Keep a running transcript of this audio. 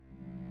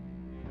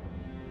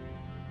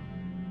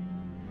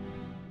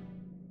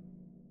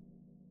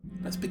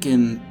Let's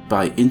begin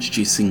by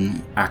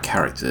introducing our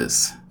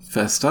characters.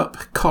 First up,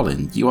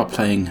 Colin, you are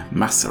playing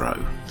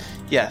Masaru.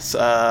 Yes,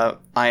 I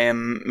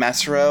am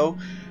Masaru.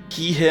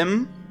 He,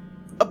 him,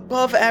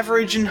 above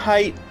average in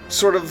height,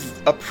 sort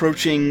of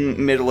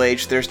approaching middle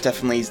age. There's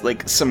definitely,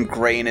 some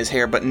gray in his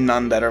hair, but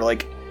none that are,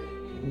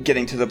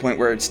 getting to the point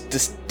where it's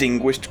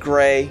distinguished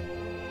gray.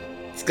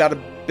 He's got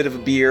a bit of a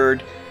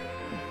beard,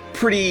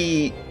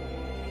 pretty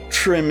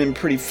trim and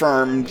pretty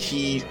firm.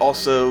 He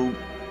also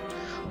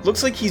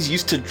looks like he's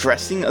used to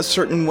dressing a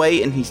certain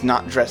way, and he's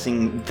not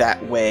dressing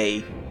that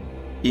way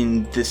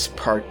in this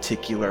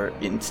particular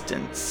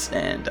instance.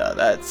 And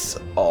that's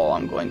all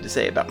I'm going to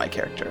say about my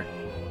character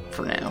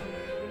for now.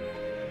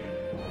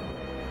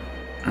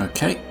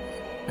 Okay,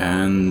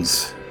 and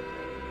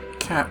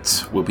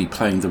Kat will be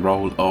playing the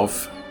role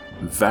of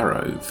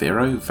Vero.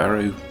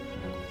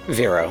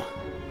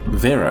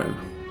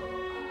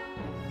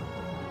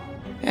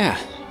 Yeah,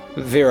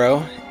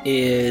 Vero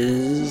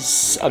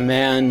is a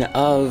man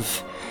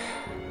of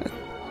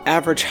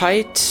average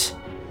height.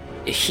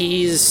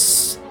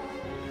 He's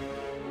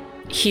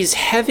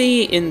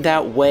heavy in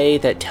that way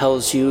that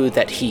tells you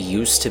that he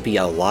used to be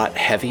a lot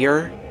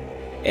heavier,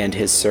 and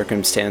his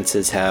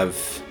circumstances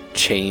have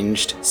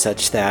changed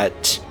such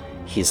that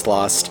he's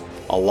lost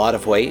a lot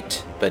of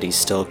weight, but he's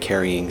still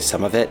carrying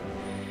some of it.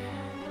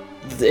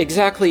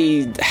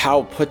 Exactly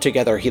how put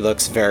together he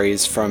looks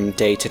varies from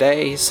day to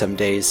day. Some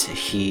days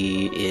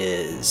he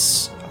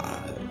is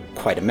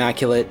quite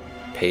immaculate,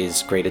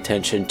 pays great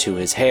attention to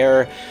his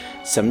hair.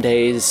 Some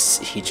days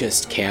he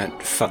just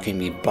can't fucking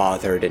be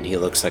bothered and he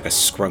looks like a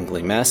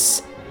scrungly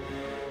mess.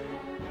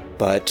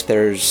 But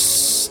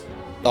there's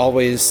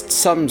always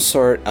some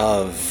sort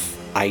of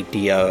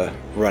idea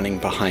running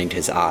behind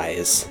his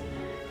eyes.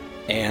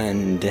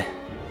 And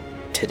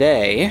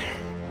today,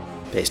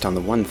 based on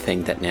the one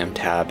thing that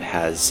Namtab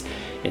has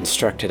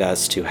instructed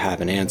us to have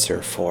an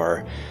answer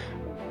for,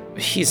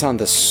 he's on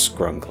the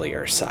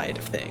scrunglier side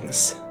of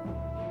things.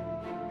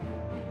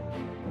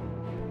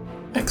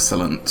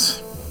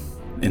 Excellent.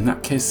 In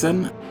that case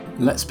then,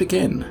 let's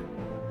begin.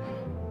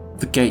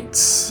 The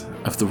gates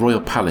of the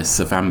royal palace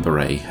of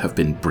Amberay have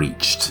been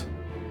breached.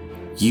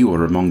 You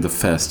are among the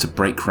first to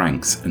break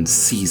ranks and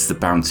seize the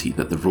bounty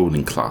that the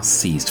ruling class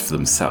seized for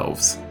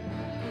themselves.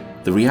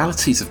 The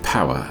realities of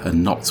power are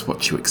not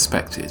what you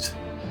expected.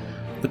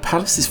 The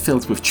palace is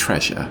filled with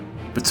treasure,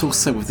 but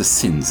also with the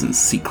sins and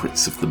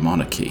secrets of the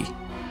monarchy.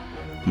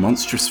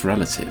 Monstrous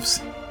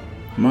relatives,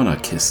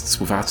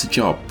 monarchists without a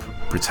job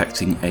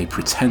protecting a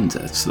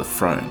pretender to the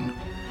throne,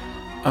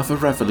 other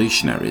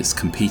revolutionaries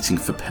competing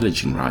for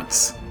pillaging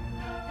rights.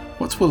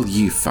 What will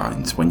you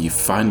find when you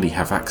finally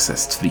have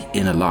access to the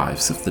inner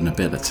lives of the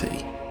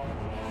nobility?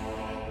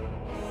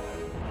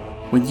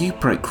 When you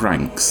break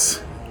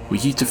ranks, were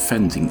you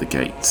defending the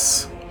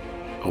gates,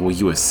 or were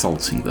you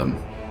assaulting them?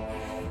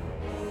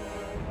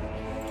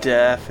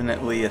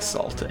 Definitely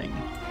assaulting.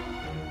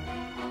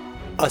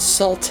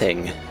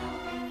 Assaulting,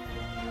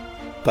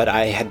 but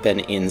I had been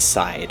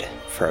inside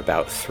for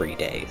about 3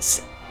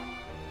 days.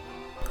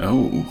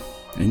 Oh,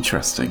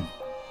 interesting.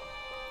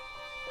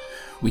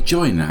 We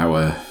join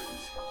our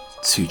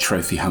 2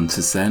 trophy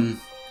hunters then,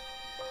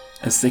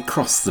 as they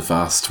cross the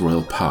vast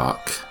royal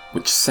park,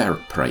 which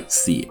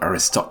separates the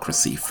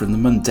aristocracy from the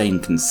mundane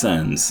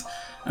concerns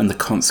and the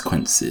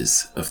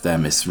consequences of their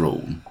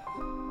misrule.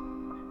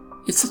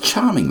 It's a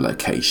charming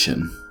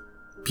location,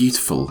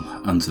 beautiful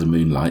under the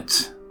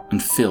moonlight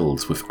and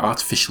filled with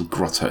artificial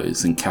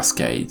grottos and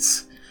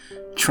cascades,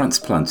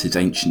 transplanted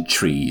ancient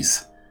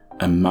trees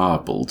and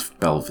marbled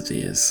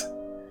belvederes.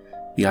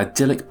 The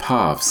idyllic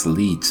paths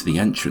lead to the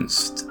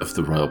entrance of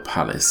the royal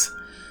palace.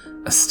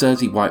 A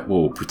sturdy white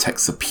wall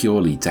protects a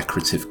purely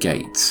decorative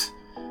gate,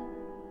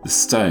 the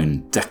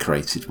stone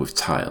decorated with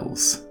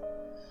tiles.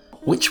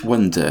 Which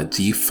wonder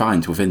do you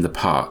find within the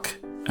park,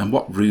 and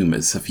what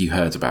rumours have you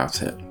heard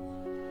about it?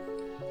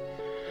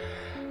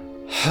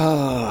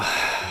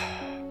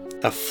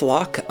 A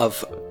flock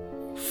of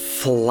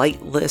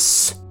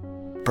flightless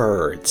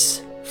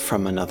birds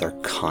from another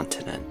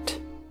continent.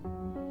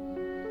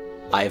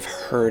 I've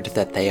heard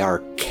that they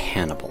are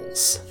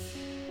cannibals.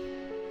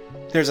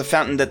 There's a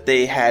fountain that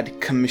they had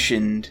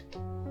commissioned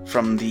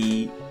from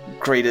the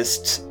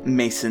greatest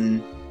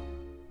mason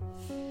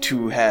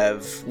to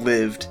have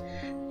lived,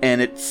 and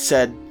it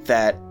said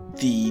that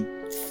the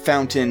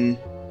fountain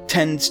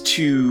tends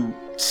to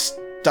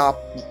stop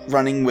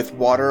running with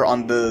water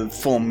on the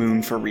full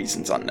moon for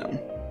reasons unknown.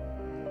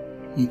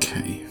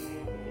 Okay.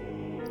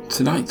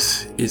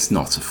 Tonight is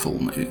not a full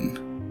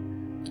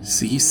moon.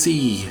 So you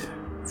see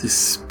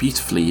this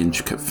beautifully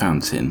intricate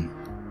fountain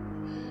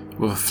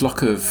with a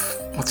flock of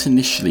what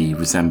initially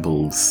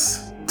resembles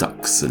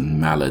ducks and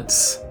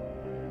mallards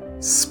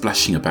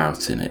splashing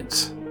about in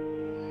it.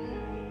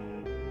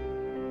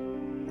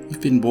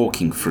 You've been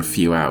walking for a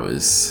few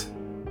hours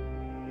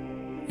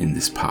in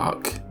this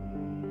park,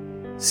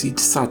 so you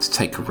decide to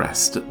take a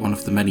rest at one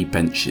of the many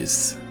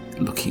benches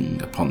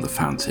looking upon the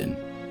fountain.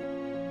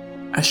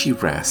 As you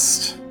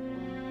rest,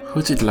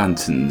 hooded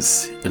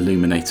lanterns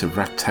illuminate a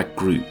ragtag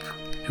group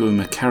who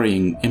are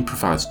carrying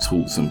improvised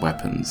tools and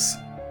weapons.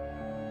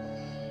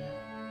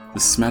 The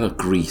smell of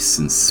grease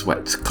and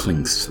sweat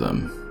clings to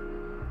them.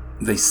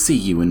 They see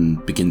you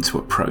and begin to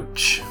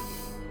approach.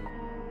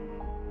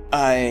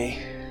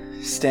 I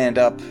stand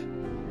up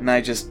and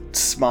I just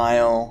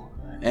smile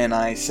and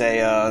I say,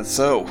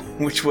 so,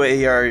 which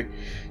way are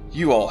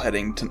you all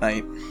heading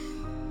tonight?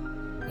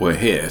 We're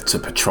here to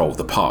patrol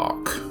the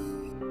park.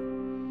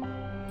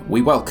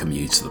 We welcome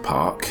you to the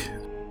park,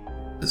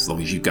 as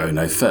long as you go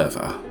no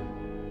further.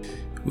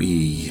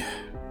 We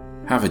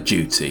have a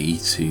duty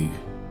to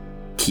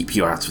keep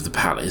you out of the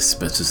palace,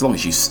 but as long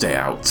as you stay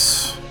out,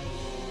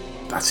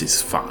 that is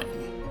fine.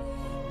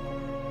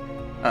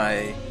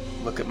 I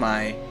look at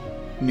my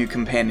new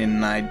companion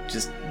and I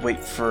just wait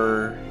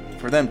for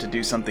them to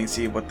do something,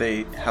 see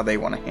how they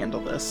want to handle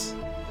this.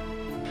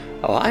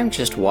 Oh, I'm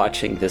just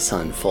watching this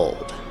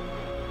unfold.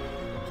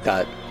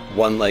 Got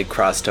one leg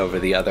crossed over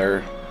the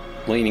other,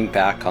 leaning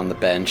back on the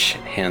bench,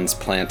 hands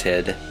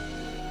planted,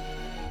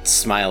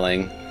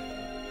 smiling,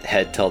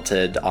 head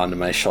tilted onto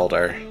my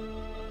shoulder.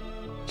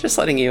 Just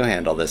letting you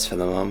handle this for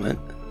the moment.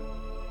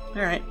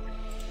 Alright.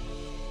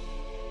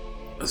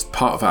 As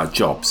part of our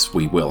jobs,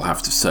 we will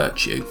have to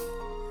search you.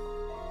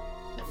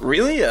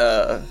 Really?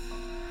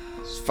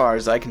 As far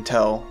as I can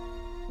tell,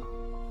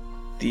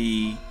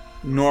 the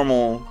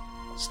normal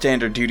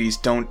standard duties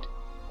don't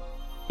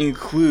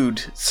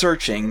include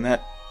searching.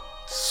 That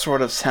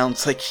sort of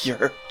sounds like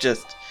you're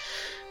just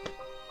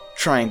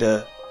trying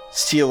to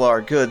steal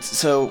our goods.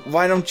 So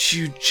why don't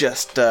you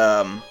just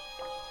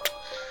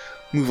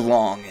move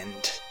along,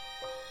 and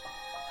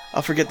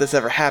I'll forget this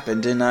ever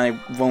happened, and I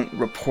won't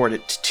report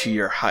it to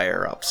your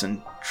higher-ups,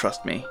 and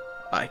trust me,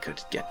 I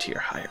could get to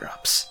your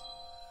higher-ups.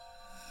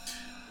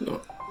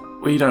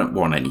 We don't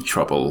want any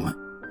trouble.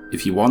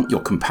 If you want,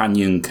 your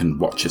companion can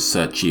watch us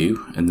search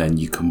you, and then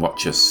you can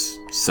watch us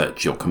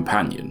search your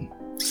companion.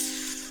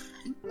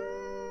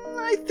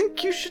 I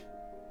think you should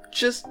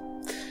just...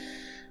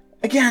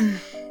 Again.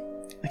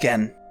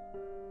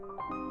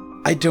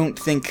 I don't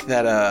think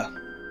that,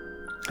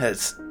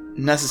 as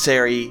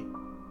necessary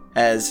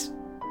as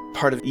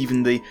part of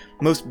even the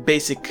most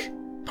basic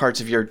parts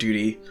of your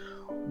duty.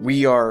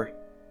 We are,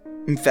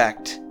 in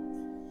fact,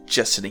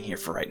 just sitting here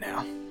for right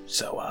now.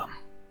 So,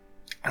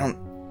 I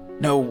don't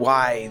know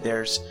why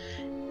there's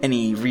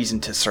any reason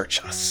to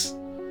search us.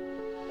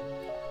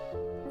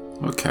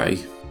 Okay.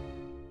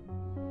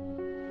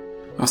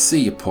 I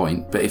see your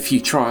point, but if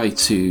you try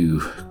to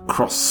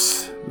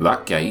cross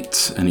that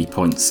gate, and he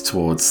points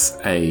towards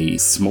a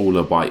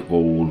smaller white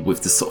wall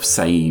with the sort of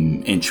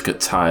same intricate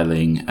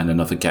tiling and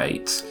another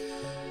gate,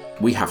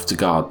 we have to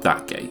guard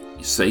that gate,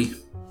 you see?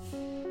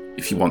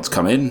 If you want to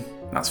come in,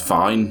 that's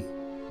fine,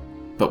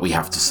 but we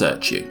have to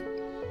search you.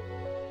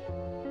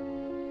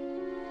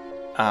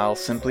 I'll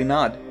simply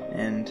nod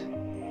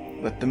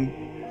and let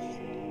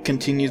them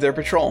continue their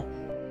patrol.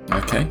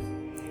 Okay.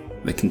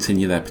 They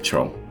continue their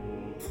patrol.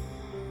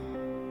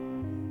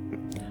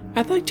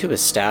 I'd like to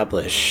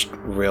establish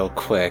real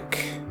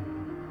quick,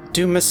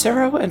 do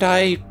Macero and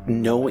I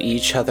know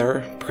each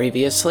other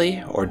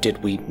previously, or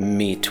did we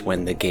meet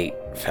when the gate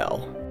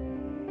fell?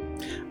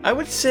 I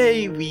would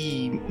say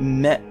we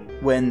met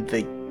when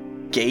the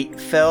gate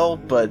fell,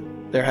 but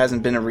there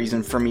hasn't been a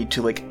reason for me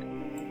to,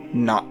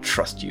 not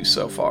trust you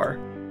so far.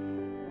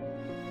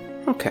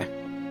 Okay.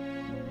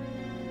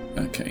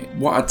 Okay.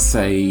 What I'd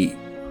say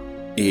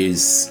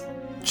is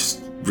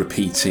just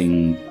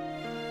repeating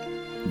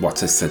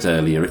what I said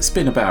earlier. It's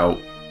been about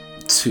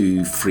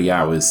 2-3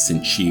 hours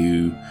since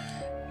you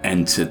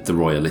entered the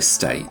royal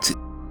estate.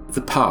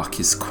 The park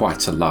is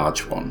quite a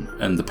large one,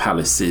 and the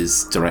palace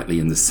is directly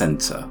in the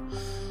centre.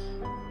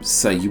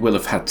 So you will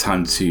have had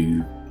time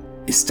to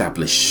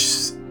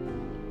establish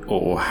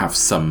or have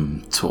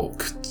some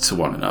talk to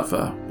one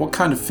another. What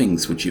kind of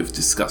things would you have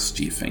discussed,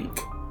 do you think?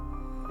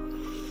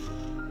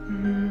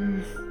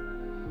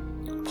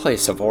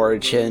 Place of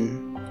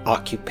origin,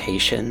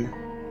 occupation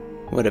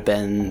would have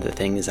been the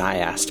things I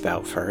asked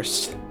about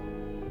first.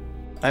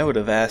 I would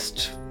have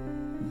asked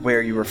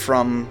where you were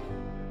from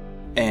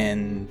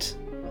and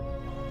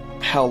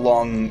how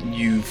long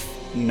you've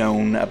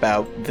known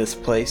about this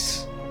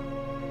place.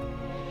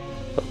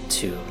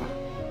 To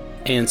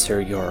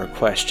answer your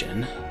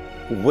question,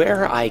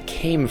 where I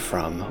came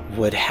from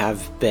would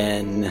have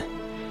been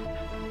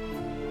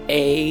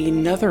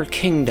another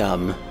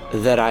kingdom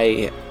that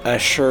I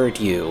assured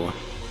you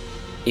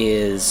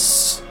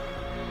is,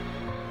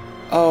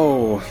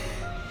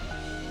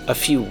 a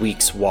few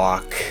weeks'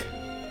 walk,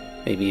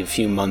 maybe a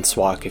few months'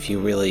 walk if you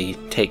really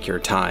take your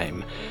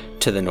time,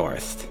 to the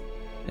north.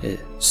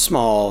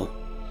 Small,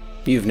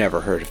 you've never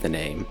heard of the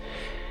name,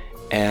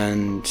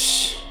 and,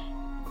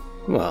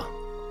 well,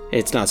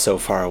 it's not so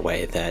far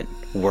away that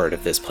word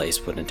of this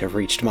place wouldn't have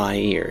reached my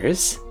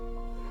ears.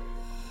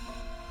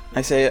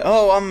 I say,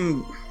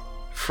 I'm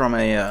from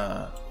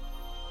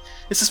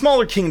it's a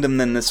smaller kingdom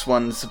than this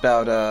one. It's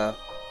about,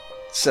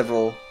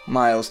 several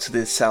miles to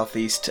the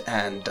southeast,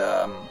 and,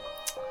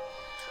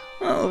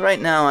 right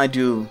now I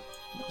do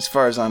as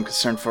far as I'm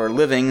concerned, for a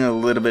living, a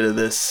little bit of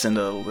this and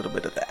a little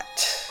bit of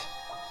that.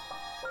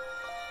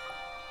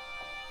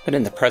 But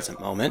in the present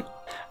moment,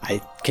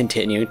 I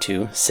continue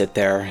to sit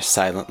there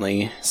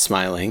silently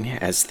smiling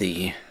as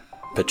the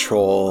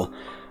patrol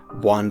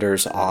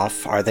wanders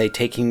off. Are they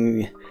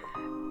taking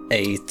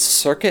a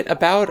circuit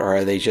about, or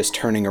are they just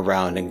turning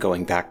around and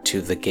going back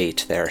to the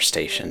gate they're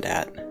stationed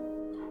at?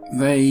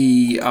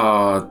 They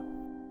are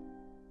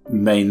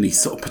mainly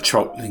sort of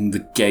patrolling the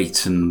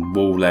gate and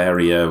wall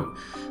area.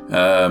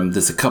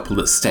 There's a couple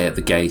that stay at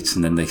the gate,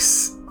 and then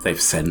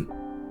they've sent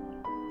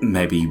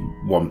maybe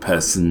one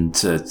person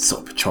to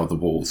sort of patrol the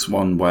walls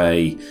one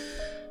way,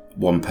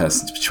 one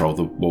person to patrol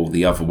the wall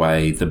the other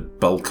way. The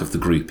bulk of the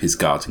group is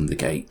guarding the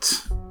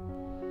gate.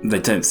 They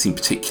don't seem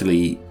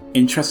particularly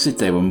interested.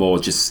 They were more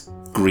just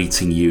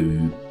greeting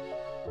you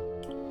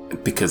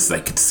because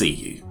they could see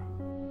you.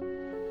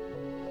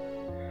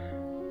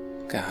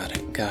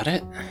 Got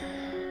it.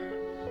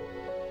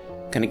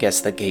 Gonna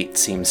guess the gate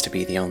seems to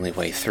be the only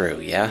way through,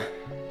 yeah?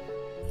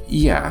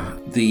 Yeah,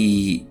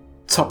 the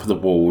top of the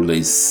wall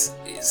is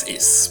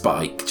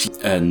spiked,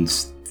 and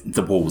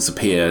the walls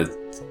appear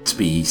to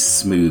be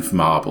smooth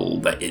marble.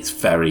 That it's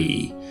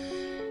very...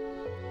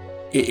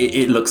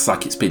 It looks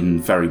like it's been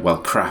very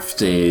well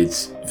crafted,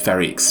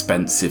 very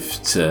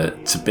expensive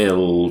to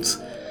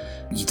build.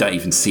 You don't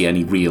even see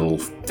any real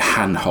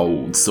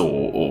handholds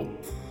or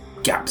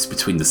gaps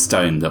between the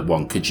stone that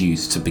one could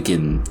use to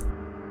begin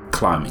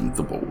climbing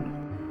the wall.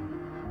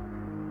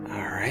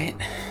 Alright.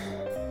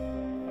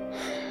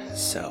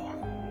 So,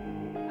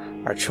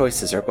 our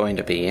choices are going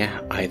to be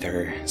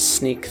either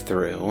sneak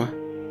through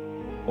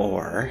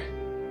or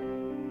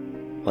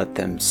let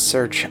them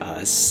search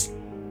us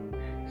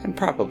and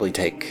probably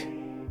take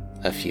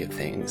a few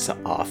things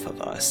off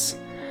of us.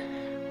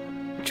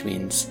 Which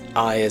means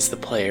I, as the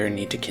player,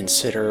 need to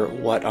consider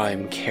what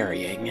I'm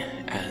carrying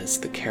as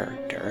the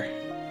character.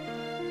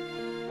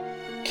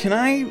 Can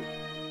I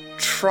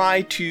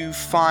try to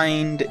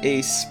find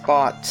a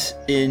spot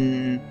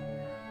in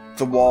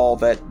the wall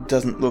that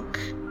doesn't look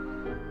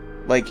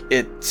like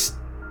it's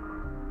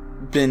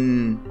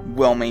been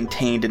well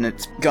maintained and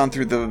it's gone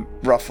through the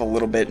rough a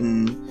little bit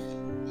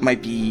and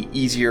might be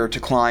easier to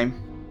climb?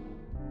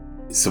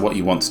 So what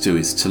you want to do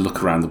is to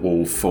look around the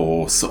wall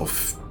for sort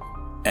of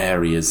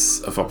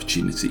areas of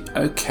opportunity.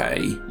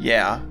 Okay.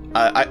 Yeah.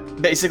 I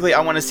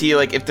want to see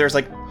like if there's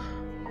like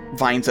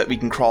vines that we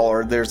can crawl,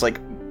 or there's like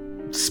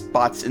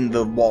spots in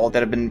the wall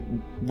that have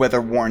been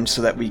weather worn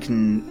so that we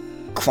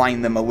can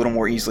climb them a little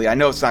more easily. I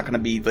know it's not going to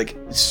be like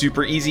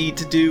super easy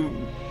to do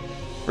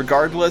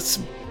regardless.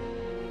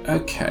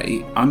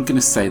 Okay, I'm going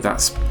to say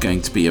that's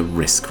going to be a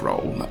risk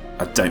roll.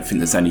 I don't think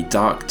there's any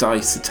dark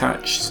dice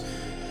attached.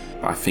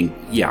 I think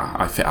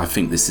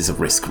this is a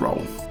risk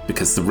roll,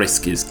 because the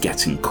risk is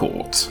getting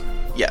caught.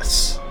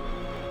 Yes.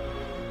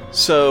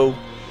 So,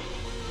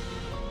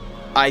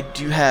 I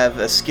do have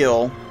a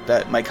skill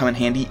that might come in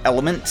handy,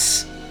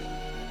 elements,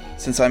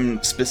 since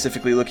I'm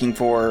specifically looking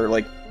for,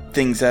 like,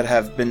 things that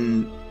have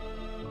been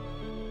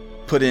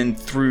put in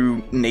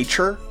through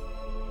nature.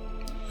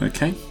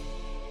 Okay.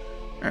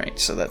 Alright,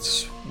 so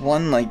that's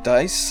one light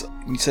dice.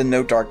 You said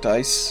no dark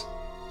dice.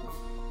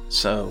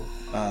 So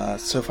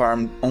far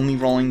I'm only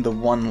rolling the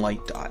one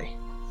light die.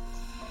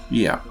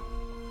 Yeah.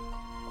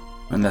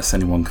 Unless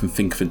anyone can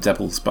think of a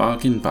devil's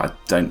bargain, but I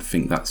don't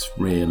think that's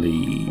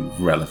really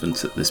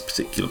relevant at this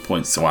particular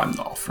point, so I'm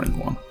not offering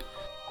one.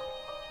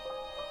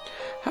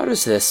 How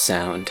does this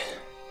sound?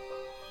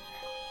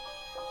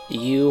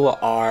 You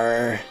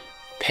are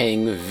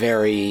paying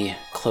very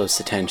close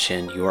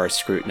attention. You are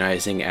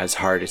scrutinizing as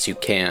hard as you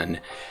can,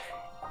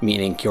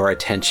 meaning your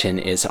attention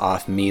is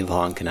off me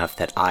long enough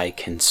that I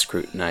can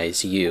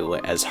scrutinize you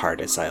as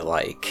hard as I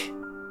like.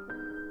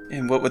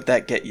 And what would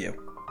that get you?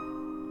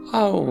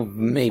 Oh,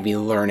 maybe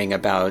learning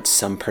about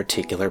some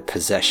particular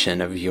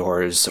possession of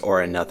yours or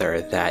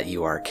another that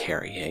you are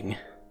carrying,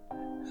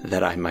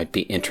 that I might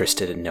be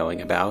interested in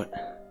knowing about.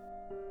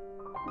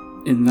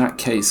 In that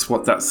case,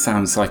 what that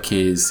sounds like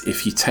is,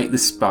 if you take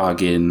this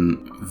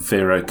bargain,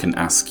 Vero can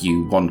ask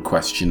you one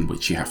question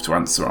which you have to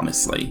answer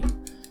honestly,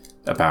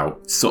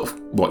 about sort of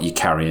what you're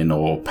carrying,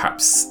 or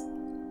perhaps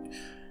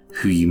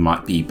who you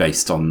might be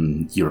based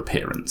on your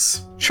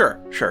appearance. Sure.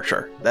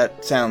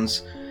 That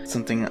sounds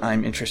something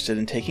I'm interested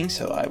in taking,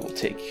 so I will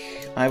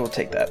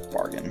take that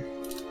bargain.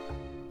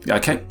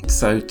 Okay,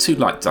 so 2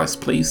 light dice,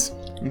 please.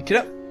 Get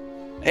up.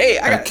 Hey,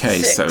 I got Okay,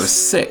 6. so a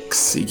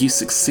 6. You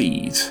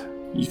succeed.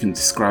 You can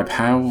describe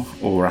how,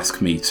 or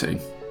ask me to.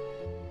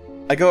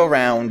 I go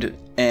around,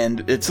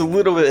 and it's a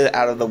little bit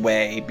out of the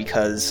way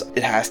because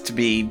it has to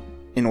be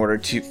in order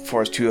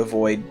for us to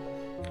avoid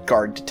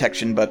guard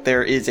detection, but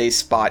there is a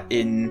spot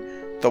in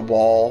the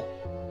wall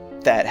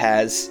that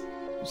has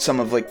some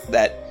of like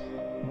that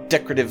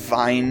decorative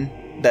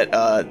vine that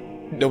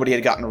nobody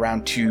had gotten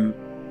around to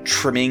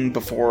trimming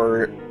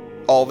before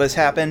all this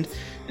happened,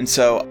 and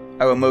so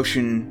I will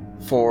motion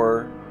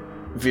for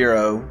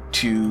Vero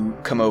to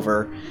come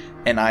over,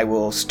 and I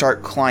will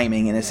start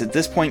climbing, and it's at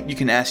this point you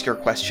can ask your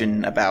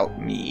question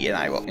about me, and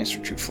I will answer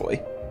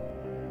truthfully.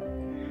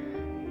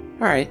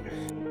 All right.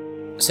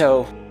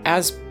 So,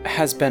 as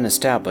has been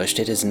established,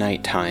 it is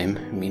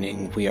nighttime,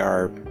 meaning we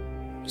are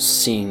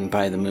seeing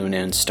by the moon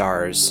and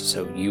stars,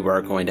 so you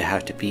are going to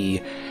have to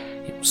be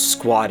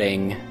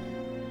squatting,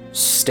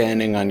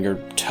 standing on your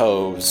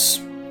toes,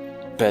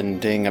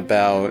 bending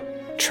about,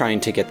 trying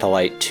to get the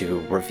light to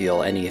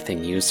reveal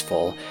anything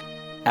useful.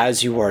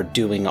 As you are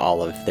doing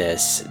all of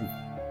this,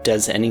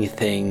 does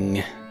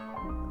anything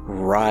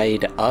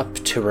ride up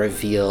to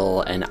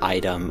reveal an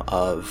item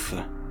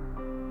of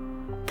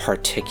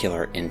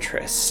particular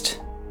interest?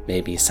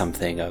 Maybe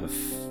something of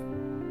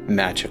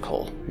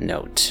magical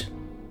note,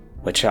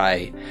 which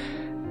I,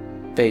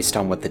 based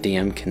on what the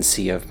DM can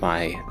see of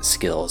my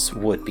skills,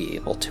 would be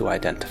able to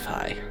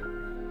identify.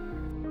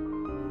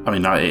 I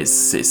mean,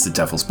 it's the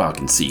devil's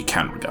bargain, so you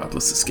can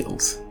regardless of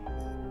skills.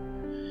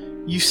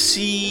 You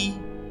see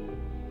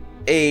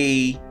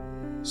a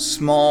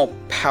small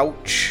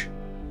pouch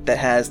that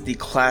has the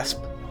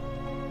clasp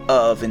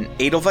of an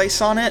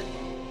Edelweiss on it,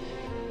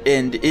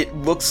 and it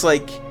looks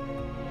like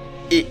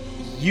it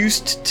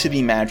used to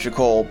be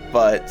magical,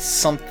 but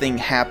something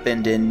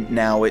happened and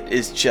now it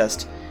is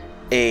just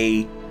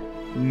a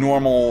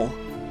normal,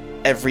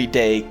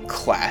 everyday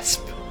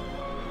clasp.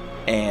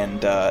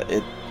 And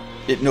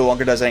it no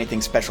longer does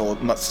anything special.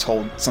 It must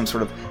hold some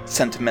sort of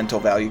sentimental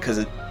value, because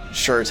it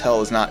sure as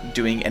hell is not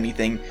doing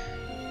anything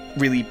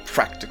really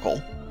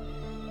practical.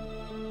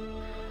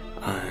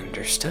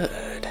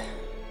 Understood.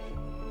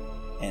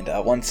 And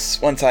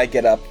once I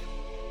get up,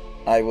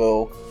 I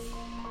will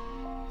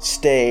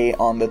stay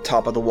on the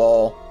top of the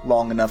wall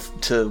long enough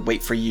to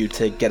wait for you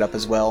to get up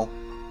as well,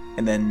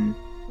 and then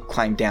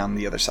climb down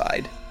the other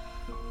side.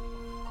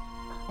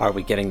 Are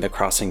we getting the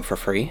crossing for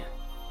free?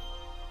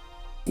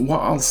 What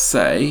I'll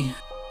say,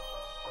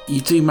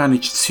 you do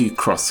manage to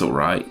cross all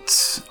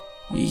right.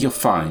 You're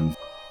fine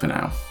for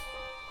now.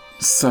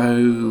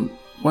 So,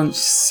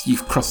 once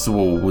you've crossed the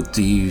wall,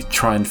 do you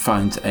try and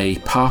find a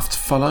path to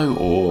follow,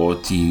 or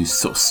do you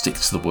sort of stick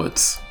to the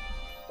woods?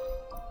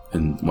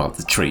 And, well,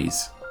 the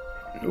trees.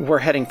 We're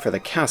heading for the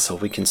castle.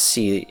 We can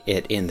see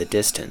it in the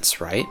distance,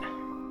 right?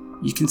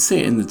 You can see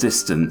it in the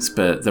distance,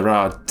 but there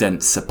are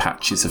denser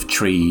patches of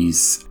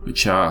trees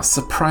which are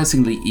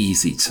surprisingly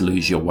easy to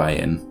lose your way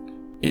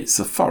in. It's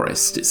a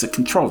forest. It's a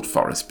controlled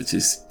forest, but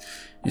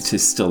it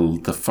is still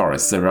the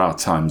forest. There are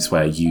times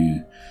where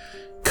you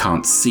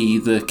can't see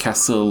the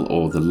castle,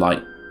 or the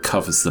light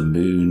covers the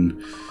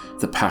moon.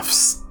 The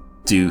paths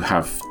do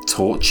have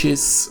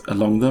torches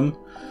along them,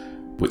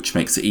 which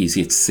makes it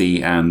easier to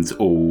see, and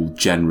all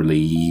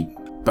generally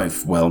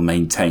both well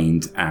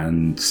maintained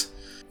and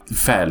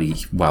fairly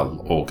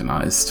well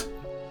organised.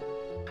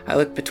 I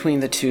look between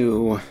the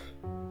two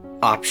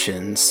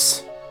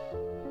options,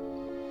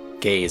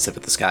 gaze up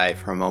at the sky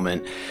for a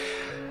moment.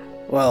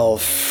 Well,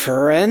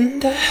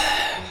 friend,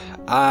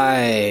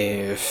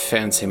 I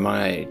fancy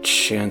my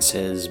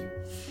chances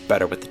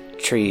better with the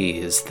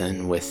trees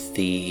than with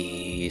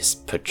these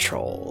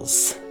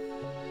patrols.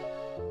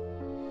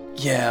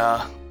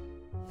 Yeah,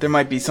 there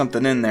might be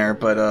something in there,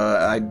 but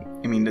I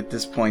mean, at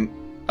this point,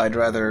 I'd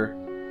rather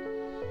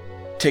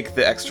take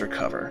the extra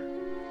cover.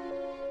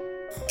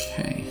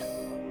 Okay.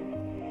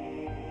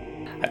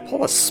 I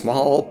pull a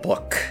small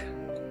book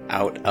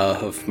out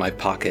of my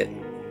pocket,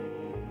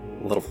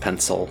 a little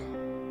pencil.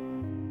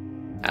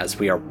 As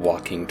we are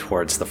walking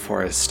towards the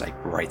forest, I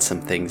write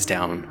some things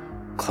down,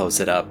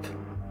 close it up,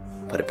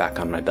 put it back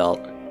on my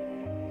belt.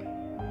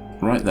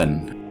 Right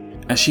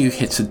then. As you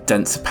hit a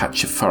denser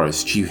patch of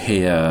forest, you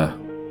hear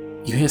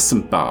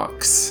some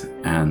barks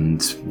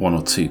and one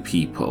or two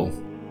people.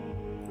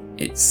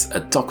 It's a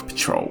dog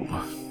patrol.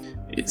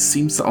 It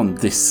seems that on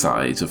this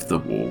side of the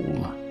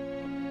wall,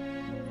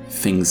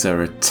 things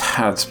are a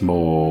tad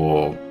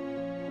more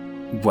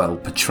well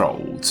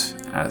patrolled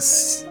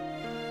as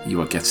you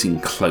are getting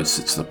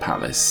closer to the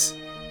palace.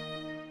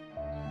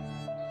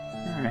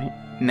 Alright,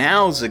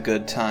 now's a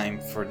good time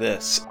for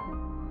this.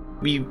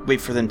 We wait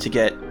for them to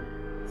get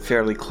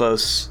fairly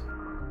close,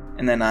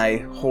 and then I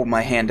hold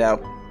my hand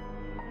out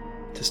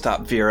to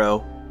stop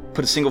Vero,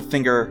 put a single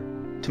finger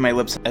to my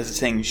lips as it's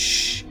saying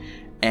shh,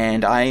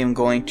 and I am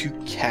going to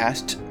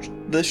cast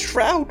the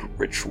Shroud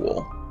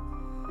Ritual.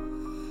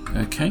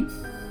 Okay.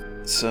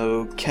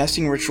 So,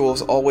 casting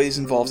rituals always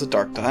involves a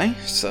dark die,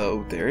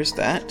 so there's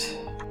that.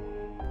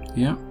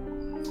 Yeah.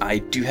 I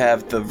do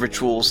have the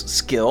rituals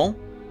skill,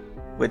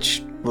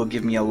 which will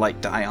give me a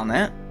light die on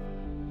that.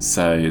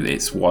 So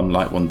it's one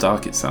light, one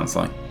dark, it sounds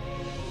like.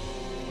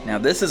 Now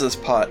this is a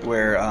spot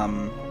where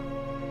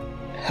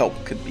help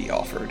could be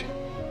offered.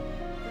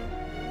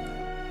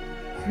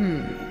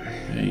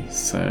 Okay,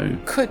 so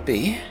Could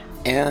be.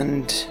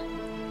 And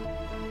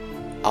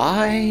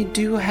I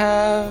do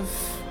have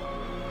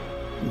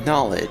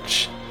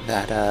knowledge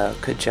that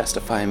could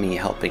justify me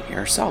helping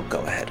here, so I'll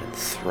go ahead and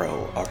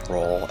throw a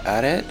roll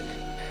at it.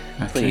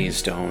 okay.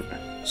 Please don't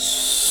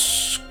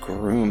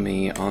screw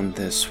me on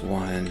this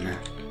one.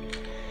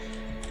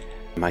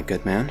 My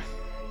good man?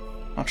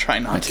 I'll try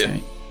not to.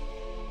 Okay.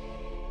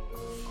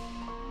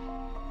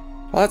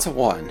 Well, that's a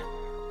 1.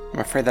 I'm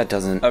afraid that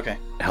doesn't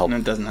help. No,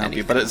 it doesn't help you.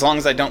 anything. But as long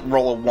as I don't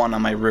roll a 1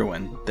 on my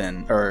ruin,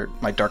 then, or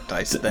my dark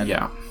dice, then...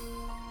 Yeah.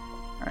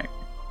 Alright.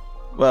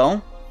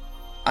 Well,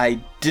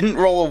 I didn't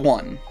roll a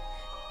 1.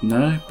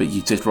 No, but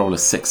you did roll a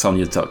 6 on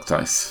your dark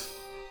dice.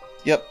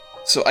 Yep.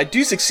 So I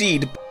do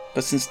succeed,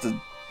 but since the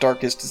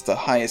darkest is the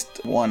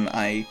highest one,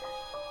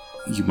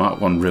 You mark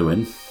 1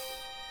 ruin.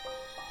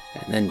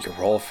 And then you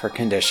roll for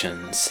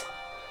conditions.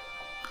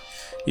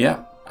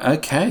 Yeah,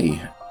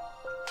 okay.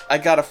 I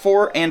got a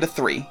 4 and a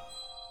 3.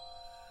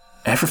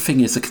 Everything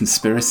is a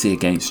conspiracy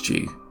against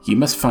you. You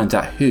must find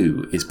out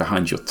who is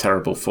behind your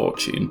terrible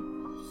fortune.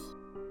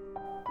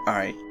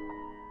 Alright.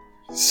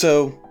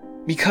 So,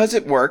 because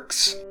it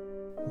works,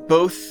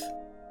 both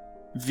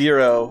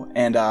Vero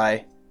and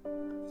I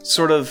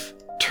sort of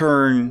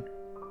turn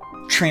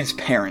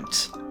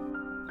transparent.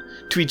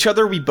 To each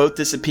other, we both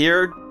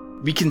disappear.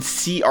 We can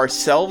see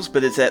ourselves,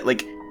 but it's at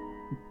like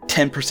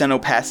 10%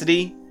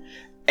 opacity.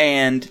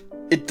 And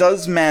it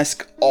does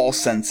mask all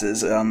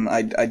senses.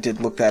 I did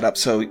look that up,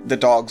 so the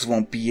dogs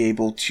won't be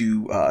able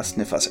to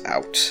sniff us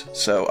out.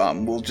 So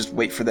we'll just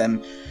wait for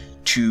them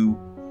to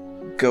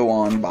go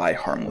on by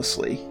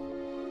harmlessly.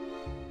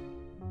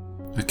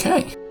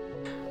 Okay.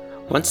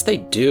 Once they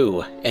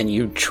do, and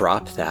you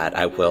drop that,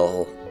 I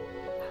will...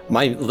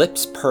 My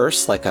lips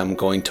purse like I'm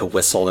going to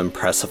whistle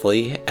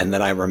impressively, and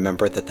then I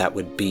remember that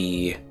would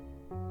be...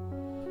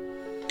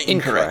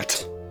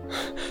 incorrect.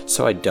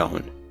 So I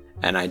don't.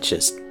 And I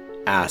just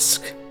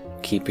ask,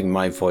 keeping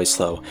my voice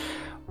low,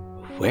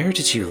 where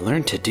did you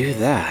learn to do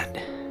that?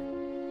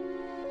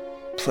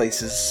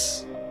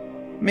 Places.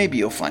 Maybe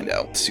you'll find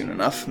out soon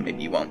enough.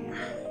 Maybe you won't.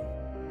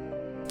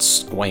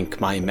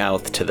 Swank my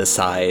mouth to the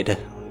side,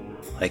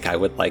 like I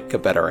would like a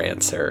better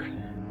answer.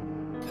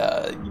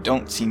 You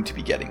don't seem to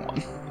be getting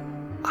one.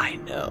 I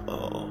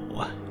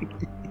know.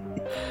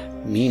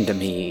 Mean to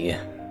me.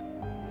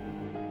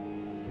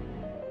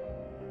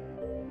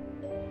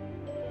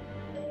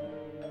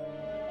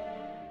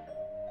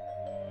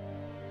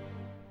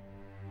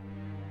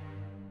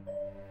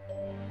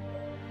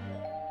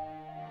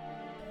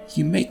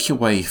 You make your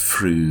way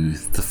through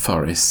the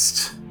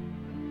forest,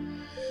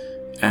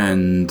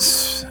 and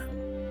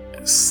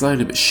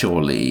slowly but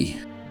surely,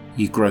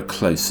 you grow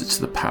closer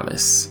to the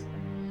palace.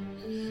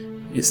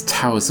 Its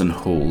towers and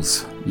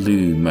halls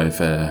loom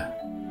over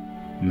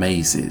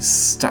mazes,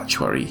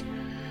 statuary,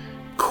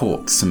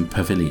 courts and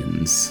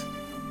pavilions.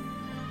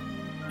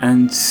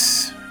 And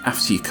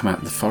after you come out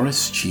of the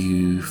forest,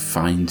 you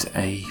find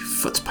a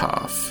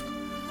footpath,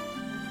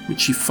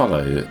 which you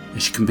follow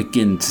as you can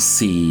begin to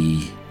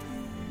see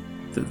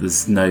that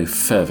there's no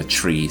further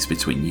trees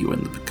between you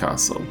and the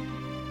castle.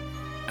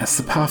 As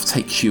the path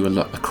takes you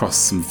across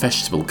some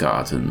vegetable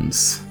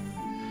gardens,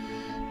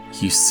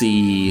 you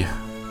see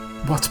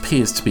what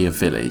appears to be a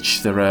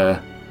village. There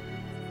are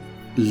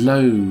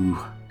low,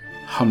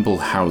 humble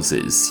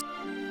houses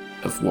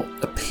of what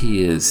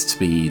appears to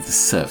be the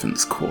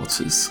servants'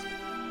 quarters.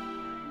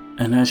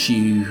 And as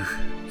you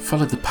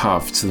follow the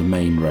path to the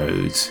main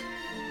road,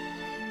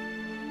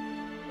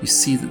 you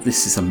see that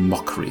this is a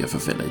mockery of a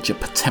village, a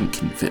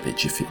Potemkin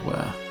village, if it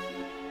were.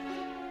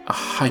 A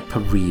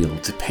hyper-real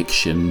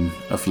depiction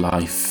of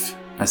life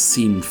as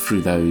seen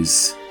through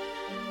those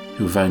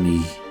who have only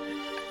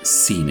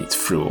seen it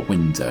through a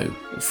window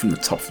or from the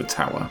top of a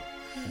tower.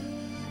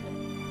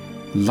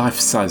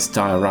 Life-size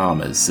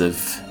dioramas of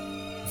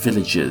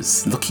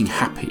villagers looking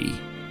happy,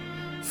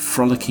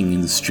 frolicking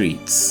in the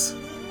streets,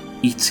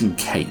 eating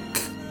cake.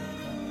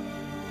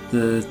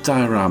 The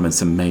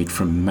dioramas are made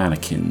from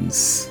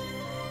mannequins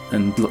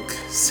and look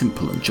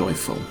simple and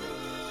joyful.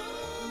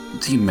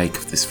 What do you make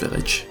of this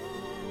village?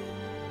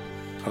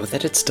 Oh,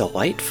 that it's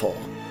delightful.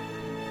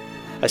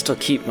 I still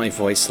keep my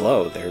voice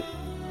low. There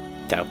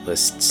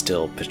doubtless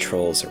still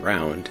patrols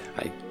around.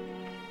 I,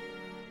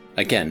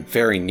 again,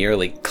 very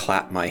nearly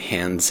clap my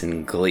hands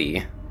in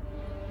glee.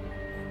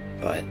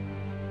 But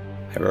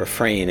I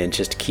refrain and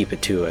just keep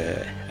it to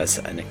as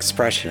an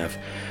expression of,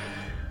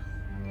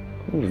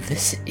 ooh,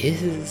 this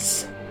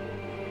is...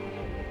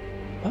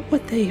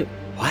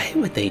 Why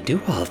would they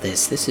do all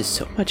this? This is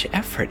so much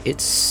effort.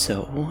 It's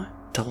so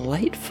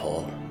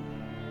delightful.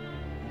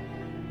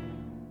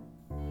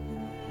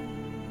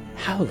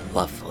 How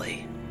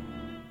lovely.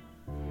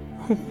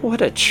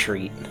 What a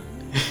treat.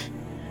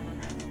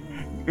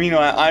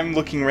 I'm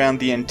looking around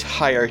the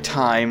entire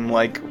time,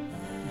 like,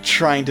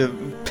 trying to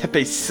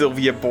Pepe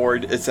Sylvia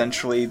board,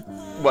 essentially,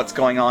 what's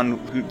going on,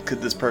 who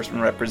could this person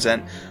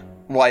represent,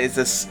 why is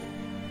this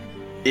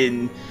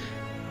in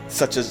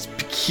such a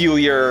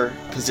peculiar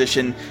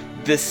position.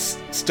 This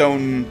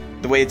stone,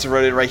 the way it's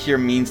eroded right here,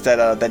 means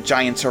that that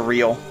giants are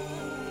real.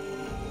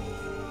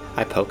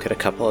 I poke at a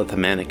couple of the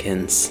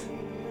mannequins,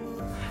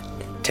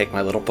 take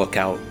my little book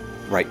out,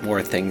 write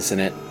more things in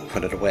it,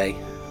 put it away.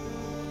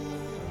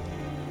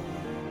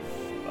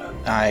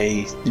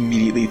 I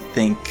immediately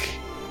think,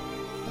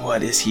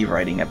 what is he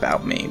writing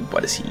about me?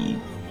 What is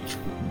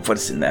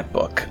in that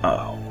book?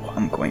 Oh,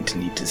 I'm going to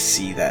need to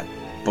see that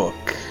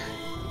book.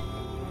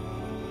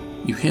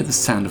 You hear the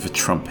sound of a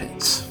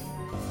trumpet,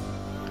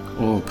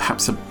 Or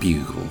perhaps a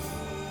bugle.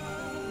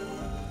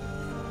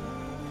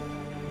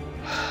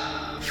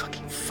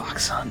 Fucking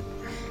fox hunt.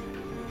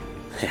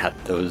 Yeah,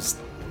 those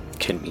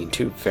can mean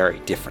two very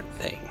different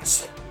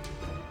things.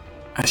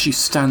 As you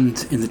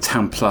stand in the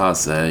town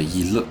plaza,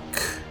 you look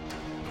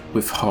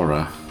with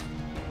horror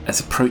as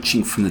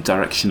approaching from the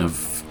direction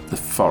of the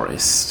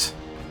forest,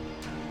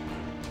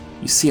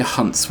 you see a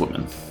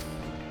huntswoman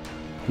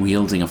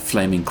wielding a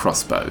flaming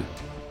crossbow.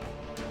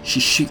 She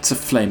shoots a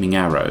flaming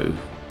arrow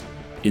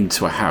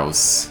into a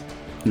house,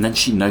 and then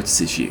she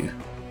notices you.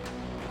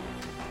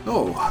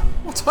 Oh,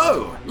 what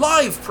ho!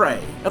 Live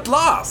prey, at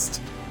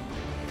last!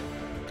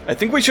 I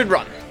think we should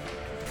run.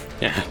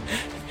 Yeah.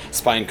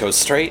 Spine goes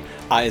straight,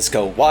 eyes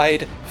go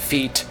wide,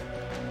 feet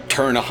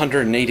turn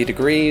 180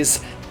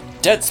 degrees,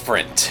 dead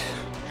sprint.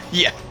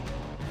 Yeah.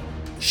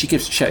 She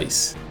gives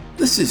chase.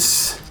 This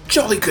is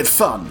jolly good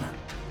fun.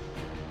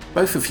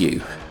 Both of you,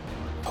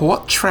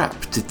 what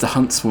trap did the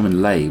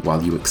huntswoman lay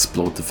while you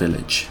explored the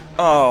village?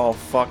 Oh,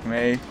 fuck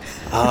me.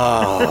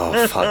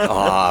 Oh, fuck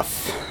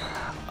off.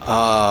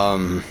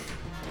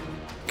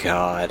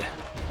 God.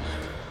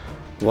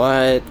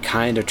 What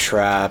kind of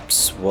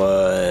traps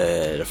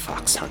would a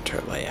fox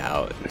hunter lay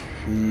out?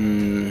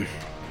 I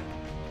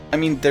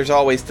mean, there's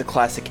always the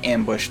classic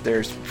ambush.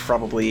 There's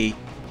probably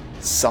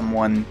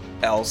someone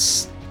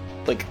else,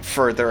 like,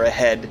 further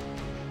ahead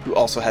who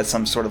also has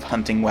some sort of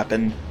hunting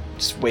weapon,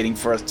 just waiting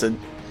for us to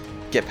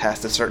get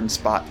past a certain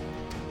spot.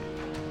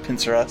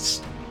 Pincer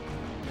us.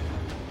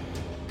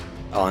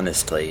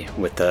 Honestly,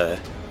 with the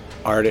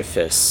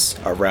artifice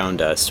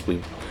around us,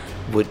 we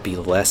would be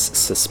less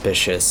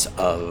suspicious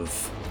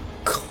of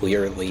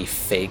clearly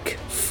fake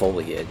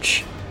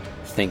foliage.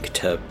 Think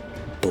to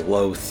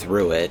blow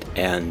through it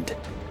and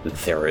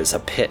there is a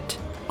pit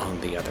on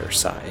the other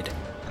side.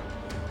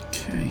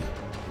 Okay.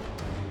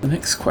 The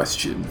next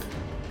question.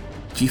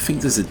 Do you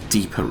think there's a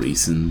deeper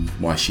reason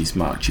why she's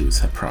marked you as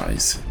her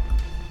prize?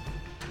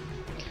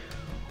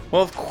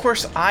 Well, of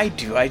course I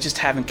do. I just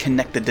haven't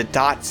connected the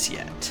dots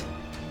yet.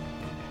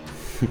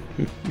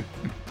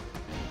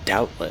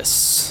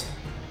 Doubtless,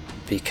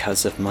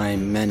 because of my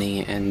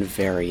many and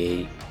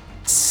varied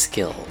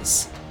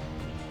skills.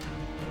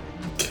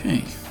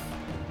 Okay.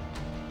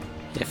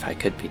 If I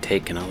could be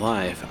taken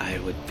alive, I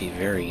would be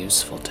very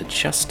useful to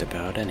just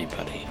about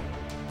anybody.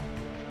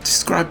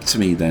 Describe to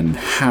me then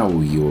how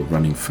you're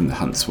running from the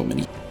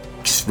huntswoman.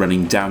 Just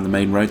running down the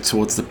main road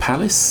towards the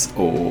palace,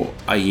 or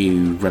are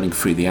you running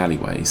through the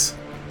alleyways?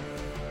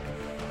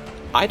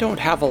 I don't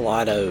have a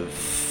lot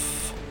of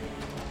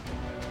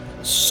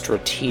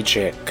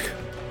strategic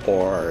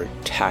or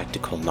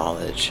tactical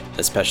knowledge,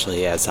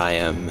 especially as I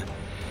am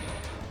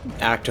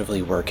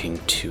actively working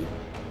to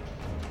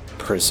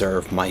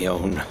preserve my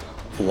own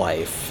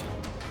life.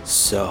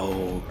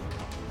 So,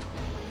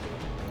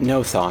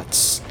 no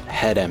thoughts,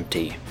 head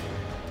empty,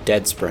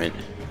 dead sprint,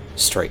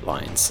 straight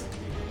lines.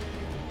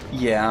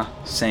 Yeah,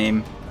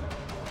 same.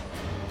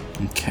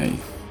 Okay.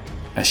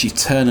 As you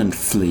turn and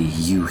flee,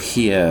 you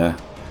hear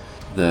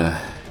the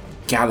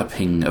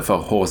galloping of a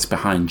horse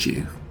behind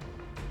you,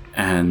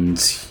 and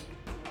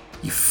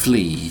you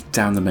flee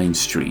down the main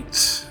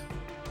street.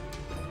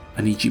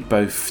 I need you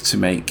both to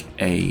make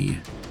a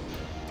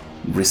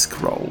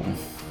risk roll,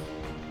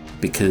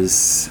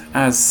 because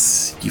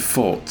as you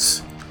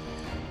fought,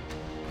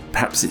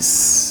 perhaps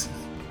it's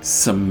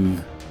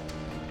some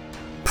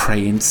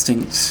prey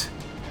instinct.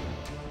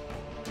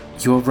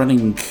 You're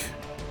running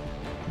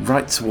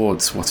right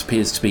towards what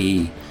appears to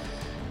be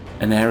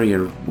an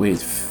area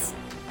with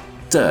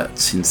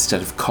dirt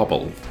instead of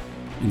cobble,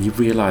 and you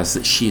realise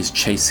that she is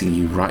chasing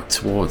you right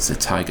towards a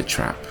tiger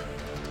trap.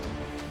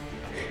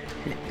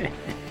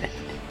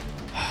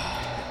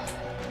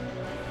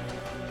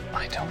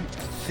 I don't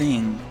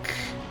think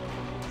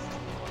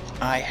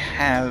I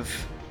have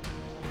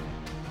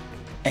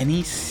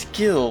any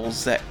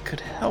skills that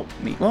could help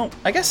me. Well,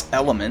 I guess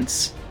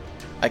elements.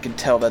 I can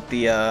tell that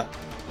the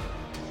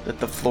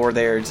floor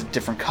there is a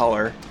different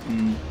color,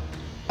 and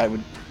I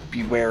would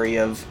be wary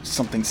of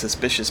something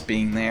suspicious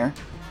being there.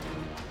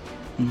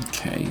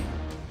 Okay.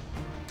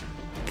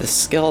 The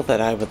skill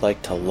that I would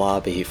like to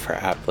lobby for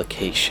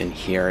application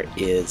here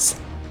is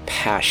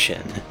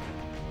passion.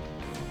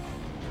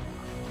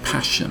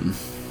 Passion.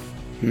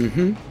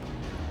 Mm-hmm.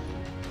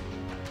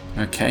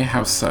 Okay,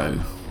 how so?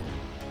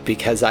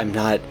 Because I'm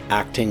not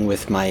acting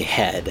with my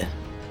head.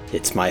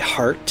 It's my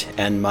heart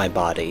and my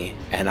body,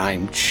 and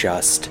I'm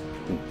just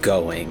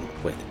going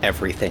with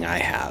everything I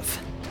have.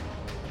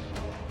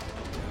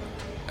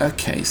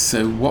 Okay,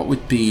 so what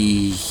would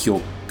be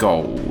your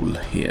goal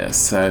here?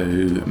 So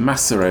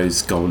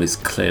Masaro's goal is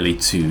clearly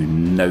to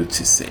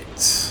notice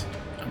it,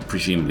 and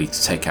presumably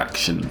to take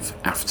action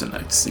after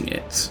noticing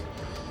it.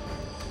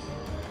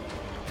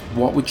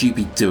 What would you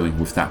be doing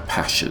with that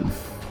passion?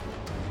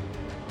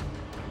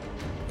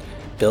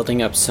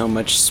 Building up so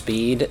much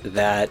speed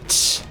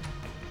that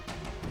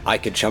I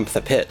could jump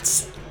the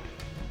pits.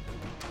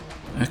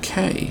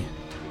 Okay.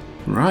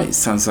 Right,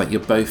 sounds like you're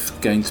both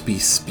going to be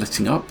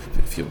splitting up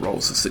if your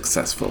rolls are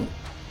successful.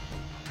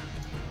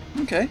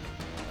 Okay.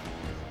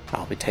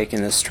 I'll be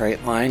taking the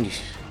straight line.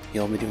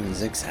 You'll be doing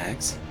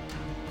zigzags.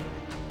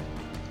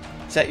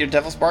 Is that your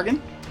devil's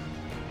bargain?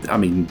 I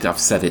mean, I've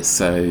said it,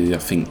 so I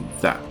think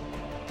that...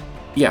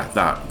 Yeah,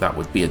 that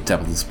would be a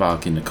devil's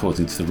bargain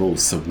according to the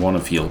rules, so one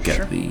of you'll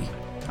get the...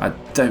 I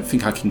don't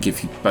think I can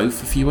give you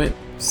both of you it,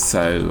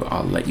 so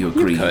I'll let you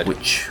agree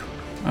which...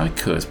 I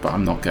could, but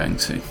I'm not going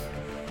to.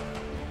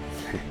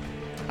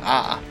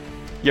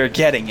 You're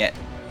getting it.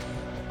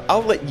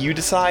 I'll let you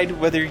decide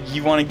whether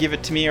you want to give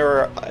it to me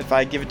or if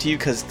I give it to you,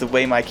 because the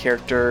way my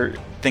character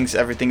thinks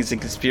everything is a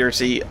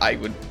conspiracy, I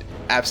would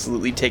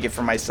absolutely take it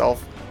for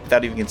myself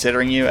without even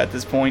considering you at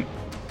this point.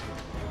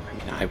 I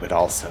mean, I would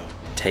also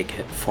take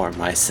it for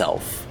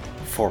myself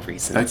for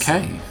reasons.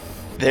 Okay.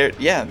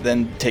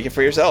 Then take it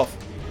for yourself.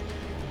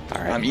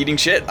 All right. I'm eating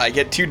shit. I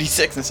get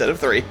 2d6 instead of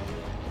 3.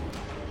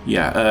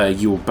 Yeah,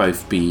 you'll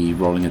both be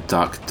rolling a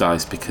dark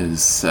dice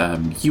because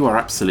you are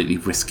absolutely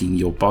risking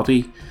your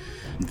body.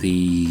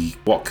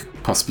 What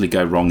could possibly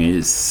go wrong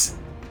is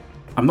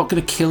I'm not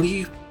going to kill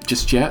you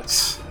just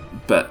yet,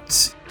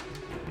 but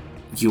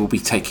you'll be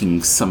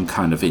taking some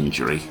kind of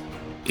injury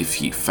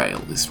if you fail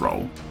this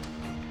roll.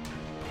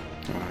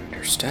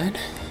 Understood.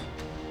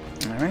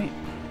 All right.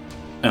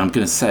 And I'm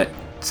going to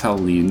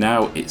tell you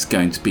now it's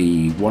going to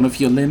be one of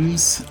your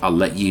limbs. I'll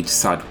let you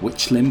decide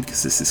which limb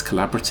because this is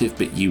collaborative,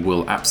 but you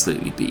will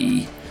absolutely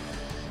be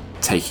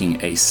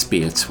taking a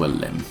spear to a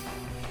limb.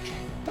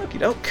 Okie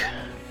doke.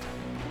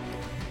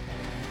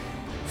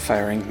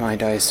 Firing my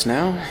dice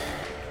now.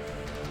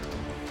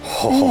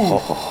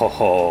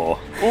 Ho.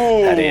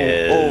 That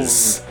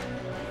is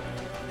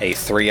a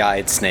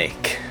 3-eyed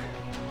snake.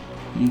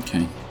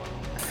 Okay.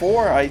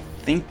 4, I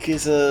think,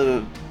 is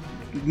a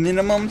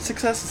minimum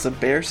success. It's a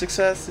bare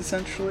success,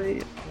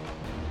 essentially.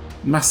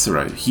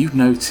 Massaro, you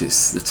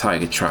notice the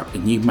tiger trap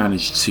and you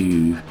manage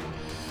to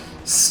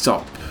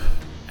stop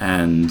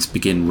and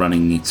begin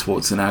running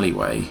towards an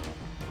alleyway.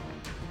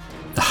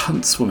 The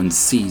huntswoman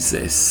sees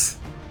this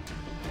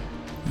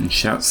and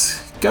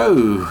shouts,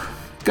 "Go!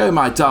 Go,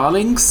 my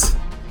darlings!"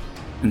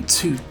 And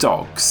 2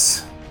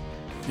 dogs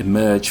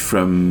emerge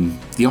from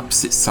the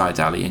opposite side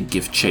alley and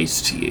give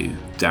chase to you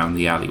down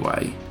the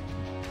alleyway.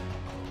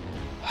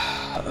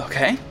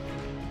 Okay.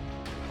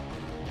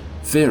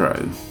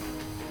 Vero.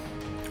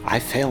 I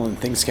fail and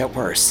things get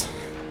worse.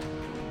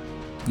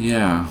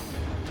 Yeah.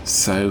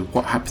 So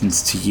what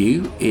happens to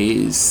you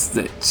is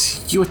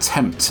that you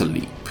attempt to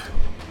leap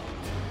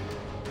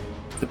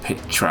the pit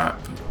trap,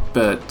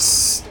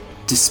 but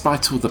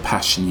despite all the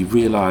passion, you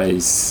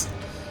realise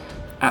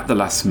at the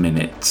last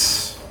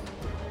minute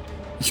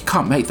you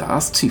can't make that.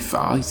 That's too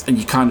far, and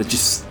you kind of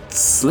just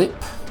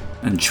slip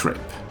and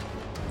trip,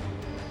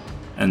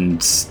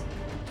 and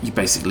you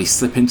basically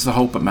slip into the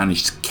hole, but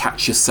manage to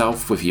catch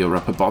yourself with your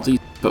upper body.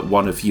 But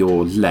one of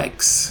your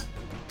legs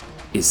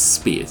is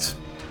speared.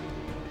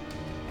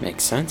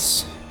 Makes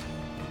sense.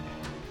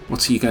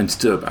 What are you going to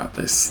do about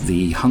this?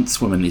 The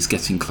huntswoman is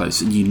getting close,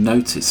 and you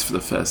notice for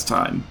the first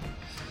time,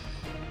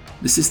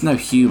 this is no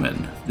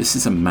human, this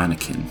is a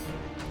mannequin.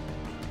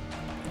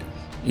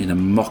 In a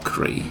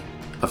mockery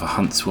of a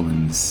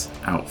huntswoman's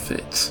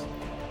outfit.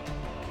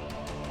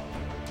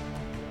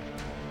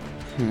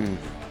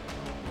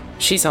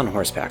 She's on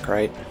horseback,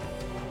 right?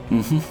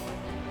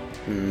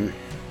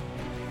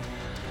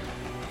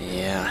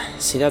 Yeah,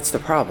 see, that's the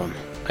problem.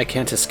 I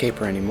can't escape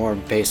her anymore,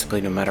 basically,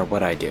 no matter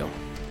what I do.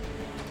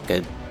 I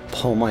could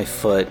pull my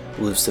foot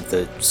loose of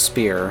the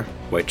spear,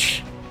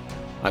 which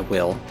I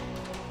will,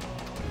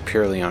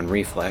 purely on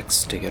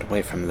reflex to get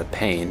away from the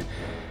pain.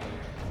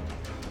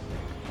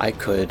 I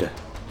could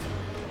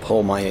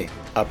pull my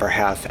upper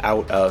half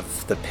out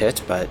of the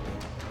pit, but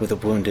with a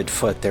wounded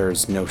foot,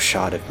 there's no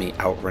shot of me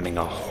outrunning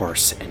a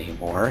horse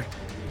anymore.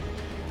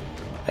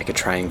 I could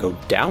try and go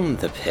down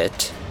the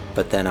pit,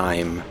 but then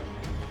I'm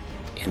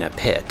in a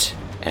pit,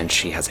 and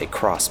she has a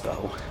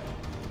crossbow.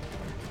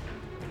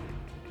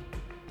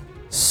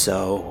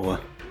 So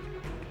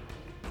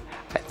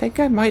I think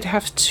I might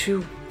have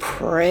to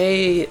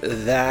pray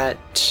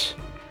that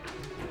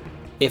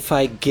if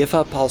I give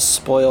up, I'll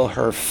spoil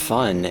her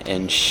fun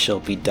and she'll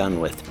be done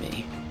with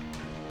me.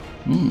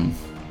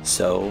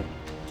 So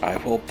I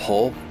will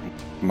pull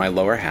my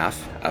lower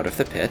half out of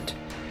the pit,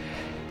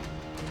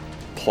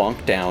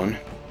 plonk down,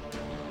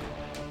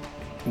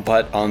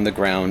 butt on the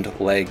ground,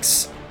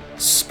 legs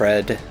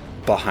spread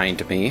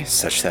behind me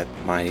such that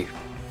my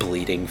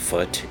bleeding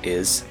foot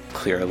is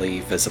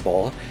clearly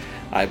visible.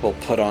 I will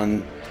put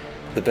on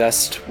the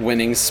best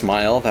winning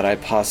smile that I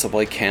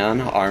possibly can,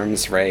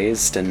 arms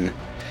raised, and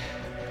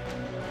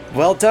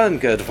well done,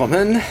 good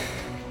woman.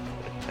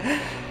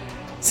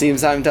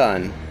 Seems I'm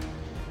done.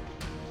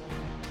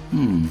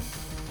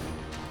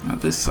 Now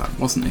this I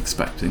wasn't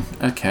expecting.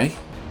 Okay.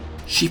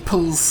 She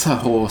pulls her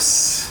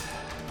horse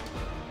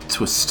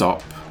to a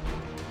stop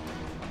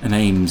and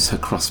aims her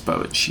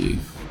crossbow at you.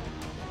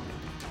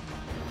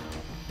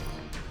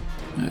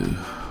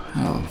 Oh,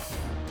 hell.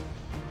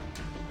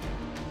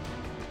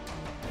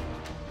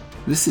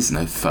 This is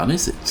no fun,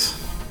 is it?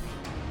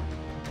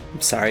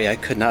 I'm sorry I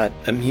could not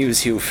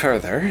amuse you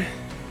further.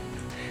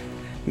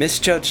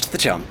 Misjudged the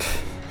jump.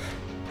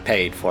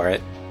 Paid for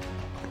it.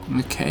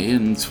 Okay,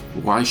 and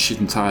why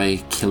shouldn't I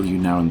kill you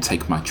now and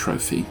take my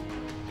trophy?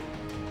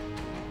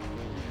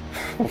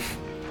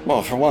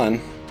 Well, for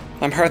one,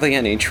 I'm hardly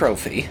any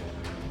trophy.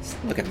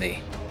 Look at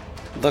me.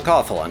 Look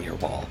awful on your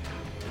wall.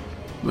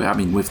 Well, I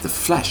mean, with the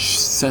flesh,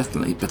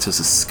 certainly, but as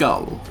a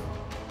skull.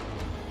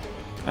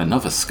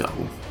 Another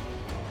skull.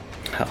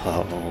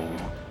 Oh,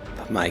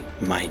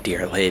 my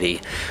dear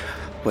lady,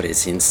 what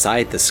is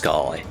inside the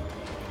skull? I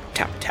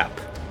tap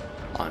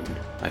on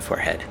my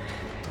forehead.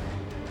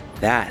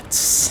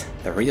 That's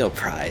the real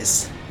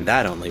prize.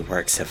 That only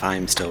works if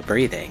I'm still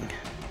breathing.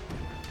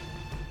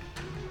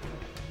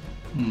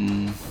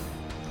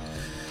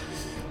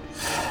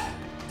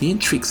 The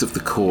intrigues of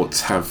the court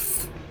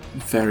have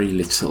very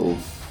little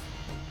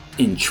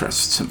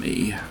interest to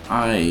me.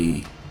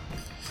 I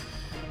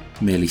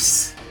merely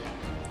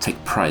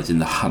take pride in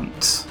the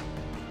hunt.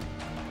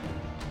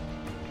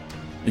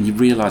 And you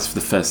realise for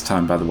the first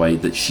time, by the way,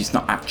 that she's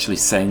not actually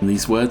saying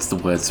these words. The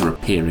words are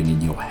appearing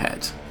in your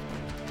head.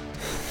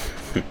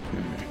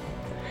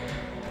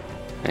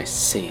 I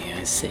see.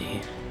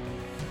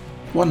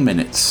 1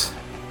 minute.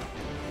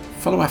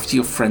 Follow after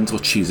your friend or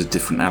choose a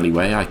different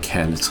alleyway, I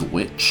care little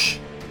which.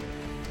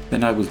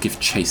 Then I will give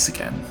chase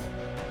again.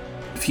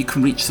 If you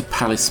can reach the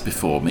palace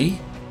before me,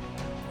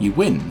 you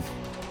win.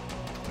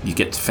 You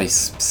get to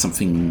face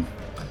something...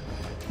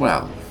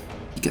 well,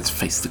 you get to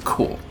face the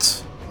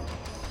court.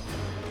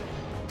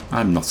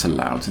 I'm not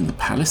allowed in the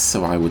palace,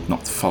 so I would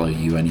not follow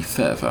you any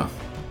further.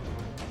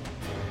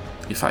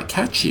 If I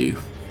catch you,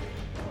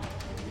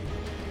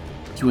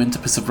 you end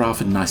up as a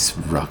rather nice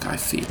rug, I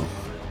feel.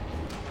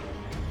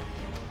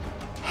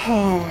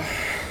 Oh.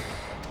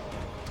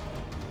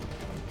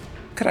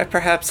 Could I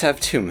perhaps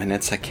have 2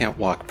 minutes? I can't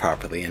walk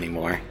properly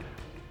anymore.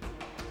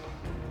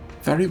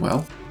 Very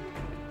well.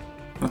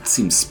 That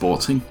seems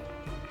sporting.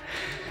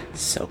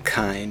 So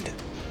kind.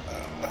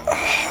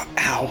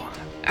 Ow.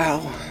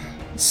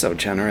 So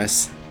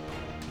generous.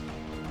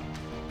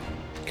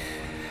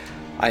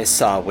 I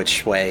saw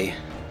which way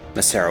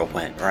Massaro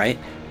went, right?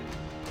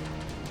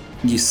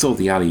 You saw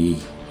the alley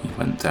he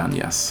went down,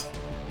 yes.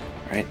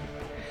 Right.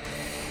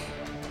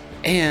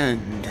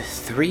 And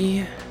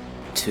 3,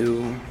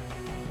 2,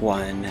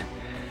 1,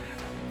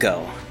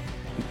 go.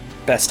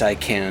 Best I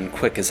can,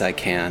 quick as I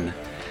can.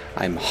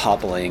 I'm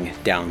hobbling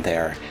down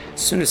there.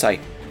 As soon as I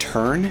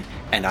turn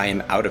and I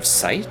am out of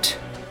sight,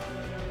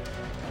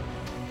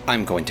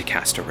 I'm going to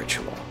cast a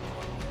ritual.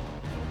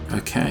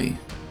 Okay.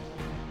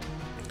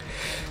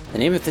 The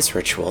name of this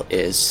ritual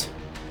is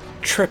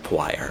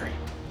Tripwire.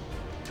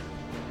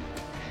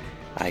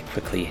 I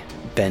quickly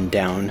bend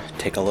down,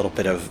 take a little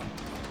bit of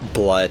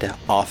blood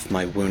off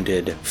my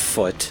wounded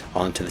foot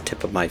onto the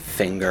tip of my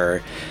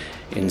finger,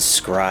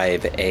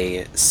 inscribe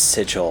a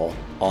sigil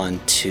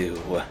onto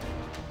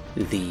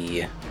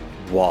the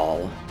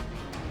wall,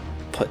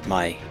 put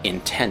my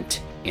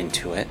intent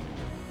into it.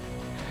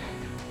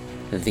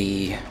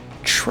 The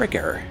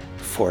trigger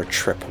for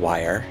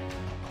Tripwire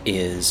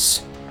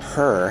is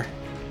her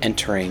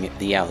entering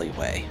the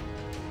alleyway.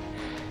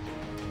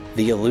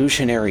 The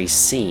illusionary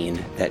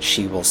scene that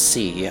she will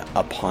see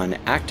upon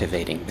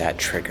activating that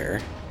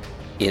trigger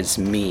is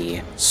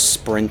me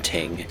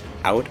sprinting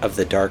out of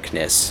the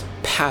darkness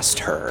past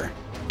her,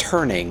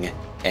 turning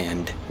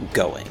and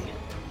going,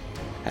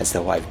 as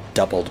though I've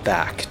doubled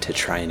back to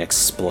try and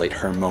exploit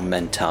her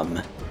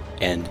momentum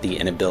and the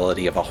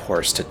inability of a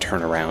horse to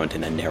turn around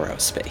in a narrow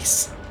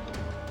space.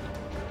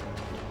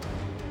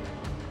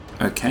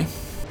 Okay.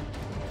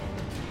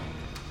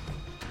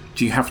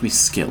 Do you have any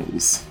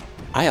skills?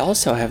 I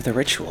also have the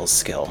ritual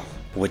skill.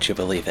 Would you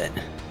believe it?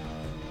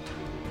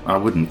 I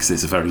wouldn't, because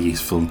it's a very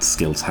useful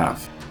skill to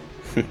have.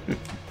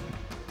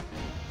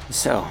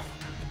 So,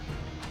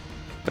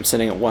 I'm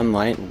sitting at 1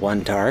 light,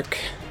 1 dark.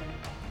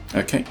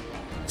 Okay.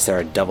 Is there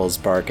a devil's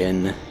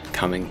bargain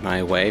coming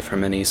my way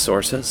from any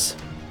sources?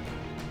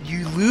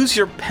 You lose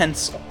your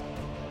pencil.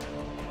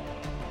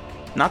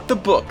 Not the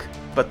book,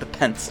 but the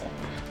pencil.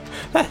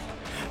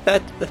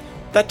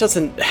 That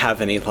doesn't have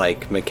any,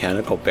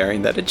 mechanical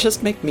bearing. That'd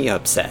just make me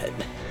upset.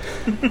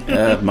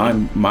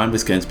 Mine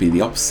was going to be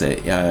the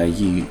opposite.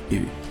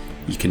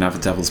 You can have a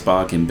devil's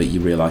bargain, but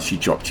you realise you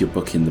dropped your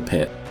book in the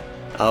pit.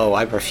 Oh,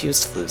 I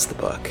refuse to lose the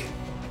book.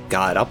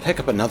 God, I'll pick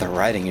up another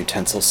writing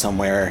utensil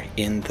somewhere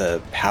in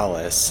the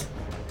palace.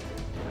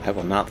 I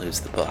will not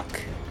lose the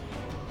book.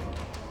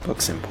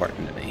 Book's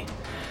important to me.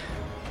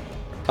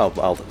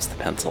 I'll lose the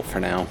pencil for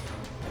now.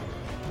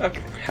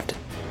 Okay. Have to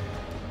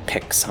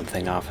pick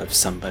something off of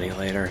somebody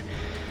later.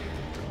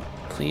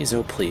 Please,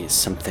 oh please,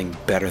 something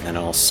better than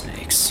all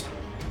snakes.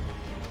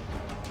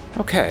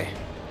 Okay.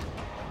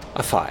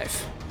 A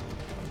 5.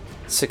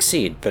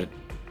 Succeed, but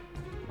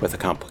with a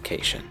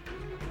complication.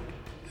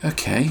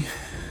 Okay.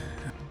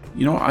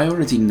 You know what, I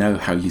already know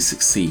how you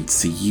succeed,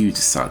 so you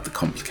decide the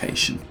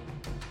complication.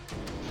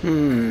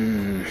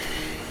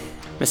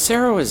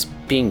 Massaro is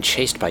being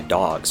chased by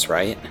dogs,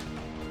 right?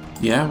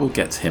 Yeah, we'll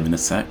get to him in a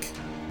sec.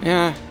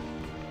 Yeah.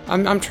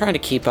 I'm trying to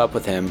keep up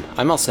with him.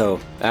 I'm also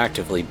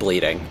actively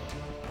bleeding.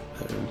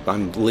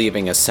 I'm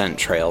leaving a scent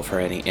trail for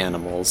any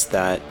animals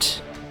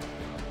that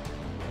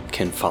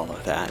can follow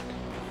that.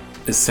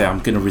 Let's say I'm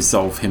going to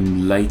resolve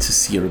him later,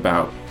 so you're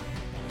about...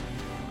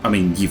 I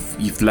mean,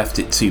 you've left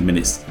it 2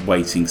 minutes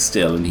waiting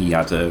still, and he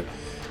had a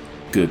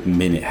good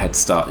minute head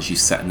start as you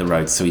set in the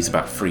road, so he's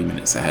about 3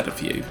 minutes ahead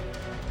of you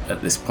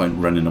at this point,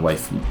 running away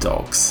from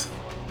dogs.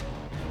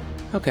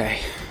 Okay.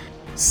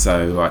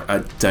 So I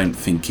don't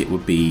think it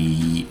would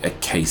be a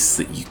case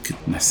that you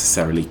could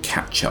necessarily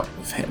catch up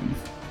with him.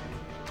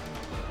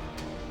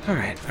 All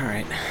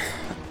right.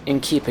 In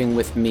keeping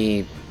with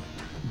me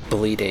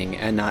bleeding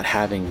and not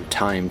having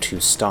time to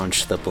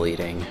staunch the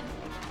bleeding,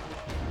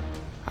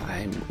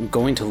 I'm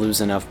going to lose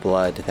enough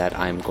blood that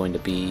I'm going to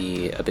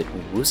be a bit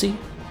woozy.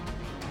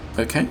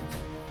 Okay.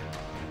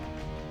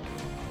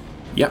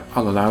 Yep,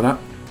 I'll allow that.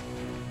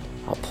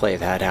 I'll play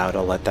that out.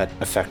 I'll let that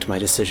affect my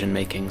decision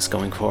makings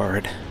going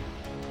forward.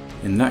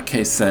 In that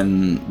case,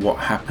 then, what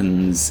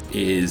happens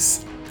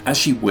is, as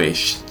she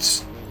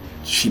wished,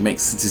 she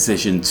makes the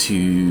decision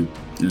to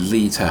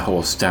lead her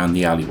horse down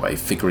the alleyway,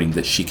 figuring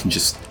that she can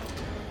just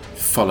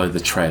follow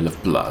the trail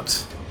of blood.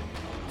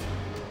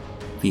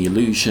 The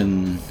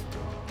illusion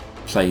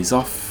plays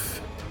off,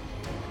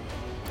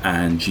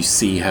 and you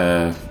see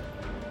her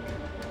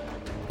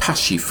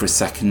pass you for a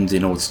second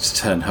in order to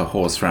turn her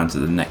horse round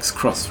at the next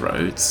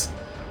crossroads.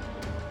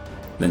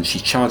 Then she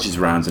charges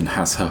around and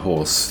has her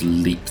horse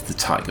leap the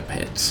tiger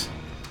pit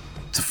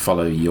to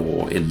follow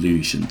your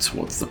illusion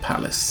towards the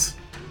palace.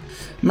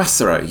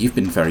 Massaro, you've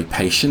been very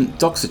patient.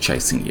 Dogs are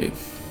chasing you.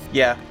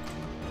 Yeah.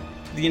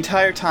 The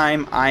entire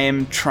time I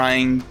am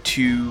trying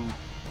to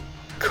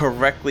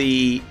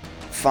correctly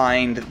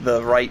find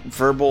the right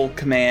verbal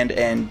command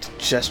and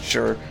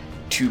gesture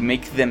to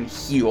make them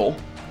heal,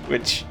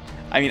 which,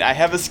 I mean, I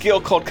have a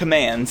skill called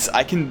commands.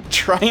 I can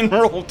try and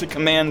roll to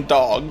command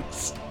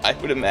dogs, I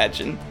would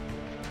imagine.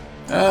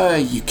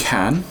 You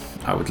can.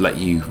 I would let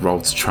you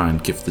roll to try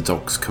and give the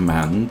dogs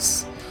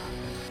commands.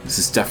 This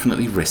is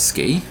definitely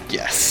risky.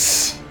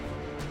 Yes.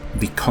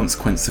 The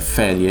consequence of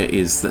failure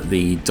is that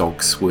the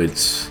dogs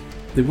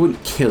they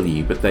wouldn't kill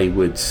you, but they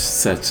would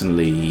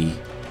certainly...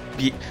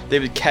 They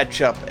would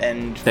catch up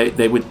and...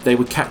 They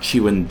would catch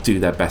you and do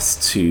their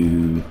best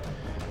to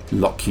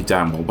lock you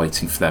down while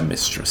waiting for their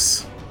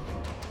mistress.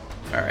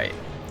 Alright.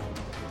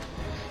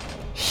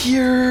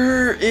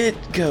 Here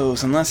it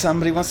goes, unless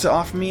somebody wants to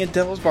offer me a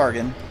devil's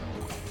bargain.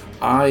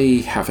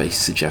 I have a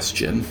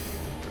suggestion.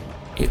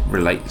 It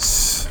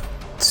relates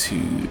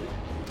to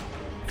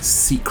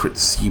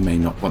secrets you may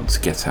not want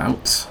to get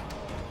out.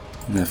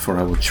 And therefore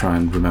I will try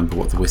and remember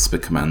what the whisper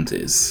command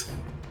is.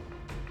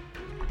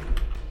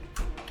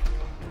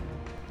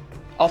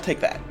 I'll take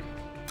that.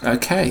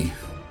 Okay.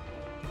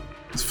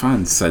 That's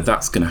fine. So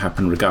that's going to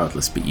happen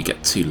regardless, but you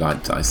get 2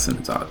 light dice and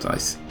a dark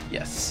dice.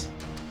 Yes.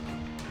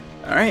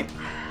 Alright.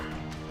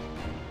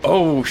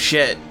 Oh,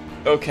 shit.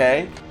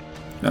 Okay.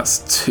 That's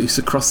 2s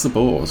across the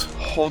board.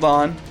 Hold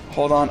on.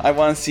 I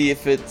want to see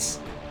if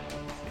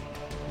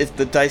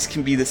the dice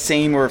can be the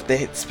same or if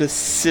they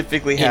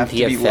specifically have to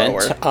be lower. In the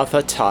event of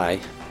a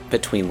tie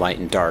between light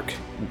and dark,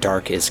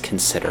 dark is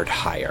considered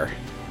higher.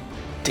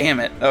 Damn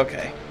it.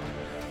 Okay.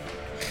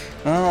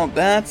 Well,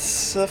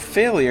 that's a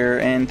failure,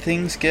 and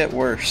things get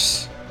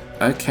worse.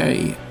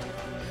 Okay.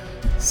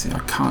 See, I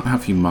can't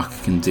have you mark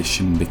a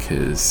condition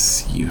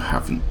because you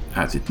haven't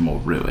added more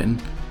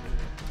ruin.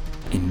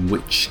 In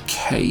which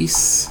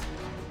case...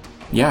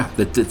 Yeah,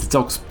 the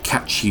dogs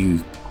catch you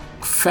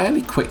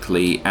fairly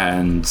quickly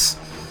and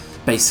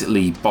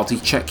basically body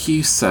check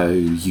you, so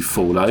you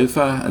fall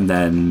over, and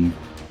then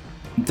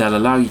they'll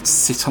allow you to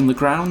sit on the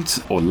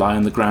ground or lie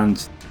on the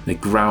ground. They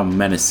growl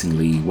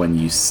menacingly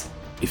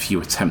if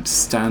you attempt to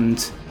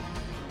stand,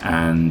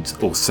 and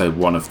also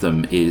one of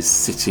them is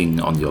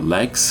sitting on your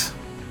legs.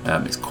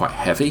 It's quite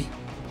heavy.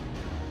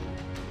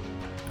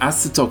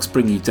 As the dogs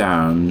bring you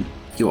down,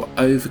 your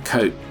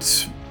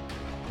overcoat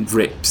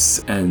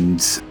rips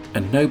and a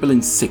noble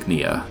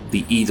insignia,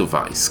 the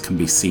Edelweiss, can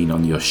be seen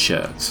on your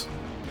shirt.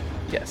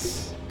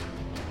 Yes.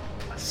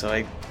 So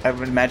I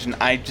would imagine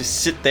I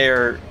just sit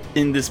there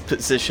in this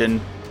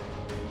position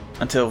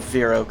until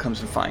Vero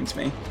comes and finds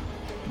me.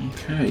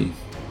 Okay.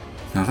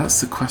 Now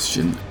that's the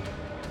question.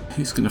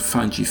 Who's going to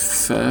find you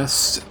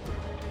first?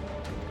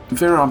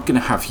 Vera, I'm going to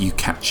have you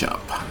catch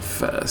up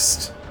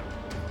first.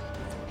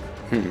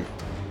 But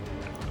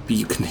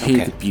you can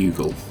hear the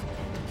bugle.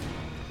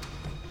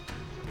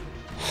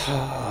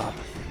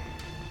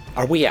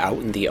 Are we out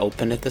in the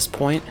open at this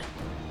point?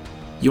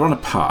 You're on a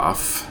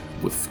path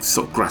with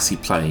sort of grassy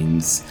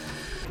plains.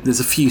 There's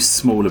a few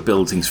smaller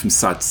buildings from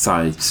side to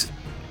side,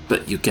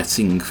 but you're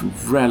getting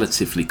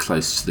relatively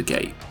close to the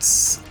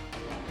gates.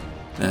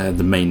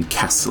 The main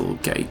castle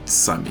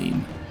gates, I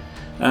mean.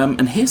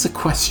 And here's a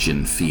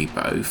question for you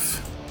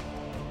both.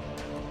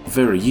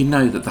 Vera, you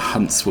know that the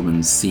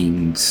huntswoman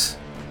seemed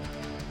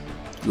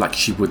like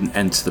she wouldn't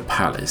enter the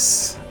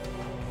palace.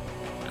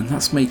 And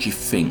that's made you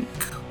think.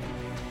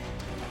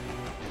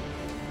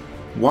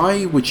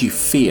 Why would you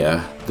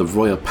fear the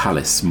royal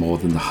palace more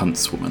than the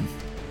huntswoman?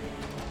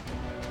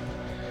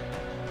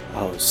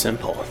 Oh,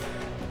 simple.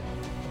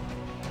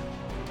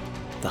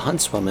 the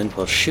huntswoman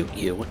will shoot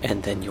you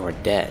and then you're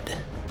dead.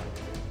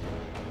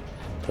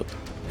 But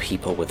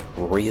people with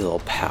real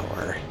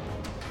power,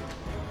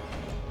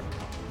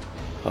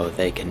 oh,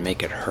 they can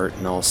make it hurt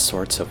in all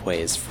sorts of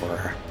ways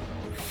for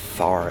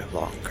far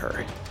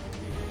longer.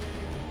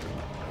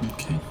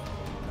 Okay.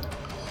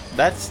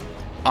 That's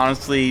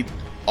honestly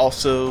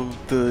also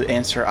the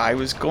answer I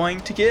was going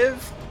to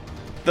give.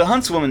 The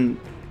huntswoman,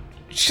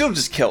 she'll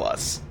just kill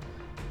us.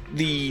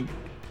 The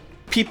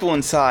people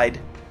inside,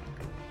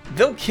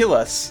 they'll kill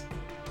us,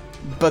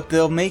 but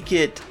they'll make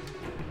it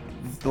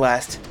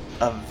last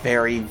a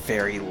very,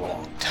 very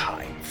long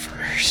time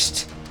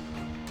first.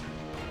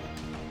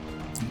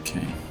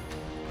 Okay.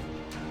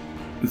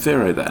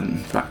 Vero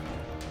then,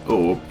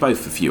 or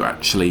both of you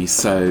actually,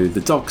 so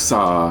the dogs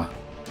are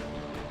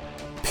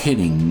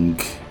pinning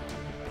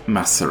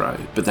Massaro,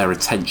 but their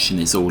attention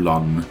is all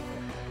on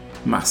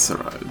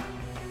Massaro.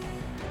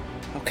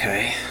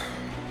 Okay.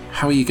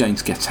 How are you going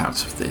to get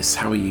out of this?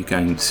 How are you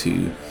going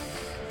to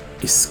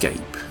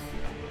escape?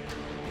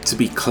 To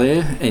be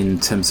clear, in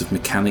terms of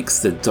mechanics,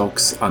 the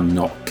dogs are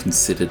not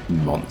considered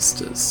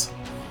monsters.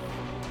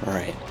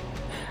 Alright.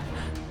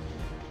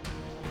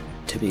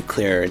 To be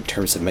clear, in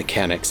terms of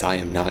mechanics, I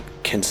am not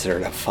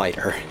considered a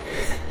fighter.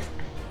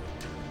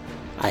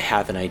 I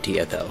have an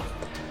idea, though.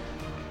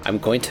 I'm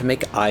going to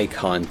make eye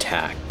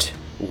contact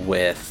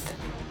with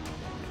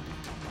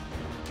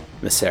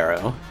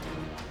Massaro.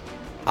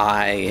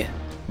 I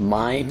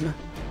mime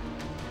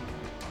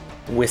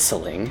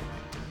whistling.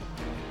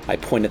 I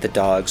point at the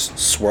dogs,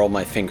 swirl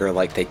my finger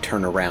like they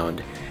turn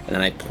around, and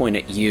then I point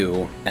at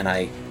you and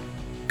I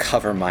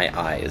cover my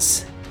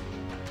eyes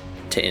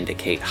to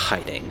indicate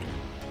hiding.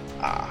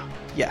 Ah,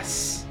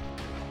 yes.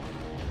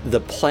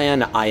 The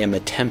plan I am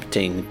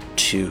attempting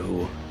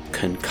to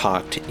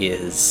concoct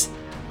is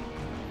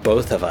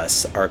both of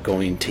us are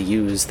going to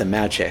use the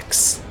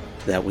magics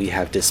that we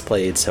have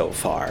displayed so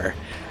far.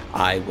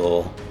 I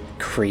will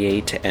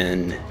create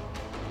an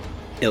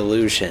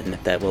illusion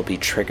that will be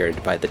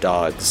triggered by the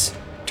dogs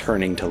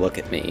turning to look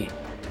at me,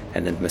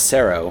 and then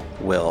Massaro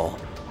will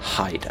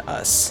hide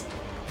us.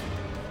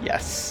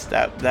 Yes,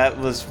 that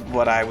was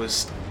what I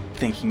was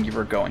thinking you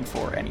were going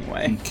for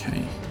anyway.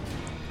 Okay.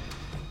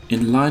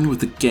 In line with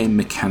the game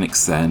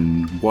mechanics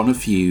then, one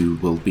of you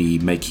will be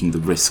making the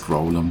risk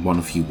roll and one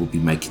of you will be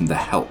making the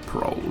help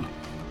roll.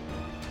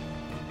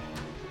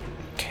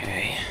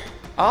 Okay.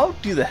 I'll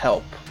do the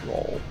help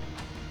roll.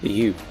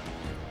 You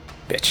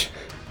bitch.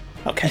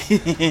 Okay.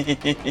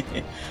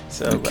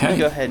 So let Okay. me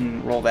go ahead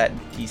and roll that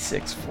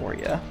d6 for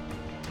you.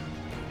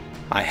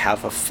 I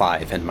have a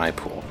 5 in my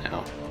pool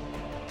now.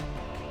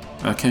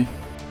 Okay.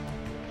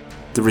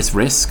 There is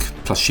risk,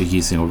 plus you're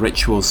using a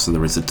ritual, so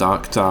there is a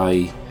dark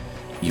die.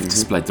 You've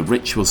displayed the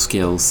ritual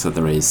skill, so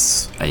there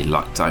is a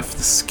luck die for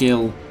the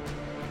skill.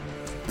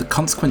 The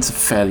consequence of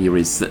failure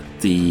is that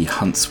the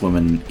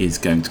huntswoman is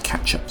going to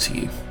catch up to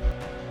you.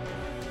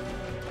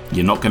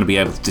 You're not going to be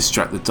able to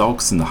distract the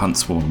dogs, and the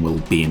huntswoman will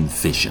be in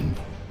vision.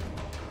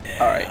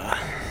 Alright.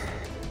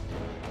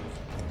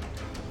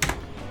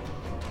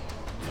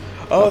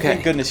 Oh, Okay.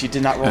 thank goodness you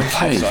did not roll a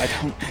Okay. 5, so I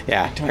don't...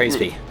 Yeah, don't praise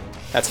really- be.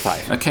 That's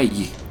 5. Okay,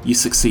 you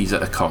succeed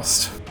at a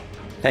cost.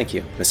 Thank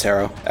you,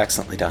 Massaro.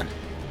 Excellently done.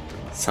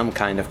 Some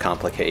kind of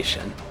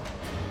complication.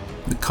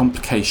 The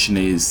complication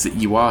is that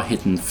you are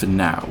hidden for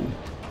now,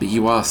 but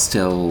you are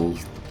still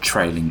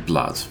trailing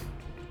blood.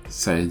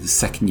 So the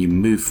second you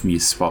move from your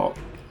spot,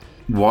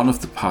 one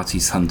of the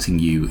parties hunting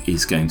you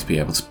is going to be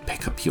able to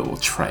pick up your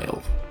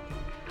trail.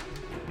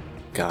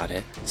 Got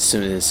it. As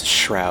soon as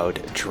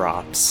Shroud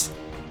drops.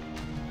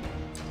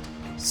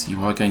 So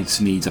you are going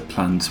to need a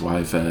plan to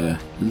either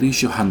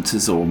lose your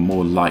hunters or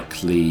more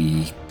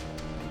likely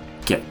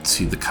get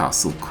to the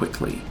castle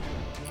quickly.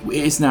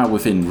 It is now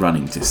within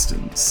running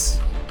distance.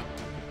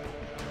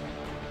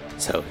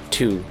 So,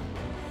 to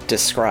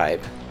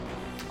describe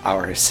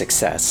our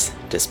success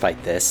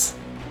despite this,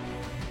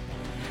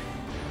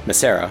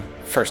 Massaro,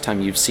 first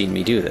time you've seen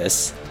me do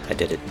this, I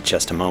did it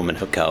just a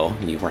moment ago,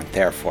 and you weren't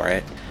there for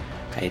it.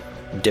 I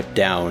dip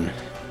down,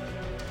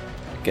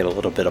 get a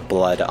little bit of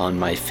blood on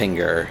my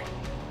finger,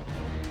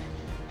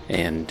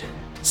 and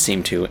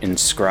seem to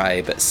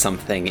inscribe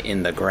something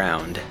in the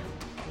ground.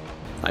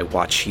 I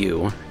watch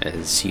you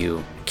as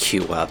you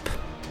queue up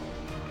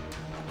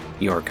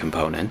your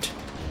component,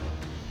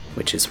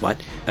 which is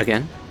what,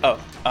 again? Oh,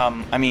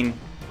 I mean,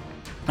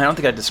 I don't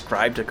think I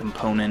described a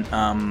component.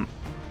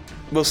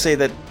 We'll say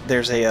that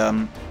there's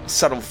a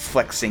subtle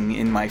flexing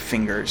in my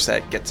fingers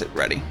that gets it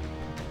ready.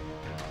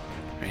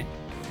 Right.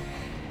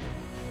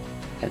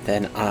 And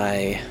then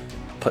I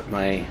put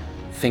my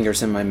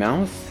fingers in my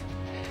mouth.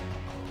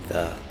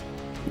 The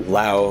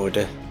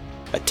loud,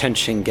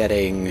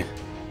 attention-getting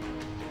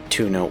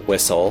two-note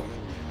whistle.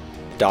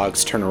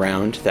 Dogs turn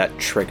around. That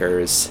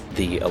triggers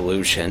the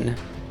illusion.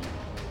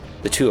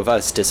 The two of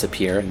us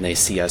disappear, and they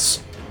see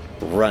us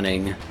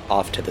running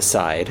off to the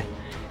side.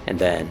 And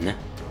then,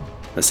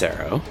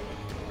 Massaro.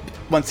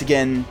 Once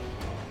again,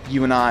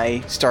 you and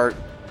I start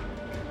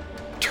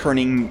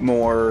turning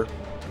more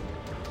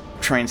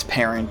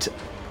transparent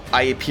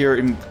I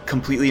appear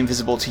completely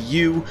invisible to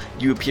you.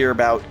 You appear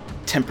about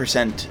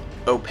 10%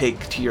 opaque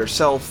to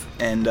yourself,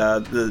 and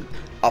the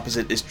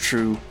opposite is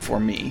true for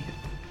me.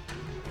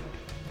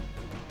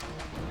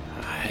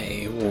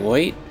 I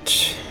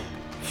wait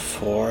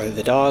for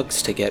the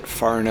dogs to get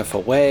far enough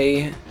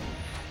away.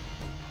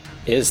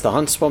 Is the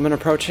huntswoman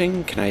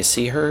approaching? Can I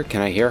see her?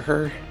 Can I hear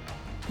her?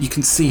 You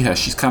can see her.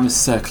 She's kind of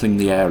circling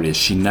the area.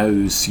 She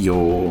knows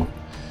you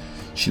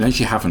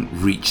haven't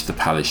reached the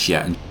palace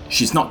yet, and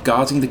she's not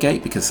guarding the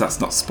gate because that's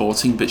not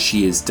sporting, but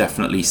she is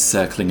definitely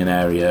circling an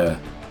area,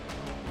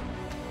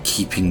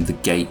 keeping the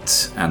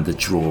gate and the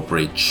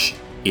drawbridge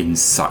in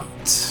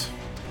sight.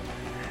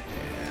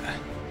 Yeah.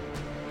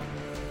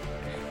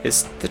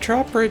 Is the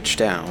drawbridge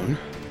down?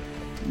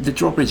 The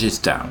drawbridge is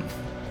down.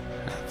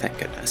 Oh, thank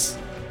goodness.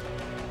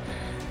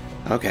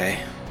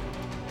 Okay.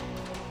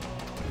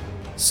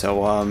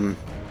 So,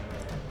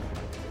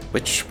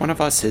 which one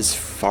of us is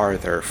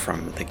farther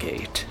from the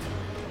gate?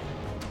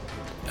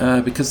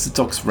 Because the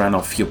dogs ran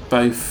off, you're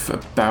both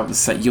about the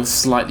same. You're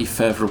slightly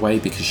further away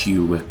because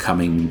you were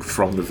coming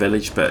from the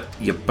village, but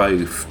you're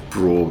both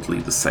broadly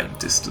the same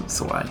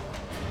distance away.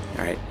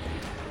 Alright.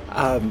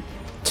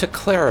 To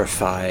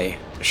clarify,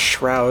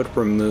 Shroud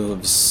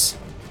removes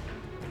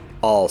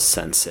all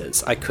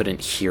senses. I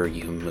couldn't hear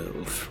you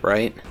move,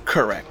 right?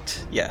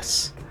 Correct,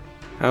 yes.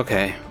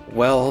 Okay,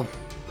 well,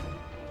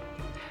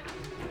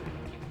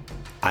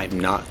 I'm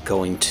not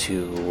going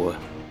to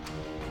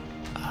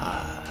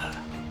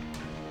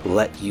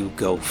let you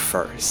go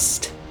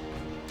first.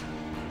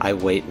 I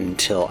wait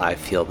until I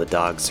feel the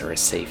dogs are a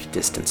safe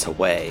distance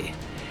away,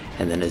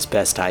 and then as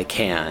best I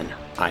can,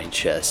 I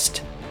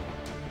just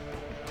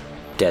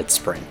dead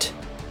sprint.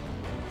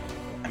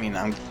 I mean,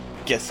 I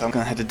guess I'm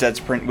gonna have to dead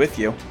sprint with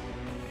you.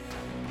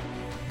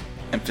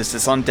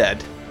 Emphasis on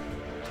dead.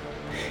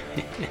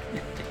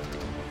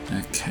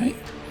 Okay.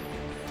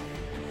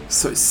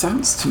 So it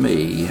sounds to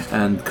me,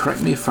 and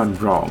correct me if I'm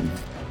wrong,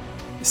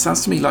 it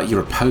sounds to me like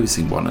you're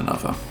opposing one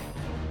another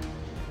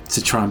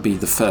to try and be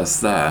the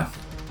first there.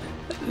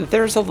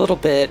 There's a little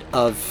bit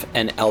of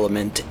an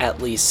element,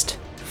 at least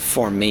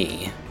for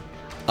me,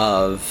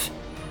 of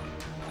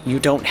you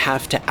don't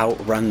have to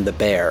outrun the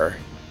bear.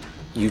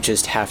 You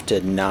just have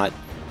to not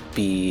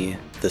be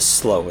the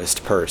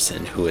slowest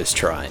person who is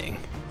trying.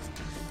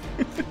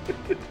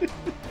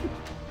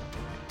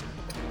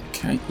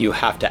 Okay. You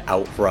have to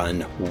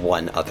outrun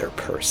one other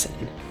person.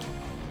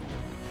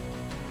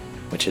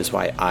 Which is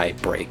why I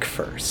break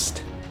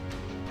first.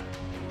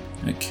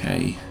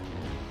 Okay.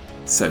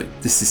 So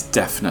this is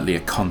definitely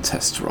a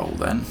contest roll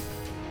then.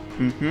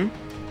 Mm-hmm.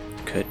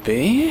 Could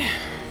be.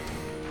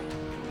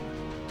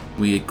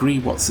 We agree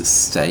what's at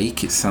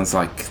stake. It sounds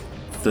like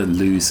the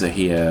loser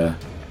here,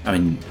 I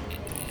mean,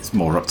 it's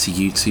more up to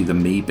you two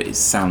than me, but it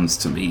sounds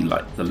to me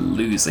like the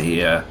loser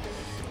here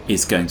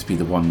is going to be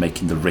the one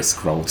making the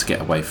risk roll to get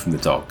away from the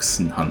dogs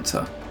and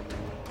Hunter.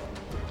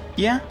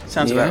 Yeah,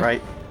 sounds about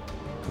right.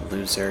 The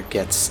loser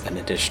gets an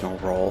additional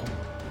roll.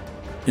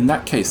 In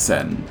that case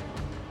then,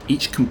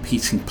 each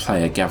competing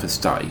player gathers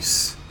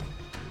dice.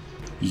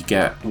 You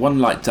get one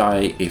light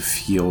die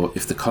if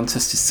the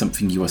contest is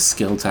something you are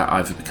skilled at,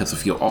 either because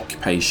of your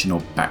occupation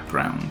or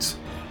background.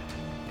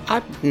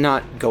 I'm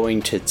not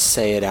going to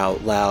say it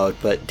out loud,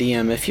 but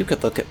DM, if you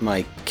could look at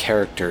my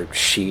character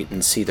sheet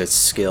and see the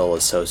skill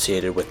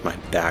associated with my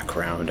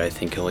background, I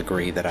think you'll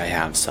agree that I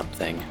have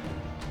something.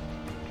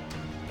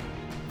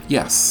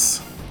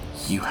 Yes,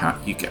 you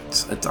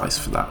get a dice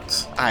for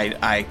that.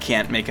 I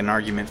can't make an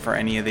argument for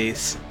any of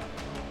these.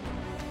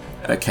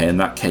 Okay, in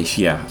that case,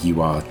 yeah,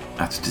 you are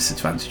at a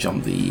disadvantage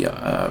on the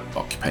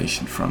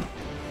occupation front.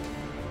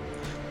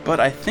 But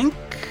I think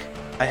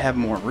I have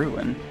more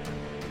ruin.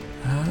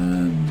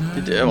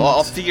 No. Well,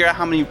 I'll figure out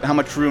how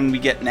much ruin we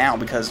get now,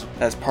 because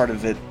as part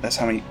of it, that's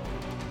how many.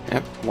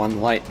 Yep,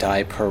 one light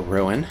die per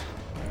ruin.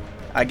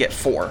 I get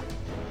 4.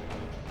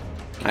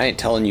 I ain't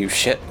telling you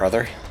shit,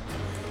 brother.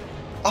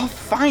 I'll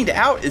find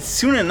out. It's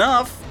soon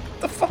enough.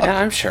 What the fuck? Yeah,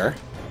 I'm sure.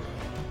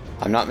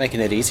 I'm not making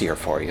it easier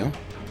for you.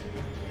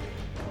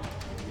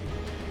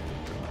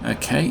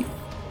 Okay.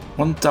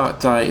 One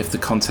dark die if the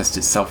contest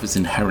itself is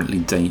inherently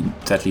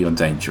deadly or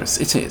dangerous.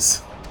 It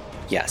is.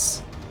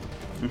 Yes.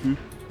 Mm-hmm.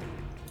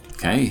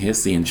 Okay,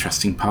 here's the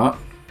interesting part.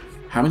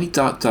 How many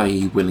dark die are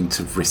you willing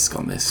to risk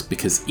on this?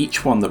 Because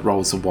each one that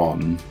rolls a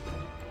 1,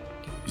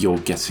 you're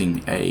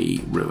getting a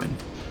ruin.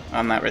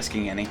 I'm not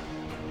risking any.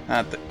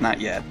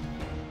 Not yet.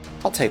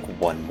 I'll take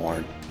one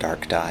more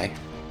dark die.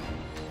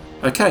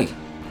 Okay,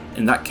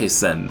 in that case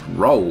then,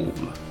 roll.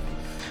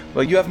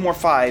 Well, you have more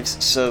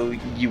 5s, so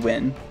you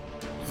win.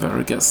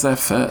 Vera gets there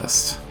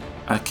first.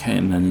 Okay,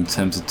 and then in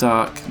terms of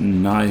dark,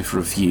 neither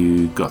of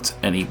you got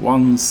any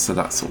 1s, so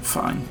that's all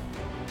fine.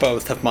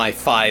 Both of my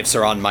 5s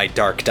are on my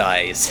dark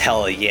dice.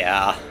 Hell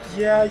yeah.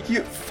 Yeah,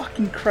 you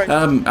fucking Christ.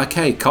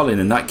 Okay, Colin,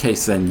 in that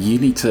case then,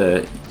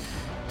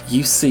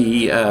 you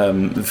see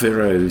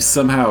Vero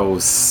somehow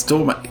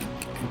storm,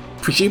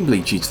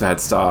 presumably due to the head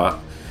start,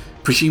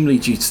 presumably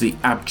due to the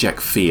abject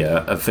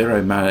fear,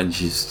 Vero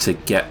manages to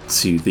get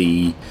to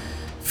the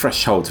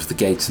threshold of the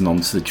gate and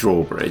onto the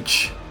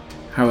drawbridge.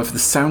 However, the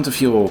sound of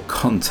your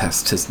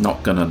contest has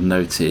not gone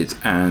unnoted,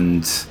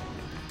 and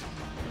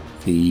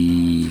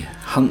the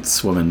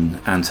huntswoman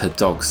and her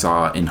dogs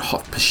are in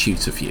hot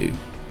pursuit of you.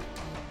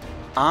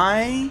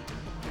 I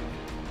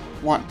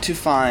want to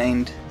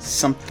find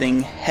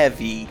something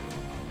heavy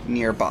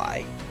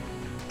nearby.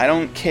 I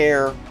don't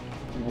care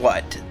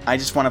what. I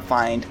just want to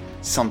find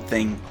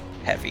something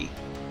heavy.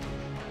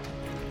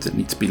 Does it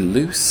need to be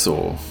loose,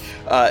 or...?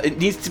 It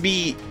needs to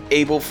be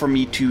able for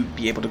me to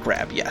be able to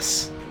grab,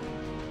 yes.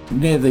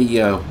 Near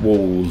the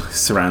wall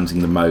surrounding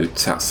the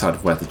moat, outside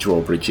of where the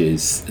drawbridge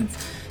is,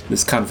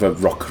 there's kind of a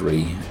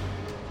rockery.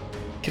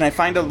 Can I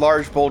find a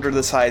large boulder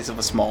the size of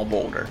a small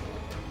boulder?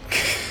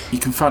 You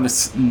can find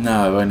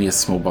only a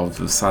small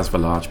boulder the size of a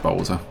large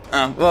boulder.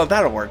 Well,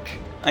 that'll work.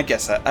 I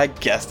guess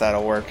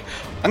that'll work.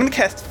 I'm gonna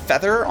cast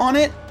Feather on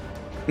it,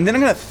 and then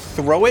I'm gonna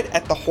throw it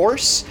at the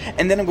horse,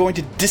 and then I'm going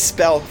to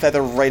dispel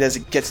Feather right as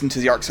it gets into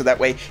the arc, so that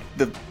way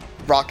the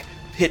rock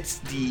hits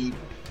the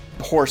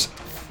horse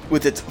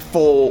with its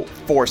full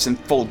force and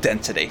full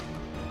density.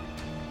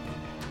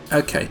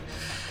 Okay.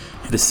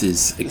 This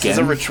is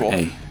a ritual.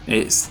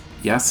 It's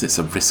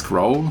a risk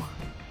roll.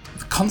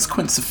 The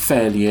consequence of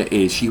failure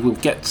is you will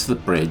get to the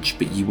bridge,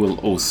 but you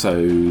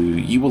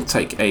will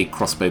take a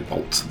crossbow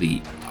bolt to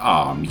the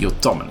arm, your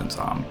dominant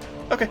arm.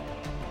 Okay.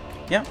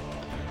 Yeah.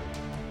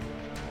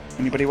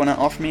 Anybody want to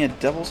offer me a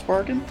devil's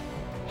bargain?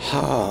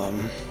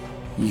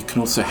 You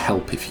can also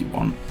help if you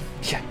want.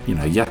 Yeah.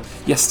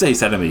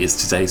 Yesterday's enemy is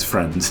today's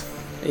friend.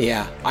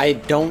 Yeah, I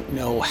don't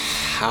know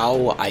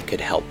how I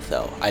could help,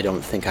 though. I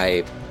don't think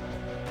I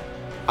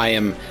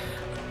am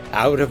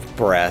out of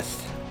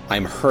breath,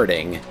 I'm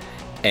hurting,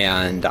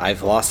 and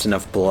I've lost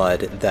enough blood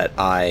that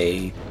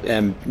my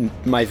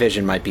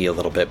vision might be a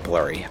little bit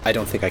blurry. I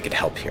don't think I could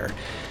help here.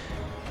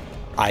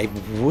 I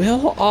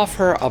will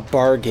offer a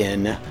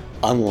bargain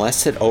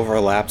unless it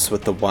overlaps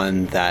with the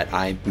one that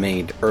I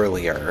made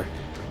earlier.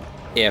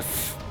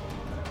 If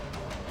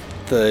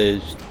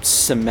the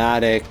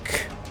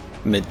somatic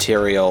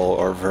material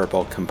or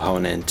verbal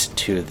component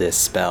to this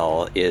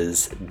spell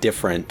is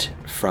different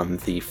from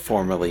the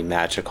formerly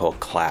magical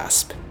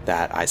clasp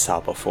that I saw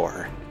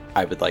before,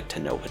 I would like to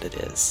know what it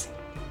is.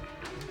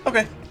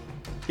 Okay.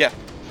 Yeah,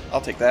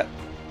 I'll take that.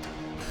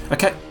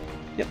 Okay.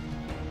 Yep.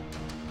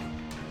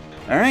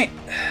 Alright.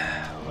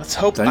 Let's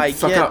hope I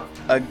get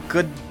a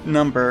good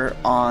number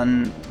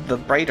on the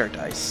brighter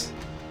dice.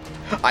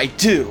 I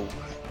do!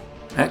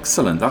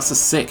 Excellent, that's a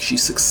 6, you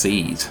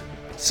succeed.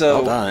 So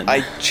well done.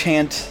 I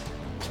chant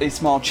a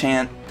small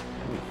chant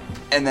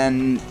and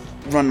then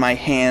run my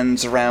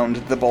hands around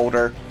the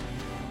boulder.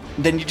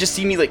 Then you just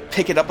see me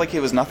pick it up like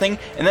it was nothing,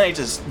 and then I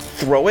just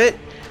throw it,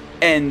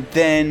 and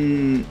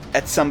then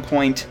at some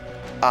point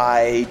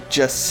I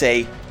just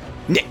say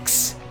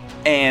Nix,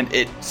 and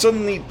it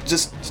suddenly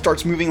just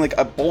starts moving like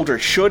a boulder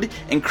should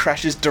and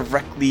crashes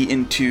directly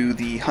into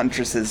the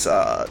huntress's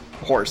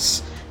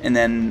horse, and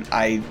then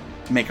I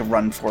make a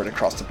run for it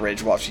across the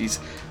bridge while she's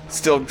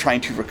still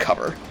trying to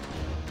recover.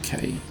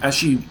 Okay,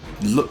 as you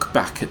look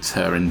back at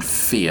her in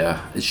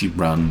fear as you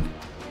run,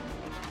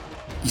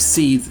 you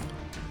see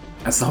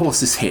as the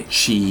horse is hit,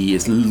 she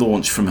is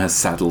launched from her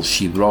saddle,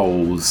 she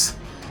rolls,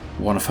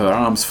 one of her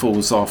arms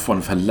falls off, one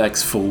of her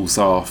legs falls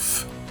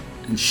off,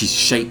 and she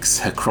shakes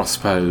her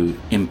crossbow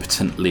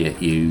impotently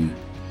at you,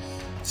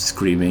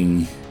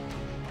 screaming,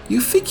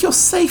 "You think you're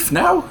safe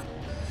now?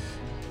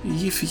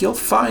 You'll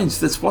find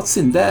that what's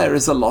in there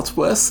is a lot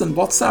worse than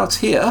what's out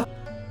here."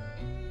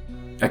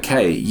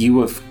 Okay, you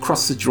have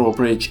crossed the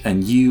drawbridge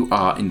and you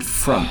are in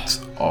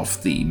front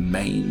of the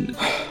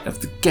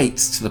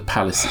gates to the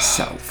palace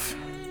itself.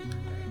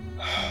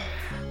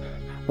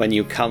 When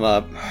you come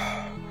up,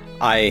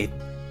 I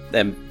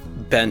am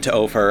bent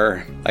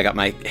over. I got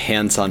my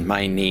hands on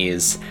my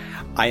knees.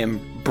 I am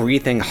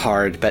breathing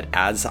hard, but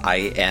as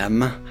I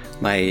am,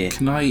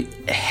 my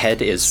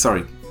head is...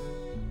 Sorry,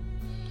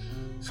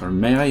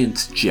 may I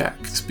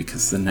interject?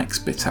 Because the next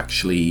bit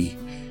actually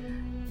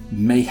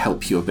may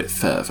help you a bit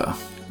further.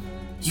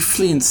 You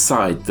flee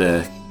inside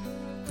the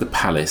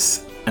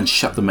palace and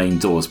shut the main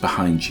doors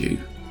behind you.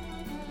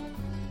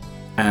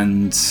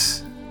 And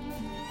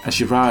as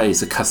your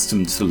eyes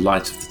accustomed to the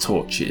light of the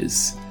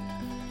torches,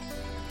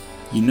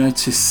 you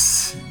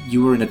notice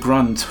you are in a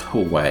grand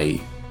hallway.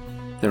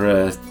 There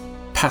are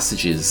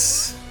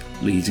passages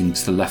leading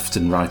to the left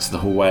and right of the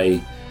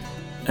hallway,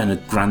 and a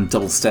grand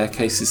double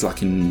staircases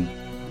like in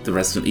the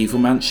Resident Evil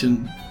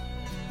mansion.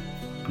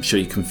 I'm sure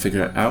you can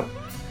figure it out.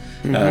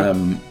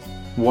 Mm-hmm.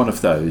 One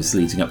of those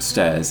leading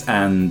upstairs,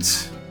 and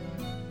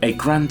a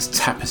grand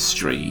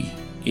tapestry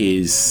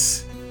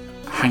is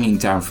hanging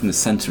down from the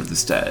centre of the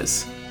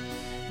stairs.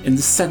 In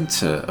the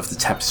centre of the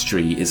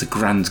tapestry is a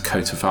grand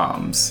coat of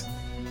arms.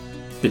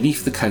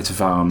 Beneath the coat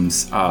of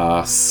arms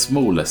are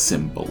smaller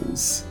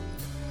symbols,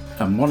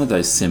 and one of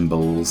those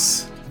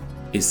symbols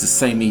is the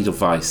same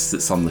edelweiss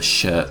that's on the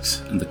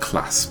shirt and the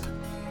clasp.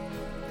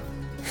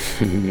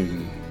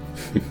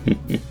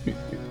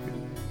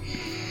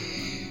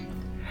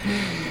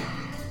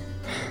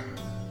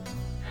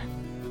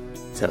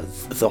 So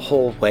the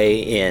whole way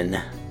in,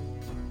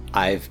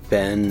 I've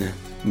been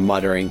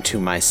muttering to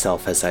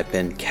myself as I've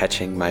been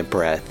catching my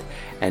breath,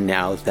 and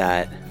now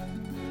that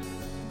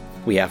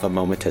we have a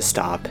moment to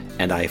stop,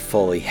 and I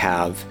fully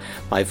have,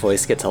 my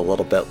voice gets a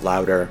little bit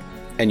louder,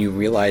 and you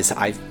realize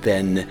I've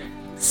been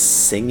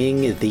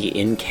singing the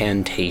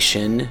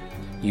incantation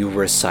you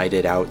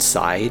recited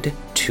outside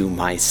to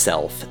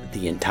myself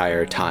the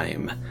entire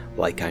time,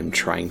 like I'm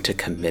trying to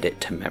commit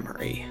it to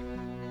memory.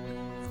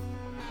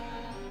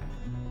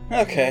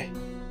 Okay.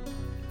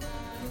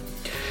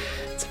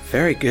 It's a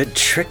very good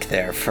trick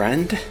there,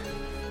 friend.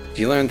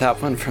 You learned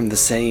that one from the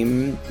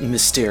same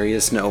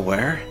mysterious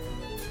nowhere?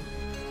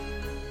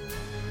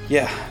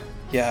 Yeah,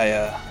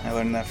 I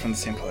learned that from the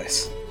same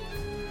place.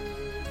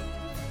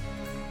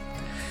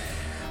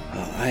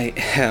 Well, I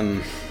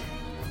am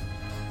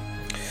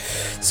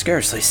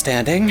scarcely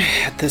standing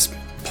at this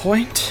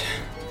point.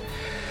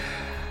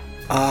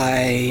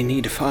 I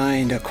need to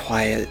find a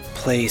quiet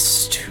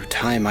place to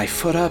tie my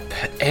foot up,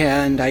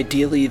 and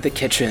ideally the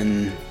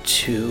kitchen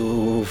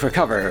to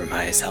recover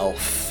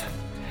myself.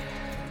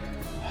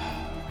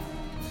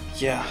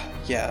 Yeah,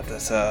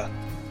 that's,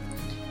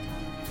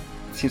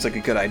 seems like a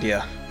good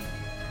idea.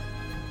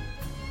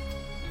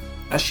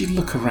 As you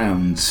look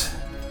around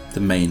the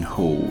main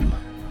hall,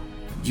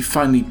 you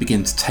finally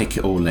begin to take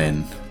it all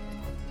in,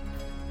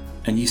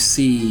 and you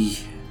see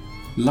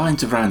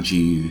lined around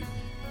you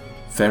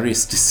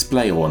various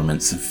display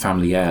ornaments and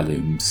family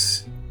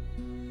heirlooms,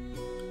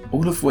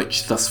 all of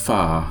which thus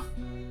far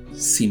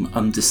seem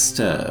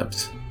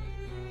undisturbed.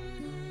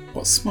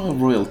 What small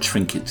royal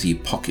trinket do you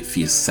pocket for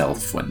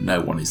yourself when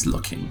no one is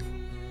looking?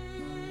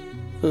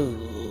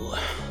 Ooh.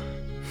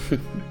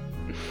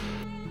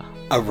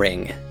 A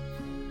ring.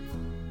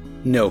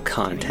 No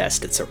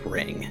contest, it's a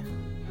ring.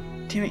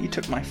 Damn it, you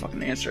took my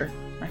fucking answer.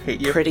 I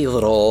hate you. Pretty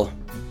little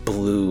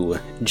blue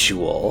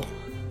jewel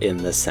in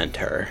the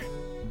center.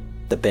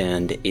 The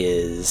band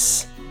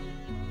is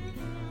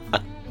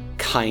a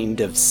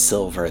kind of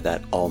silver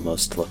that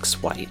almost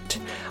looks white.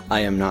 I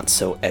am not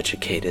so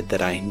educated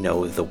that I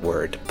know the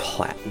word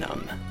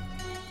platinum,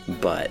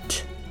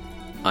 but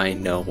I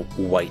know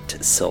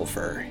white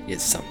silver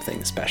is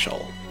something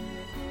special.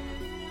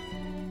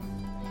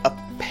 A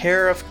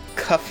pair of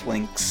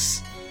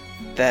cufflinks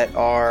that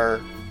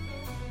are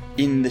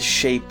in the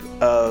shape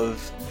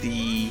of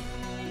the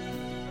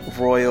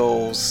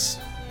royal's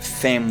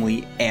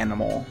family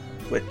animal,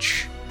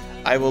 which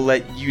I will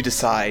let you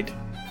decide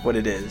what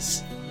it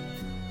is.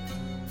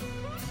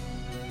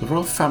 The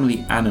royal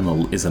family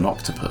animal is an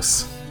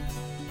octopus.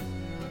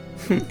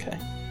 Okay.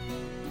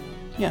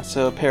 Yeah,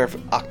 so a pair of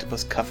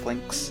octopus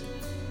cufflinks.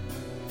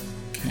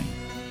 Okay,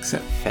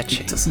 except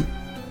Fetching. it doesn't...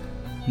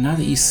 Now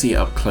that you see it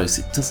up close,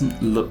 it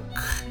doesn't look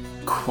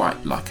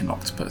quite like an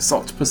octopus.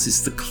 Octopus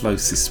is the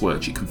closest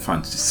word you can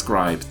find to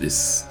describe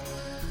this.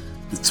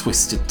 The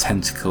twisted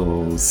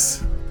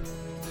tentacles,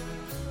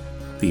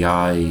 the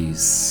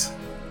eyes,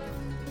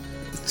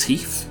 the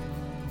teeth.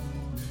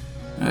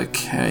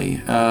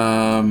 Okay,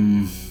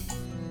 I'm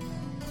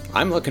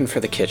looking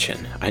for the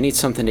kitchen. I need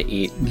something to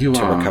eat You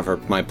to are. recover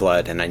my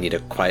blood, and I need a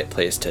quiet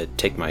place to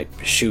take my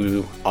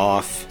shoe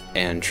off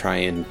and try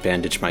and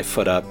bandage my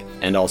foot up,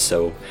 and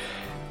also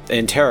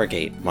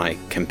interrogate my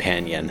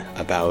companion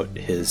about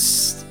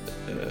his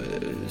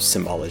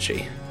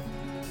symbology.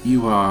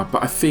 You are,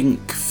 but I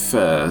think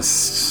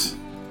first...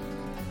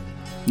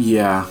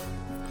 Yeah.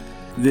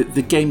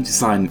 The game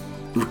design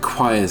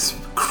requires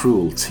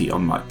cruelty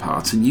on my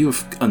part, and you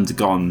have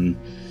undergone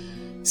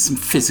some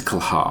physical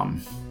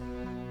harm.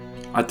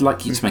 I'd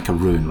like you to make a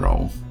ruin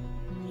roll.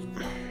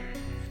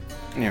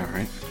 Yeah,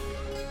 right.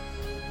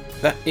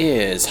 That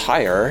is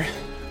higher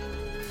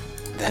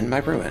than my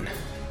ruin.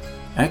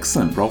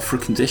 Excellent, roll for a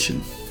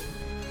condition.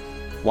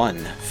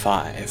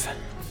 1-5.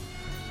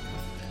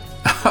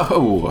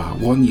 Oh,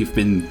 one you've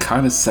been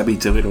kind of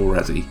semi-doing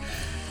already.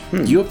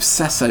 You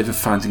obsess over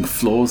finding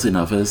flaws in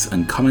others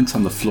and comment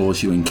on the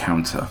flaws you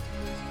encounter.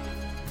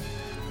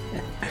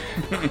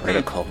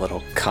 Critical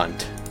little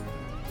cunt.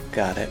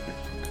 Got it.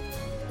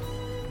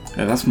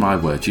 Yeah, that's my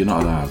word, you're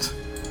not allowed.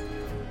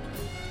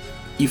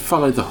 You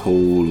follow the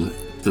hall,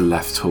 the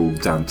left hall,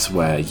 down to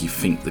where you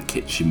think the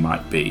kitchen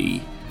might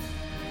be.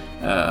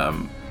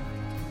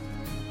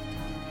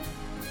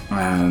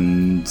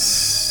 And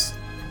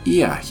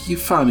yeah, you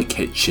find a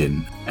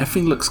kitchen.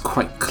 Everything looks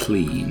quite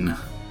clean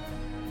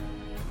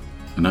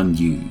and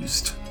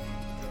unused.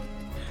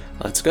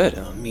 That's good.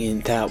 It'll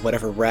mean that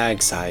whatever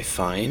rags I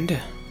find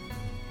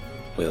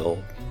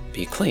will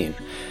be clean.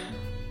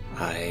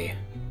 I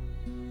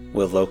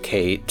will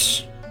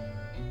locate,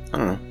 I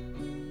don't know,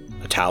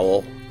 a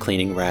towel,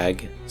 cleaning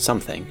rag,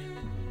 something.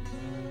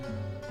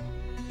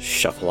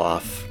 Shuffle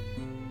off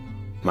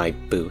my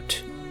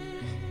boot.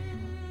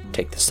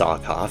 Take the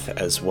sock off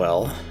as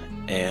well.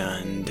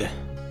 And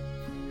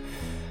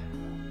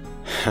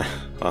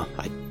well,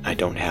 I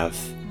don't have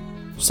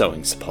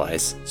sewing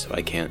supplies, so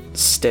I can't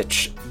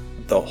stitch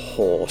the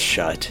hole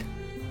shut,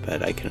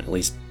 but I can at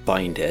least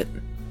bind it.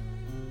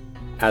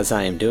 As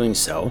I am doing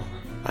so,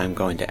 I'm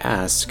going to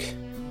ask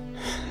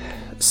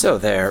So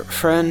there,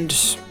 friend.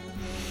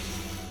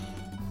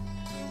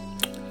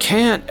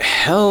 Can't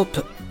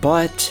help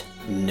but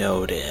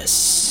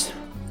notice.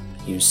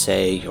 You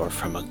say you're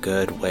from a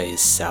good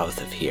ways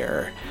south of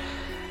here.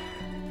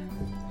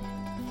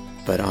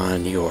 But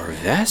on your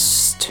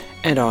vest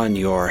and on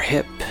your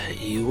hip,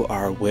 you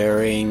are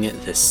wearing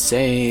the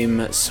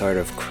same sort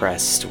of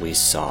crest we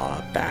saw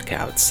back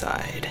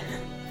outside.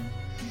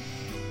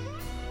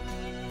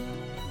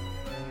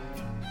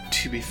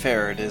 To be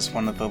fair, it is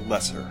one of the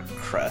lesser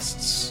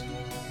crests.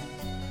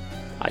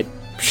 I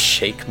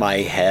shake my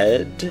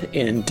head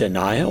in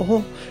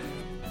denial.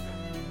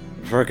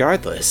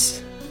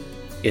 Regardless,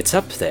 it's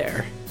up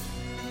there.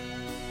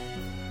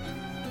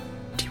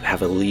 Do you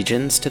have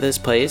allegiance to this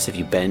place? Have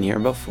you been here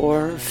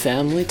before?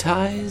 Family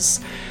ties?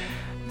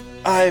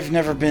 I've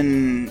never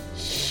been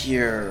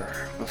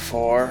here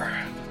before.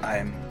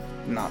 I'm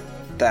not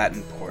that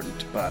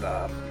important,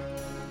 but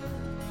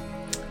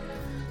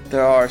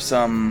there are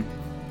some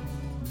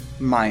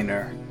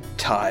minor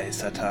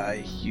ties that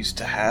I used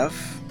to have.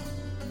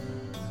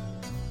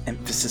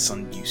 Emphasis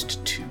on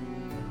used to.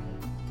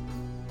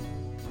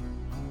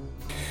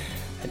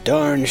 A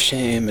darn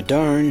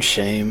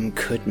shame.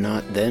 Could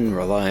not then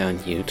rely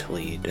on you to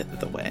lead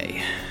the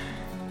way.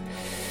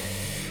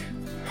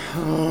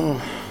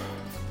 Oh,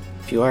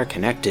 if you are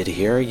connected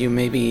here, you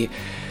maybe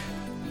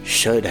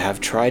should have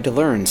tried to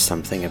learn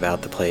something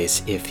about the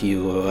place if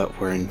you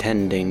were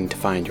intending to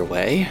find your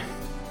way.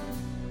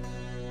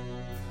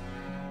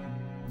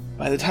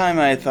 By the time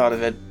I had thought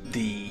of it,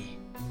 the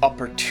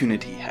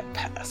opportunity had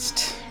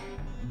passed.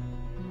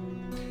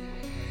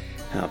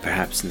 Well,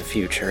 perhaps in the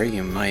future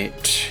you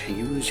might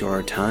use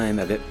your time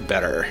a bit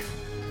better.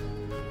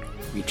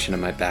 Reach into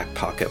my back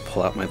pocket,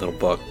 pull out my little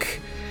book.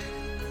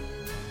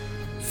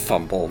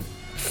 Fumble.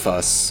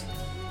 Fuss.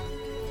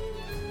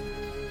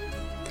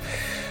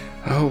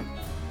 Oh.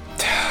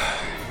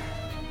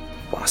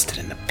 Lost it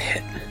in the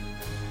pit.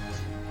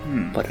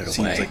 Put it away.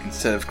 Seems like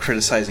instead of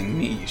criticizing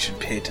me, you should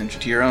pay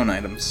attention to your own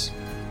items.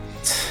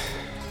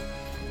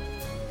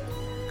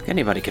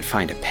 Anybody could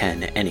find a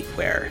pen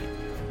anywhere.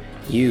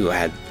 You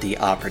had the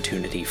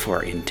opportunity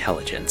for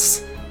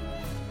intelligence.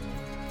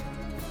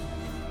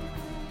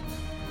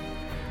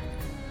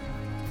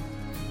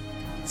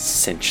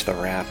 Cinch the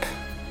wrap.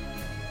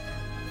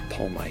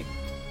 Pull my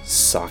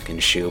sock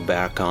and shoe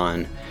back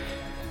on.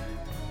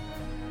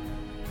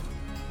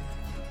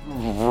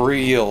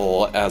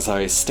 Reel as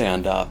I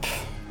stand up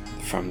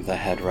from the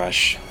head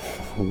rush.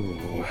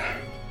 Ooh.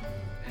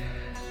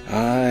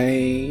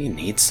 I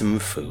need some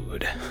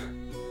food.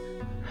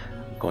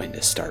 Going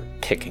to start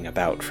picking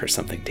about for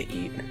something to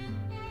eat.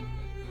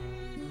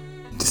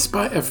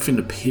 Despite everything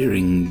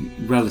appearing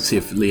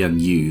relatively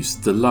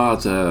unused, the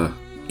larder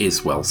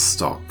is well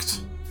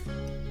stocked.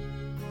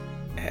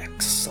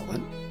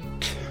 Excellent.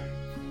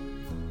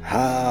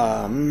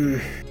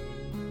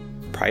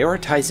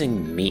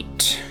 Prioritizing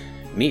meat.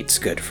 Meat's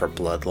good for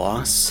blood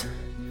loss.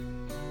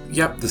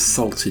 Yep, the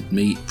salted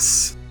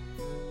meats.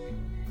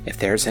 If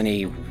there's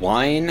any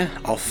wine,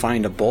 I'll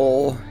find a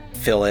bowl,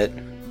 fill it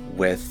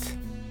with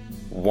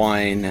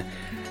wine,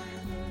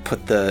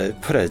 put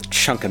a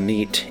chunk of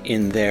meat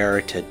in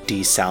there to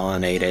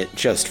desalinate it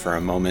just for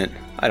a moment.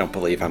 I don't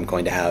believe I'm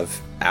going to have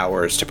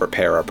hours to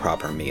prepare a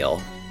proper meal,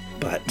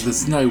 but...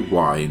 There's no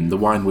wine. The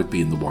wine would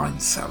be in the wine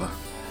cellar.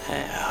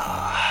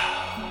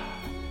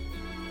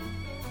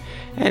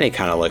 Any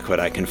kind of liquid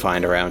I can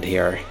find around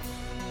here.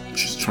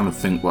 Just trying to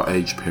think what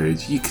age period.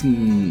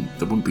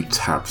 There wouldn't be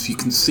taps. You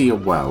can see a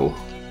well.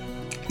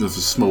 There's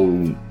a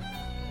small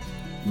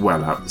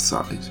well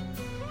outside.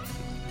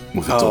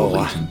 With a door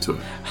leading to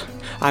it.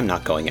 I'm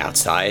not going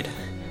outside.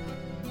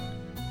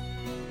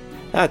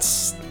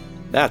 That's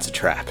a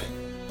trap.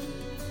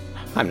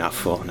 I'm not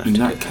fool enough to do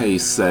that. In that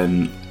case,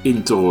 then,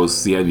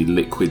 indoors the only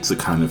liquids are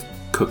kind of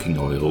cooking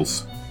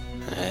oils.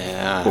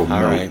 Yeah, or milk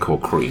right. or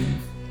cream.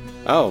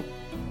 Oh.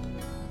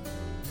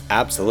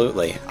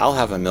 Absolutely. I'll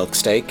have a milk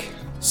steak.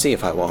 See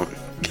if I won't.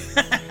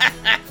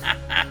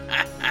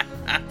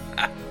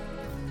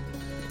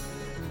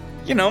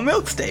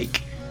 Milk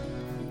steak.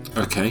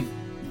 Okay.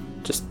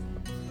 Just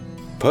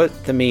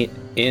put the meat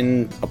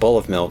in a bowl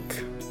of milk.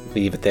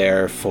 Leave it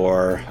there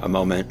for a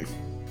moment.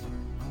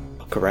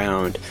 Look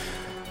around.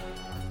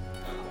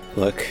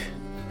 Look.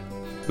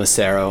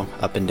 Macero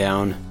up and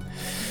down.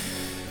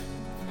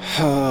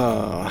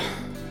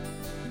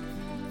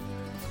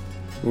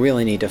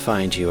 Really need to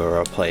find you a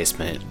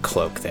replacement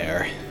cloak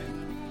there.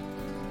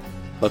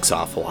 Looks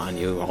awful on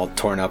you, all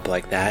torn up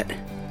like that.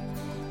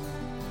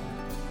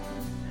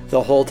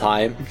 The whole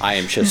time, I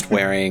am just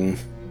wearing...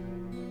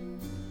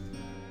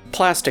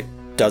 Plastic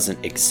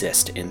doesn't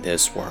exist in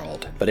this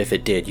world, but if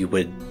it did, you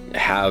would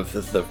have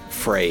the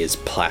phrase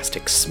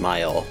plastic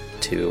smile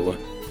to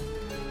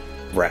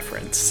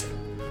reference.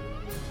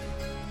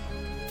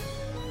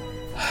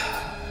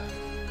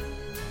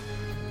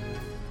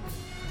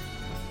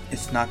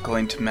 It's not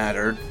going to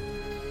matter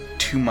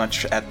too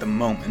much at the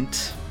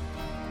moment,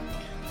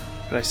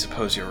 but I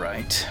suppose you're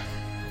right.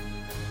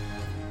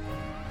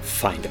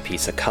 find a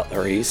piece of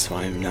cutlery so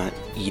I'm not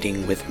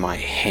eating with my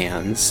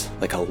hands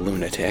like a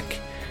lunatic.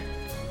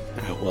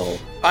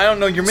 I don't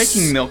know, you're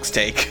making milk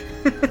steak.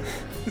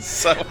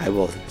 So I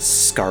will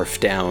scarf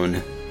down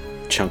a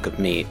chunk of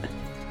meat.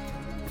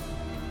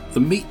 The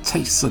meat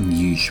tastes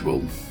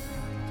unusual.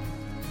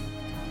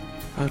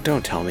 Oh,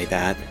 don't tell me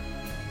that.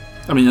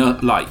 I mean,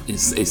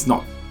 it's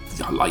not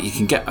like you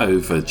can get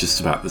over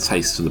just about the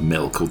taste of the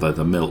milk, although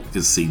the milk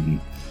has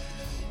seen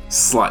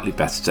slightly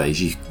better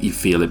days. You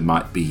feel it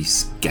might be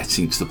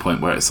getting to the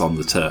point where it's on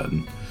the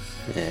turn.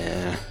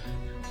 Yeah.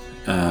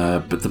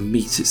 But the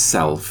meat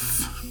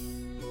itself,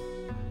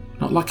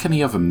 not like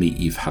any other meat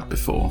you've had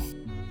before.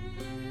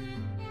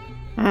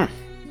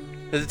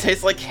 does it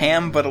taste like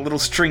ham but a little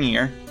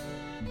stringier?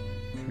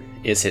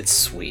 Is it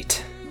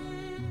sweet?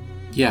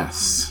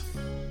 Yes.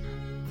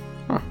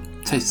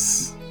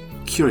 Tastes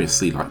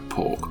curiously like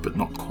pork, but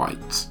not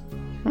quite.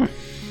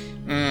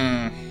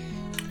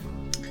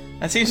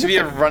 That seems to be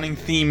a running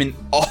theme in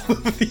all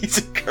of these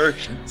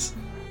incursions.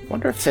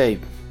 Wonder if they...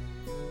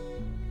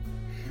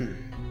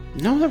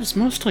 No, that was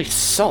mostly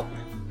salt.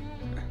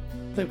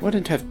 They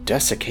wouldn't have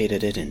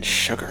desiccated it in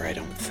sugar, I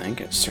don't think.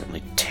 It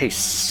certainly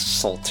tastes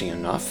salty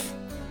enough.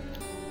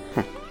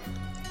 You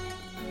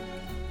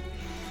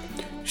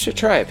should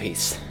try a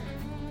piece.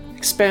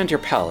 Expand your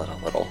palate a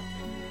little.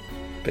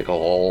 Big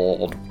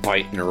old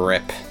bite and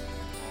rip.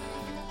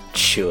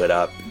 Chew it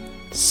up.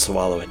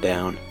 Swallow it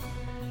down.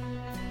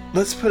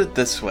 Let's put it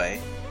this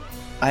way.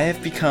 I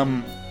have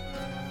become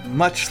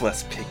much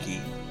less picky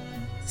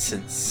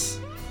since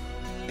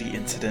the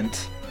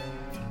incident.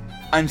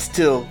 I'm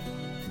still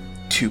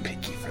too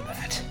picky for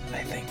that,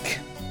 I think.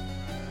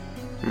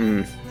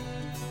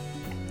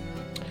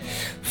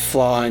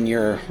 Flaw in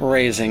your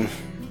raising.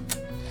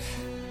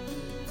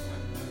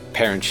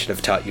 Parents should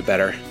have taught you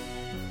better.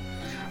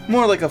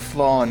 More like a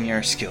flaw in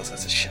your skills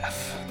as a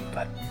chef,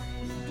 but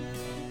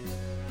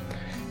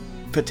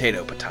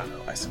potato,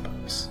 I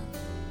suppose.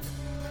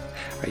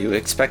 Are you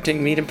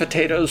expecting meat and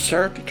potatoes,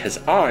 sir? Because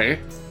I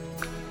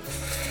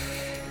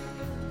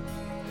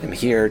am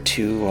here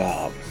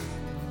to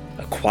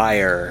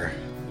acquire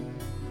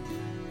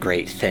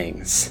great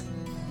things,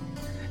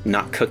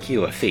 not cook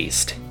you a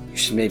feast. You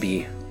should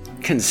maybe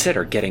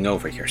consider getting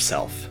over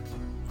yourself.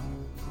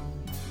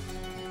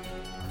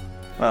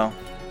 Well,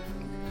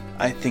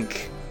 I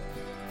think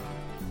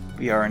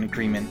we are in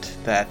agreement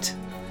that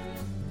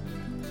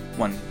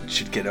one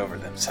should get over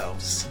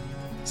themselves,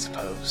 I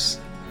suppose.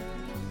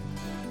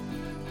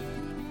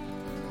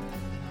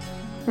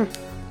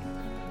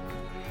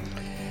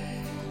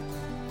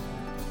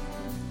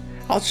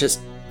 I'll just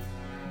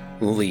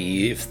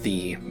leave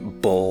the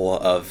bowl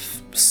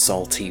of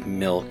salty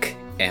milk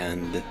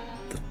and the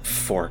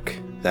fork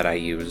that I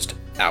used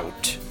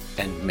out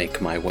and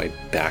make my way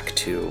back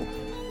to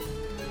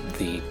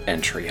the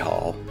entry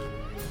hall.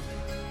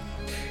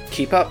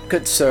 Keep up,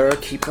 good sir,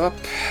 keep up.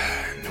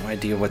 No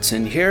idea what's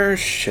in here.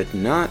 Should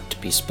not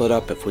be split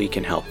up if we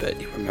can help it.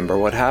 You remember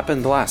what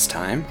happened last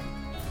time?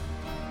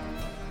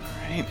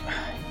 Right.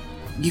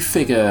 You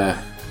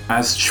figure,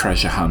 as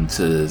treasure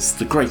hunters,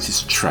 the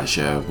greatest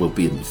treasure will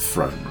be in the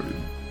throne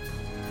room.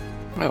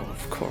 Oh,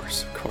 of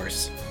course, of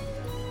course.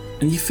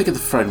 And you figure the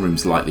throne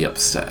room's likely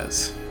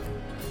upstairs.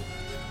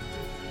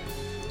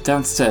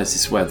 Downstairs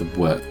is where the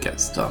work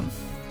gets done.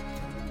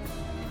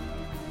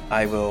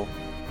 I will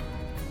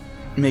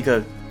make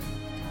a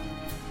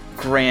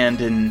grand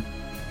and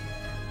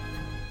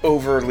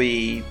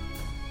overly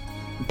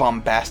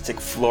bombastic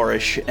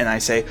flourish, and I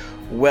say,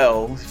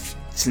 well,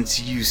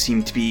 since you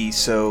seem to be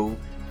so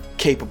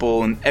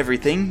capable in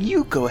everything,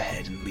 you go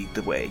ahead and lead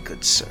the way,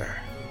 good sir.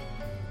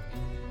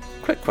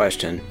 Quick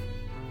question.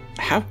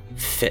 How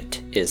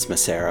fit is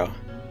Macero?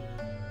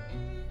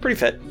 Pretty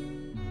fit.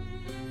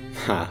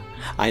 Ha,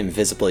 I am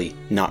visibly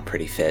not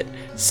pretty fit,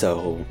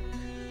 so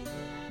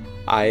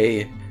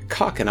I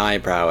cock an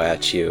eyebrow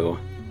at you.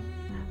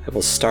 I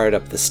will start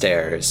up the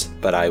stairs,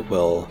 but I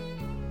will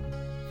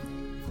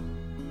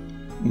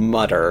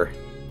mutter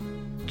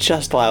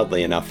just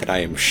loudly enough that I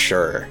am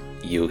sure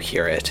you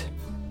hear it.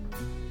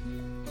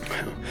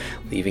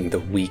 Leaving the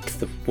weak,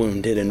 the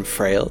wounded, and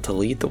frail to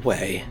lead the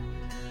way.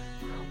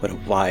 What a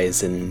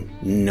wise and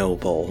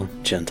noble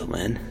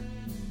gentleman.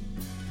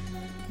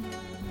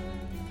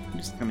 I'm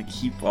just gonna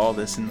keep all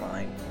this in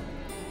mind.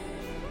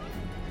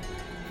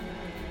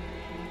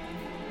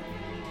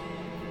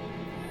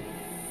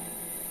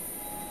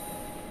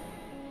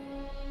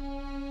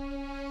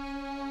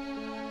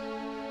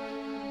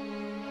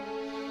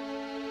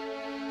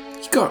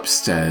 You go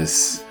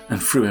upstairs and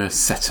through a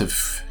set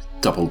of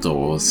double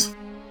doors.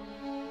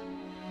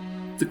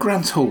 The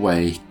grand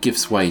hallway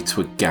gives way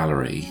to a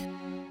gallery,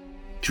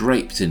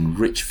 draped in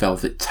rich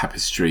velvet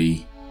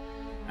tapestry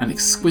and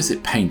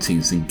exquisite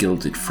paintings in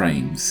gilded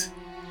frames.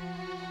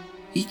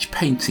 Each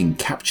painting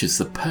captures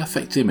the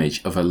perfect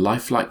image of a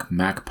lifelike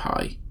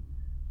magpie.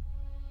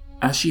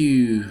 As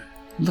you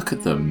look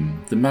at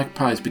them, the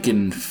magpies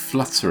begin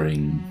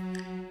fluttering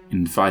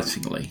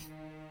invitingly.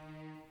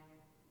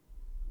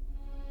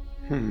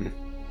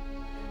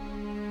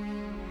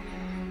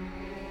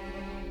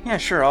 Yeah,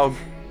 sure, I'll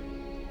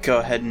go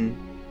ahead and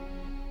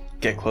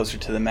get closer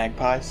to the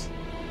magpies.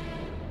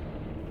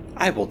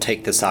 I will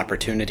take this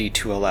opportunity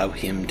to allow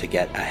him to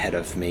get ahead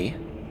of me.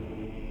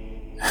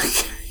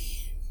 Okay.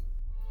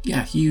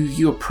 Yeah,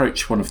 you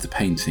approach one of the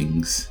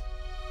paintings.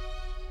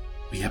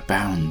 We are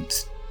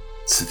bound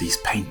to these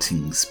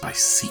paintings by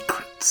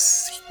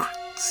secrets.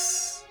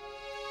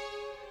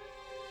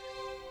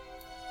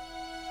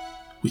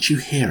 Would you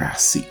hear our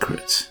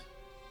secret?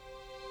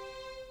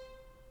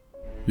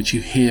 Would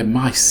you hear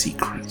my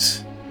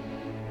secret?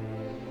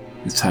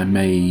 That I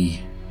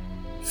may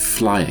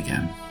fly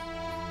again?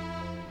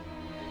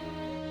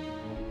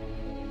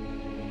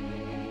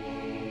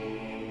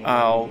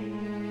 I'll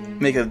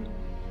make a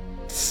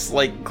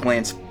slight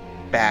glance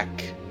back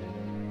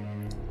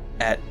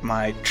at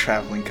my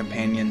traveling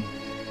companion,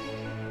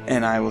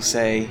 and I will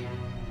say,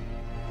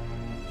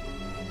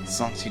 as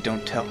long as you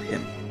don't tell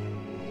him.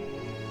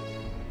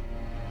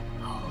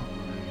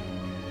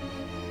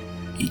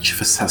 Each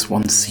of us has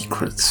one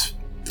secret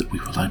that we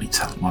will only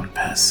tell one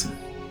person.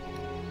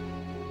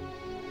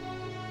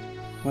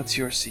 What's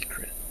your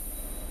secret?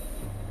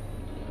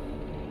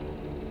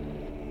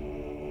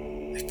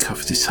 They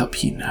covered it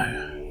up, you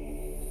know.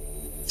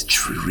 The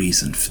true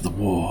reason for the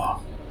war.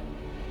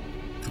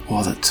 The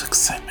war that took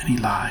so many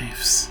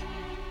lives.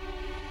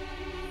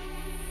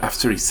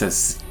 After he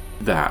says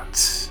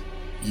that,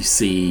 you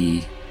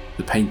see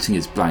the painting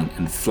is blank,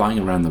 and flying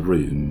around the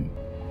room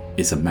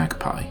is a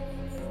magpie.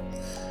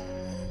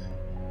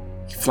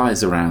 He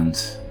flies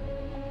around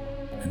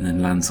and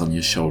then lands on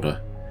your shoulder.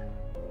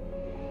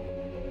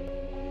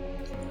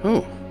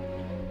 Oh.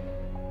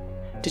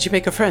 Did you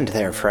make a friend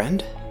there,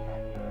 friend?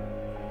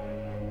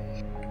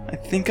 I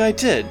think I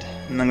did,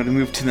 and I'm going to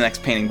move to the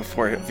next painting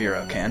before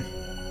Vero can.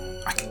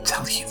 I can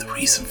tell you the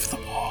reason for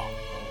the war.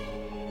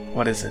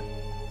 What is it?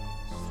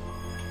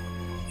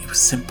 It was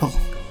simple.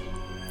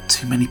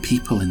 Too many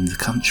people in the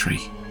country.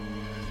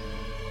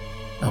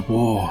 A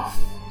war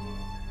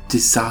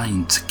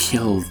designed to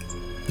kill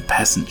the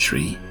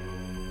peasantry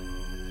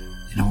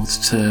in order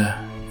to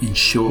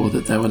ensure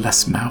that there were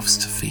less mouths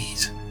to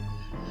feed.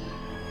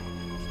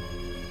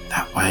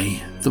 That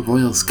way, the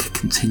royals could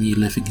continue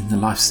living in the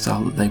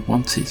lifestyle that they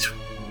wanted.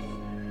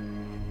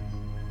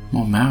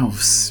 More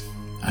mouths,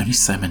 only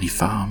so many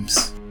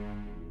farms.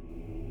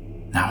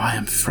 Now I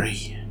am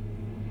free.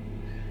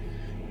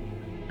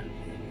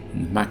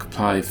 And the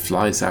magpie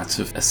flies out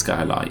of a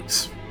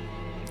skylight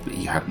that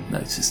you hadn't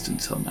noticed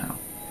until now.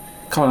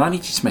 Colin, I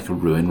need you to make a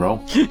ruin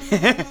roll.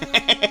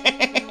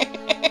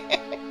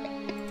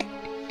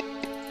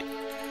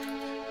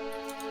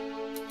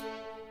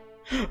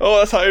 Oh,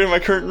 that's higher than my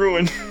current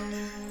ruin.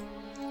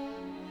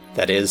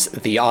 That is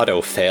the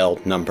auto-fail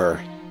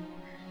number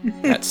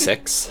at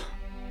 6.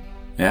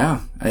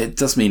 Yeah, it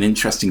does mean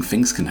interesting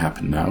things can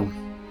happen now.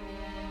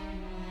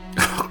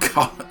 Oh,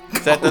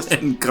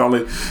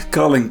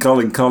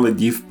 Colin,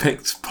 you've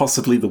picked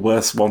possibly the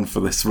worst one for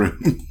this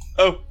room.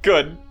 Oh,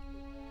 good.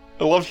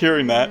 I love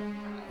hearing that.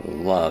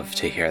 Love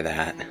to hear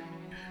that.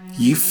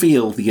 You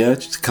feel the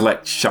urge to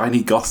collect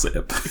shiny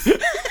gossip.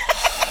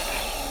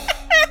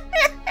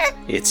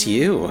 It's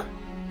you.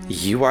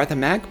 You are the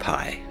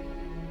magpie.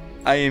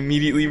 I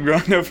immediately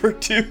run over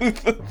to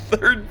the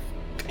third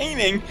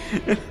painting.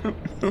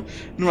 I'm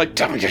like,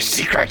 tell me your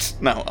secrets.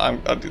 No,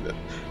 I'll do that.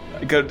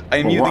 I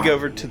immediately go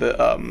over to the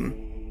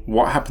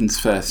What happens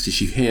first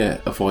is you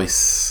hear a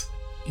voice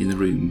in the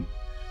room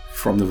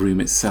from the room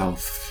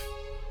itself.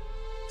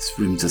 This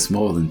room does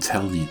more than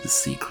tell you the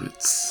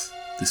secrets.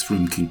 This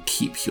room can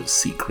keep your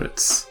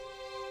secrets.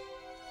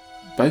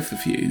 Both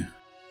of you,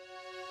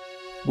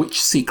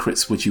 which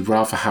secrets would you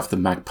rather have the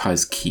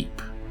magpies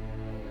keep?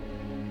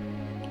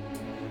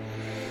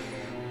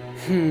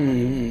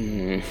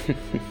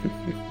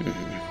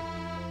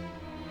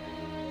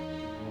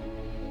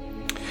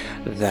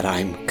 That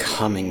I'm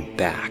coming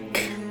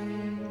back.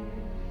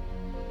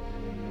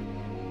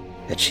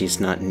 That she's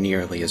not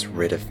nearly as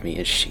rid of me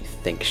as she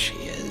thinks she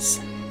is.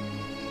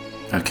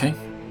 Okay.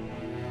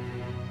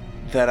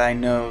 that I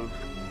know,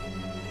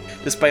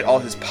 despite all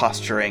his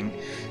posturing,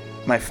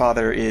 my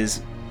father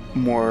is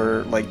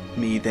more like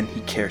me than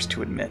he cares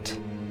to admit.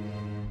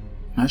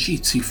 As you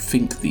two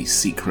think these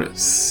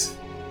secrets,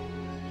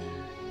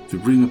 the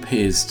room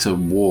appears to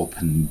warp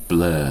and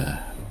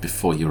blur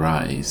before your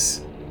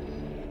eyes.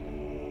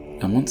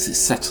 And once it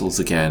settles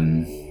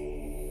again,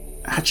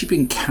 had you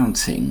been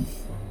counting,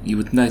 you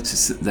would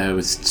notice that there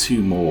was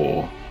 2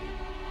 more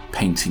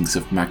paintings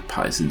of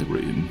magpies in the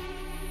room.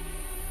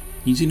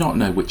 You do not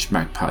know which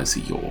magpies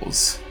are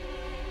yours.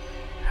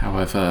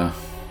 However,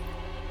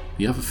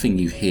 the other thing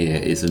you hear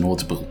is an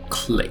audible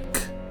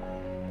click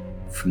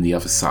from the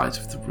other side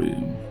of the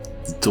room,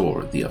 the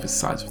door at the other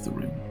side of the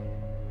room.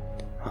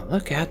 Well,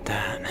 look at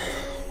that.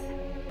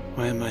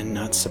 Why am I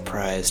not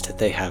surprised that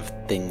they have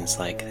things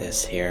like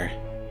this here?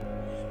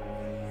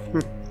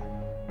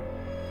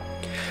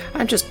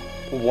 I'm just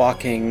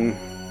walking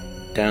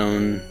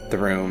down the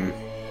room,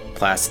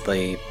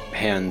 placidly,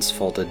 hands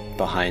folded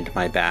behind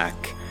my back.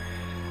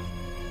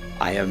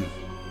 I am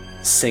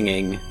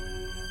singing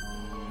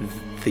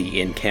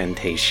the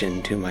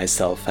incantation to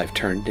myself. I've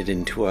turned it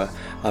into a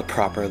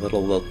proper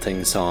little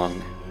lilting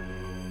song.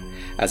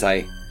 As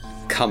I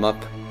come up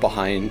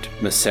behind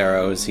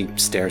Macero as he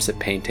stares at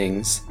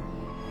paintings.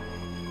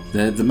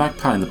 The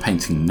magpie in the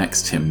painting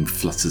next to him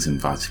flutters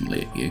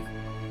invitingly at you.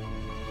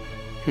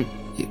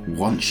 It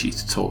wants you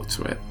to talk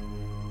to it.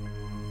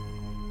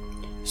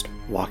 Just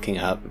walking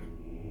up.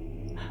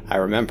 I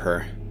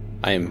remember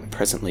I am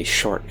presently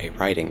short a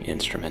writing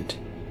instrument.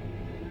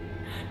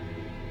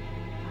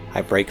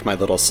 I break my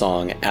little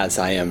song as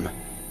I am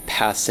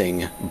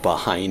passing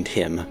behind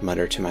him,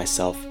 mutter to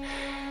myself,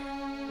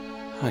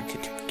 I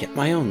could get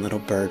my own little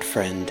bird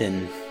friend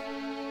and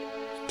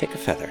take a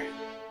feather.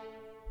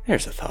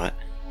 There's a thought.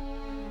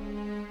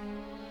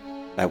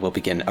 I will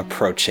begin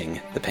approaching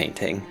the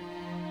painting.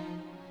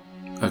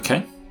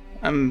 Okay.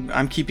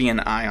 I'm keeping an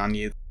eye on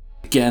you.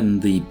 Again,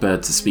 the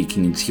birds are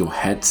speaking into your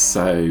head,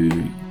 so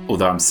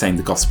although I'm saying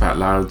the gossip out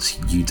loud,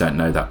 you don't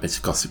know that bit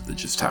of gossip that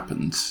just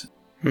happened.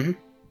 Mm-hmm.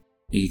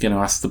 Are you going to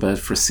ask the bird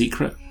for a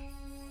secret?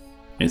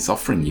 It's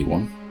offering you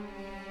one.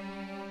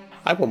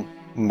 I will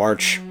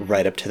march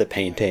right up to the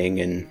painting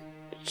and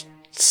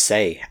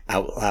say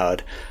out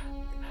loud,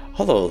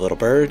 Hello, little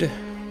bird.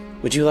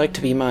 Would you like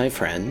to be my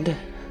friend?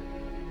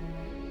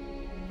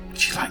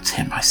 Would you like to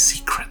hear my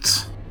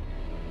secret?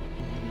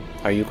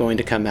 Are you going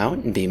to come out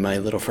and be my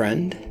little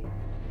friend?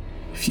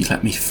 If you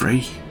let me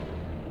free.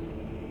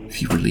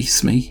 If you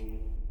release me.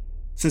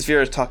 Since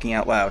Vera's talking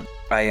out loud,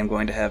 I am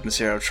going to have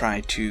Macero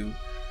try to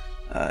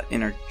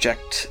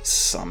interject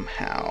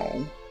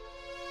somehow.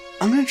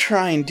 I'm going to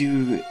try and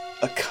do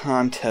a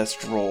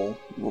contest roll.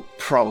 Well,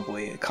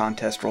 probably a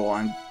contest roll.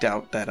 I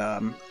doubt that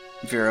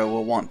Vera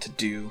will want to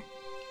do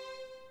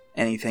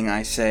anything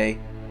I say.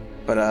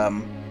 But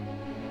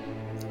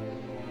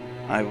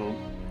I will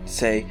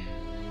say,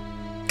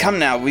 come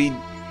now, we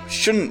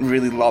shouldn't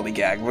really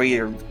lollygag.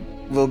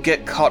 We'll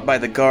get caught by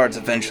the guards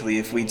eventually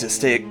if we just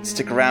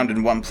stick around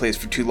in one place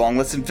for too long.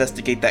 Let's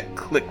investigate that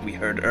click we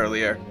heard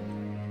earlier.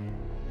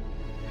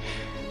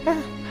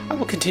 I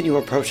will continue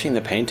approaching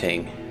the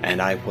painting,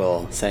 and I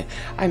will say,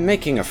 I'm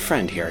making a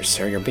friend here,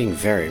 sir. You're being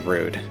very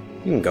rude.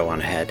 You can go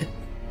on ahead.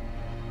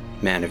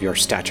 Man of your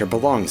stature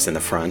belongs in the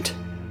front.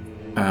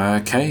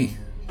 Okay.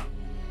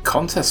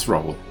 Contest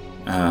roll,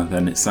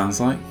 then it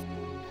sounds like.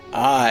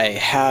 I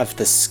have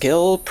the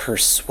skill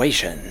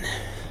Persuasion.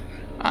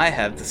 I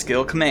have the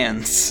skill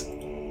Commands.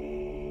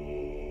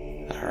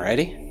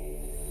 Alrighty.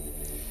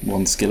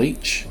 One skill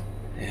each.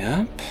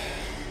 Yep.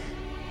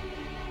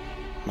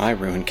 My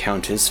rune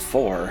count is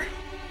 4.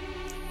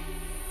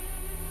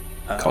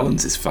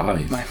 Collins is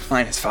 5.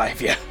 Mine is 5,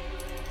 yeah.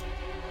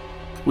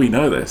 We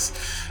know this.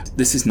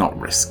 This is not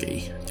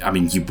risky. I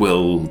mean, you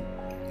will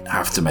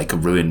have to make a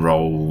ruin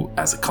roll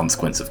as a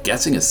consequence of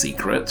getting a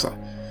secret,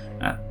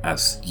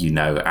 as you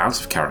know, out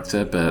of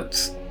character,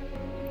 but...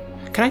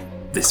 Can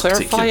I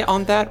clarify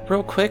on that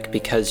real quick?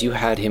 Because you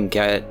had him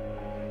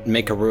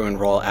make a ruin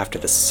roll after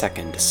the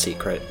second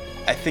secret.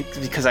 I think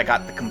because I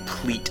got the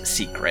complete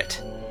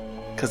secret.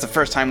 Because the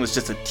first time was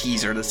just a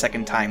teaser, the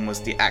second time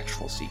was the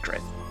actual secret.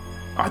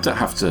 I don't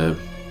have to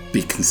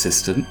be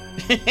consistent.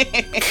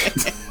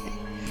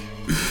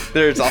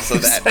 There's also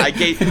that. I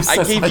gave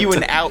you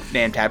an out,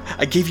 Nantab.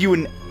 I gave you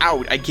an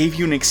out. I gave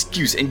you an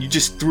excuse, and you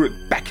just threw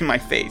it back in my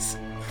face.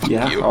 Fuck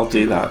you. I'll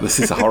do that. This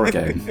is a horror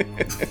game.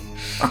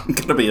 I'm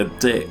gonna be a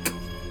dick.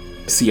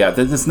 So yeah,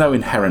 there's no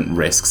inherent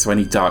risk, so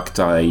any dark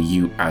die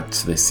you add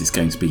to this is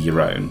going to be your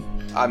own.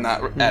 I'm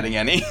not adding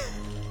any.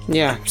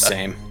 Yeah,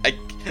 same.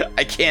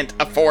 I can't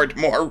afford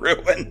more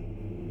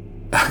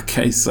ruin.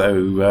 Okay,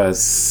 so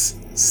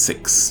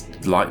 6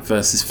 light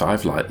versus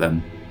 5 light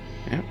then.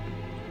 Yep.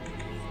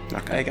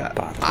 Not gonna I got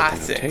bother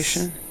with the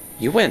notation.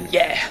 You win.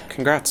 Yeah.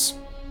 Congrats.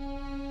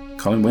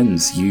 Colin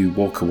wins. You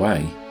walk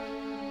away.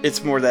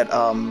 It's more that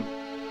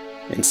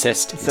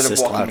Insist. instead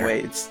Insist of walking louder.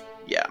 away, it's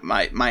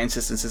my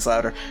insistence is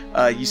louder.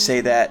 You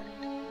say that,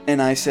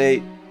 and I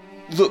say,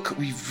 look,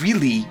 we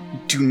really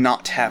do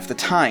not have the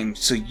time,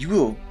 so you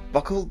will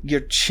buckle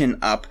your chin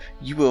up,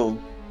 you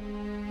will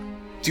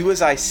do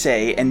as I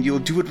say, and you'll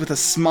do it with a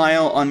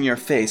smile on your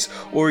face,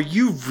 or are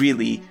you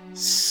really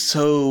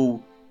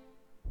so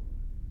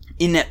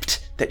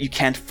inept that you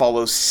can't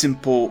follow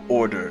simple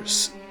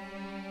orders?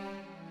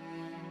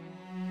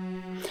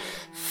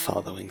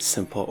 Following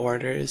simple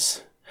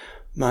orders.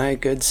 My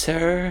good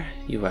sir,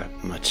 you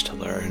have much to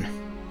learn.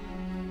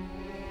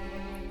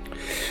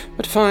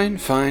 But fine.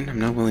 I'm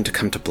not willing to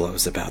come to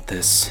blows about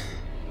this.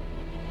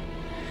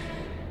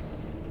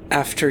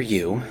 After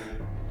you.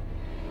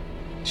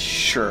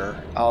 Sure,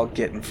 I'll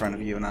get in front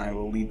of you and I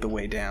will lead the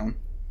way down.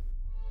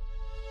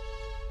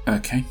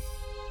 Okay.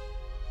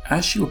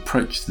 As you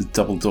approach the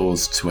double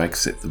doors to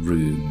exit the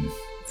room,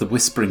 the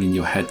whispering in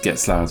your head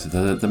gets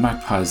louder. The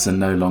magpies are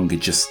no longer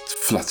just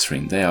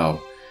fluttering, they are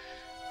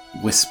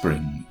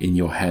whispering in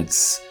your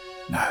heads.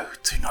 No,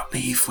 do not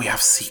leave. We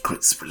have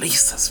secrets.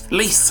 Release us.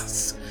 Release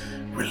us.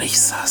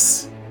 Release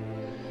us.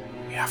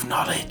 We have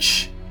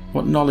knowledge.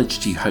 What knowledge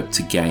do you hope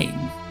to gain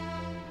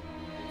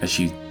as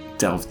you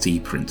delve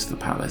deeper into the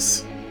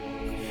palace?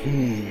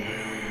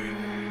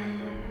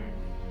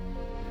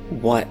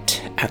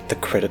 what, at the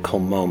critical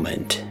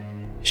moment,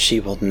 she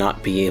will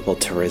not be able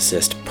to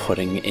resist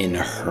putting in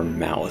her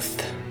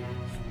mouth?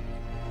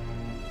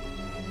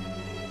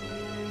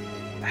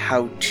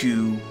 How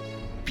to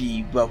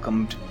be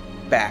welcomed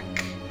back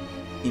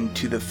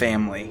into the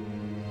family.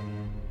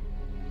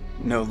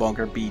 No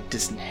longer be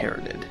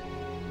disinherited.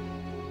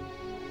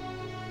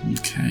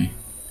 Okay.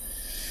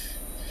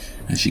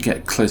 As you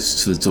get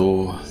closer to the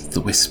door,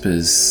 the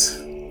whispers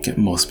get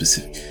more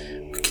specific.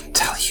 We can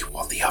tell you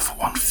what the other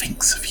one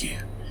thinks of you.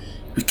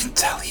 We can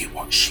tell you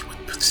what she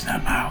would put in her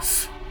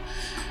mouth.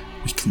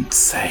 We can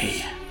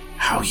say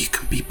how you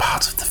can be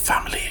part of the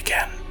family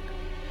again.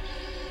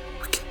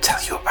 We can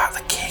tell you about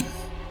the king.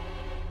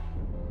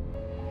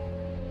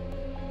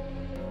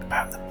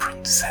 About the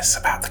princess,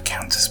 about the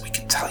countess. We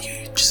can tell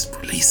you. Just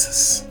release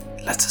us.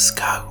 Let us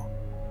go.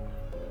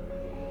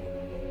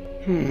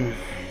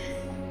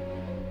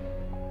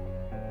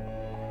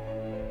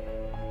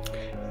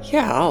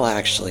 Yeah, I'll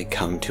actually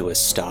come to a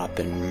stop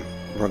and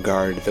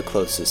regard the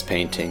closest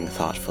painting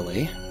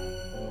thoughtfully.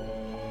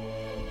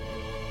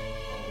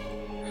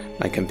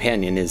 My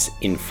companion is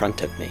in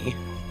front of me.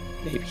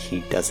 Maybe he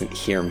doesn't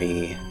hear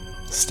me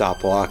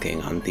stop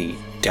walking on the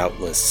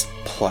doubtless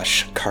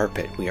plush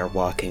carpet we are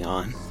walking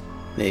on.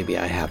 Maybe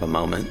I have a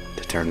moment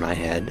to turn my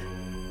head.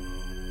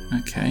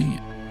 Okay.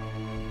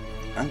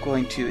 I'm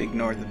going to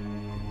ignore the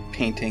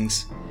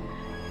paintings,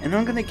 and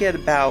I'm going to get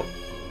about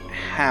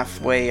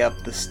halfway up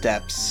the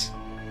steps.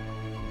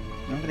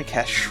 And I'm going to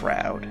cast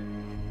Shroud.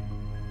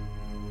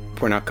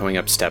 We're not going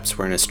up steps,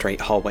 we're in a straight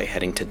hallway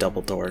heading to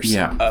double doors.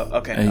 Yeah. Oh,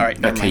 okay. All right.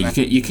 Never mind.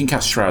 You can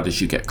cast Shroud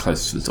as you get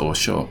close to the door,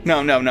 sure.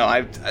 No.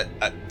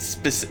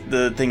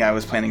 The thing I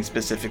was planning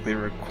specifically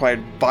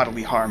required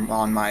bodily harm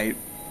on my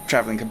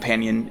traveling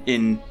companion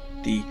in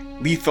the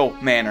lethal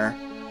manner,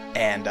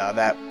 and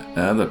that...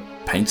 The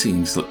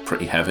paintings look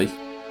pretty heavy.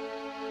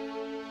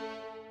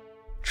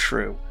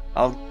 True.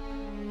 I'll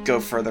go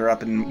further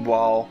up, and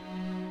while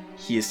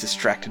he is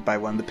distracted by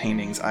one of the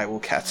paintings, I will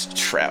cast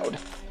Shroud.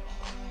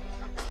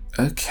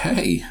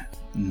 Okay.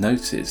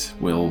 Noted.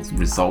 We'll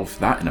resolve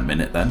that in a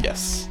minute then.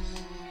 Yes.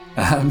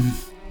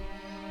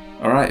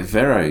 Alright,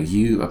 Vero,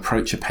 you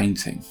approach a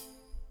painting.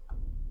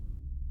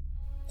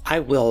 I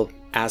will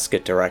ask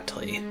it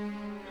directly.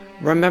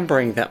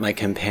 Remembering that my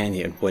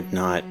companion would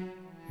not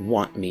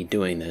want me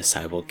doing this,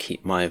 I will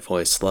keep my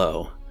voice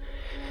low.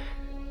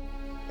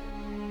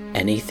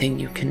 Anything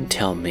you can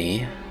tell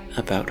me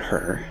about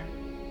her,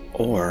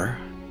 or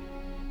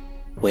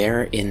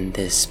where in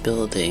this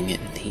building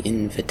the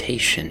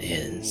invitation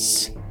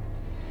is?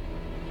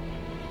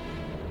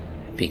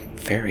 I'd be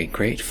very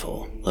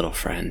grateful, little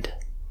friend.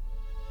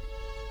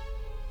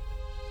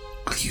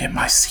 Will you hear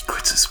my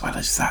secret as well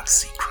as that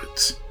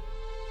secret?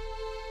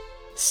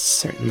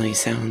 Certainly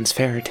sounds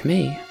fair to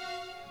me.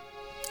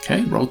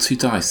 Okay, roll 2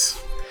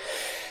 dice.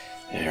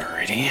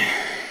 Alrighty.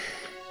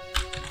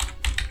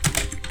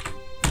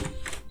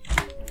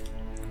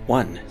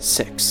 1,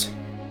 6.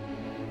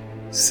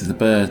 So the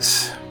bird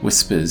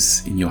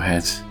whispers in your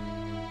head.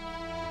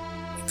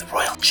 In the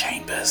royal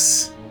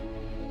chambers,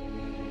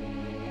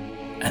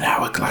 an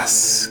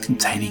hourglass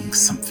containing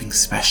something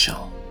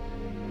special.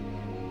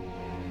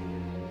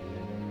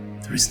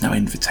 There is no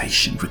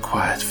invitation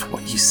required for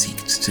what you seek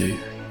to do.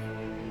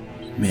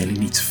 You merely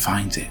need to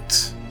find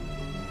it.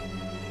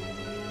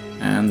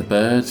 And the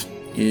bird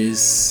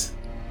is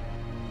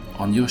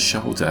on your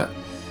shoulder.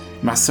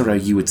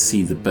 Masaru, you would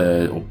see the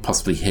bird, or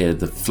possibly hear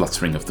the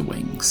fluttering of the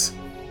wings.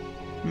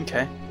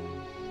 Okay.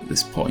 At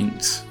this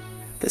point.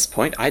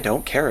 I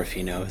don't care if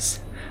he knows.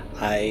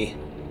 I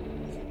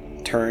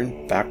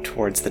turn back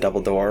towards the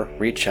double door,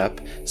 reach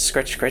up,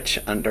 scritch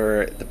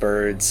under the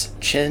bird's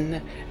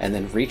chin, and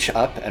then reach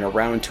up and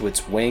around to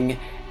its wing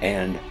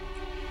and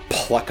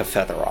pluck a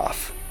feather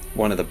off.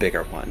 One of the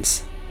bigger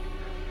ones.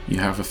 You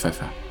have a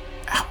feather.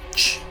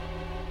 Ouch.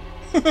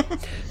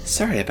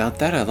 Sorry about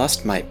that, I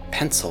lost my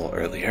pencil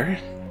earlier.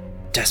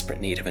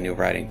 Desperate need of a new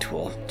writing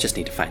tool. Just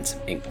need to find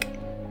some ink.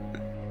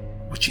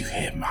 Would you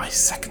hear my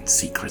second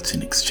secret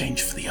in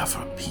exchange for the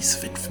other piece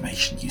of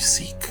information you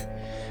seek?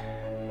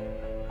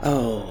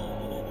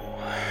 Oh.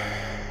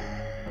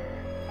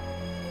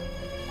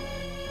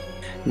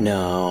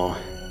 No.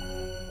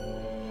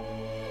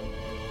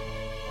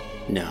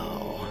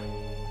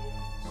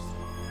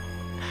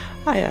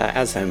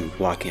 As I'm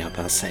walking up,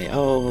 I'll say,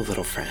 "Oh,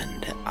 little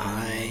friend,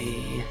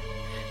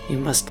 you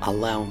must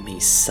allow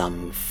me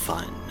some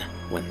fun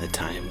when the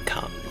time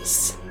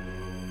comes.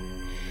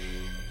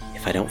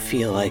 If I don't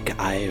feel like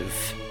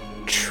I've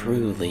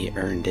truly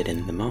earned it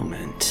in the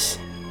moment,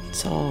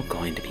 it's all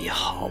going to be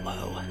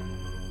hollow."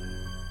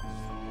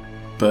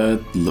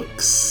 Bird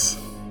looks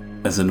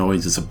as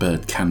annoyed as a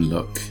bird can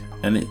look,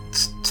 and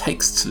it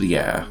takes to the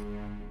air.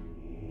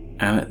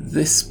 And at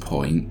this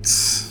point,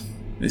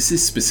 this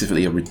is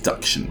specifically a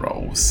reduction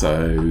roll,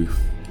 so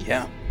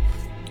Yeah.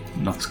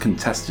 not a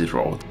contested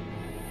roll.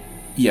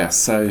 Yeah,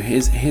 so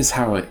here's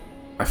how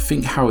I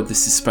think how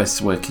this is supposed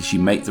to work is you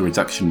make the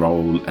reduction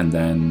roll and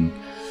then...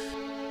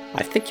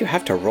 I think you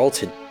have to roll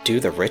to do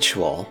the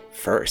ritual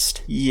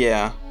first.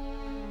 Yeah.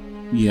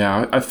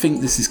 Yeah, I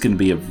think this is going to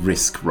be a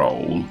risk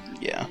roll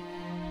Yeah.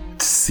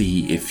 to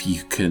see if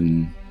you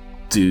can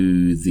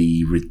do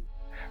the...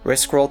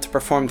 Risk roll to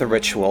perform the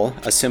ritual.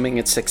 Assuming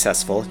it's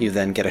successful, you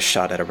then get a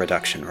shot at a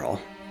reduction roll.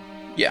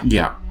 Yeah.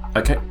 Yeah,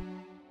 okay.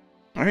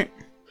 All right.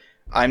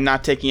 I'm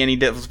not taking any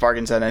devil's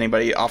bargains that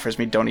anybody offers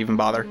me. Don't even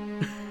bother.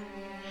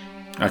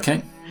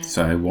 Okay,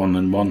 so 1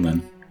 and 1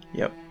 then.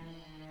 Yep.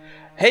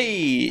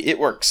 Hey, it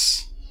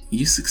works.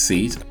 You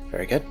succeed.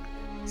 Very good.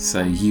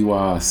 So you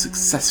are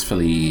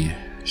successfully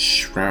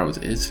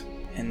shrouded.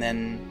 And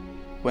then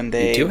when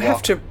they You do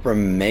have to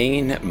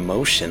remain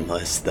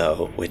motionless,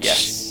 though, which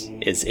Yes.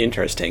 is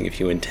interesting if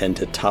you intend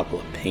to topple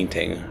a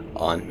painting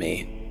on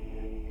me.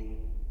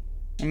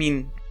 I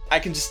mean, I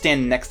can just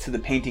stand next to the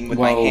painting with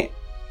my hand.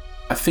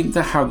 I think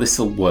that how this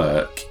will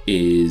work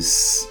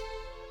is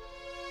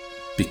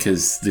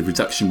because the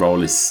reduction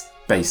roll is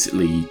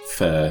basically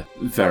for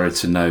Vera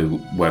to know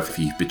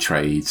whether you've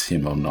betrayed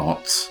him or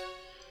not.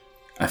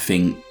 I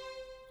think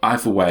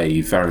either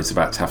way, Vera's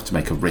about to have to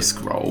make a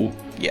risk roll.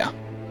 Yeah.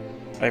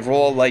 I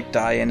roll a light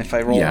die, and if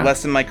I roll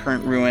less than my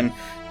current ruin,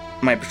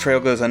 my betrayal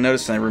goes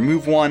unnoticed and I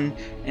remove 1.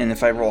 And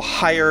if I roll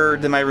higher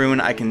than my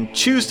ruin, I can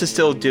choose to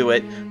still do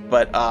it,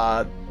 but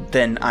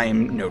then I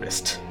am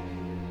noticed.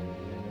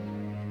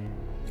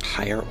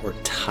 Higher or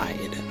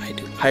tied, I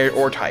do. Higher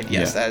or tied,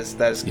 yes, Yeah.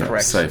 that is Yeah,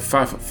 correct. so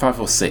 5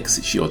 or 6,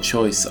 it's your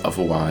choice.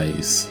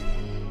 Otherwise,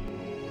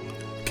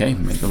 okay,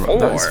 make the roll.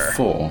 That is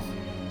 4.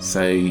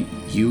 So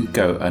you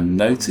go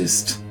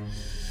unnoticed.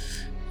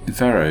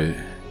 Vero,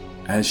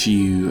 as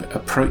you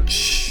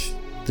approach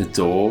the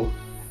door,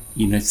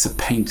 you notice a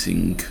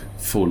painting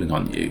falling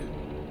on you.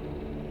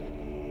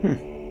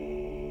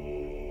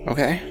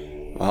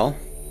 Okay, well,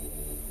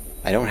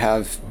 I don't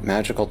have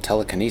magical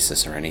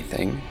telekinesis or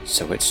anything,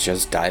 so it's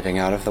just diving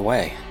out of the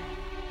way.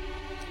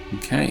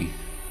 Okay.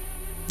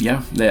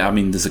 Yeah,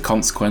 there's a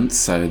consequence,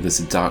 so there's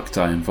a dark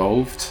die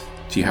involved.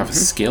 Do you have a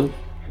skill?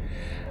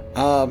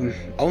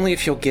 Only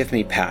if you'll give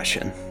me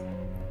passion.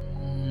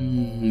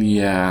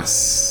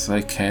 Yes.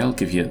 Okay, I'll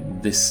give you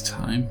it this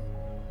time.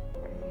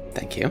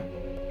 Thank you.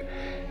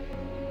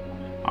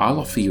 I'll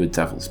offer you a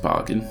devil's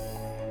bargain.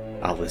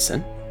 I'll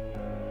listen.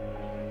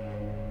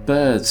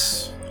 Bird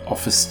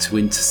offers to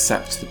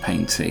intercept the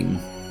painting,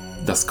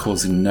 thus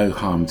causing no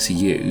harm to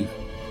you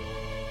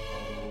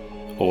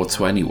or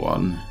to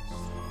anyone.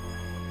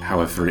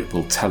 However, it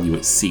will tell you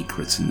its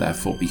secret and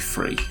therefore be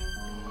free.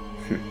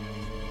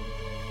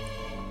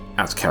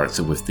 Out of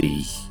character with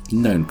the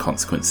known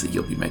consequence that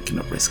you'll be making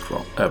a risk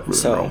roll, ruin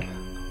roll.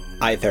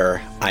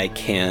 Either I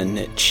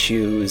can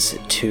choose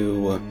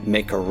to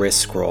make a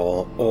risk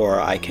roll, or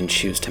I can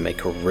choose to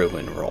make a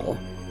ruin roll,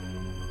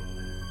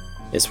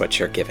 is what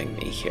you're giving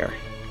me here.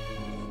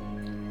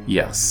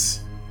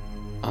 Yes.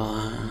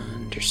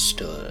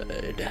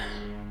 Understood.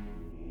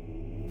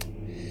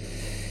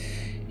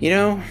 You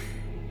know,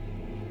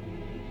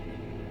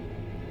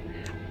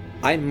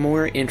 I'm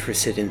more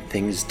interested in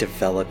things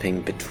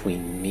developing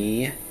between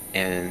me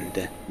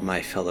and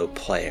my fellow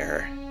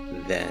player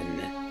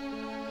than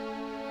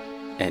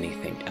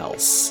anything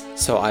else.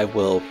 So I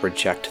will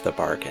reject the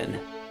bargain.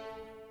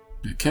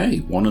 Okay,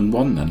 1 and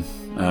 1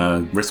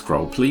 then. Risk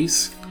roll,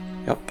 please.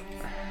 Yep.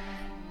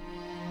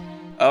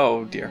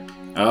 Oh, dear.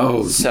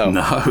 Oh, So,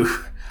 no.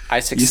 I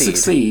You succeed,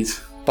 succeed.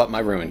 but my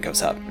ruin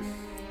goes up.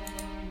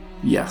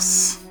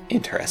 Yes.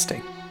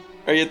 Interesting.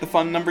 Are you at the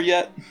fun number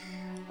yet?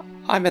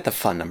 I'm at the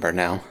fun number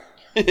now.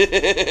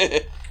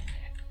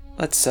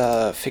 Let's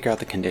figure out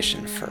the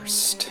condition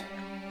first.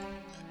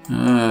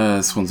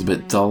 This one's a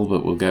bit dull,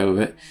 but we'll go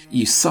with it.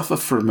 You suffer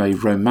from a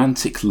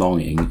romantic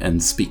longing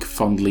and speak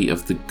fondly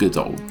of the good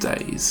old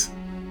days.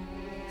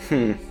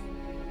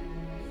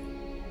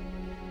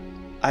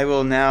 I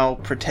will now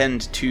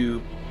pretend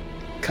to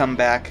come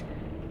back,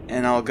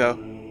 and I'll go,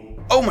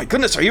 "Oh my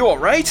goodness, are you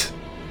alright?"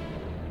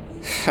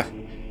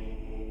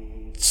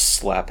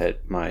 Slap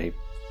at my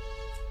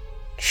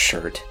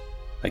shirt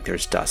like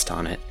there's dust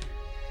on it.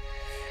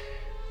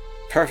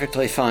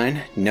 Perfectly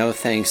fine. No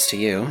thanks to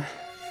you.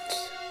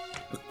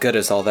 What good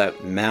is all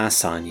that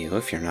mass on you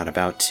if you're not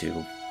about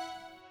to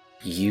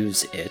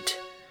use it?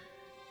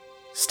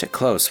 Stick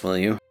close, will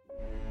you?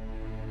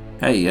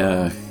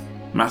 Hey,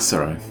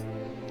 Massaro.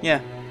 Yeah.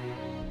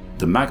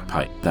 The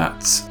magpie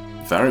that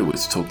Vera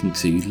was talking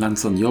to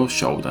lands on your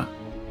shoulder.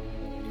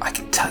 I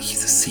can tell you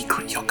the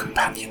secret your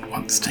companion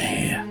wants to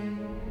hear.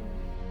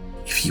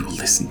 If you will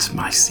listen to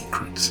my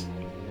secret.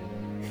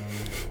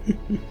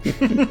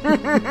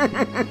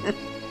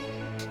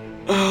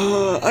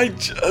 I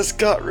just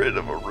got rid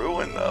of a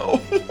ruin, though.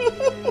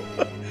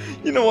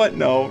 You know what?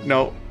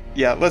 No.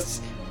 Yeah,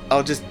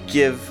 I'll just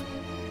give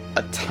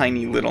a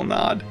tiny little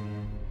nod.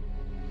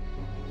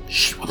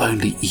 She will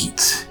only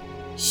eat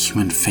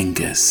human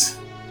fingers.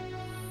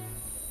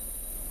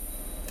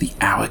 The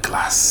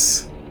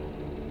hourglass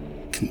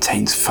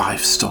contains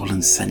 5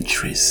 stolen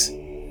centuries.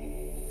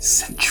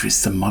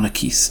 Centuries the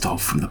monarchy stole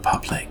from the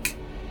public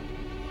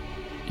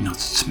in order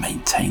to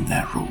maintain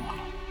their rule.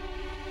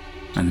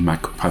 And the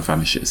magpie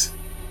vanishes.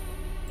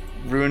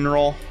 Ruin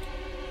roll.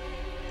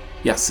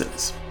 Yes, it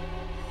is.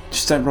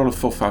 Just don't roll a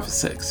 4, 5, or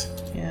 6.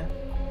 Yeah.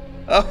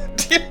 Oh,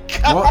 dear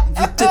God.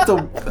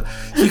 What?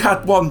 You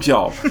had one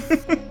job.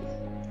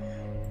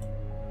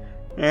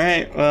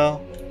 Alright,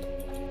 well.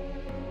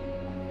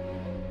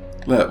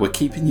 Look, we're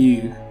keeping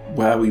you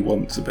where we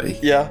want to be.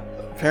 Yeah,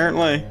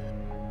 apparently.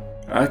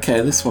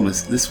 Okay, this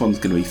one's going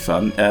to be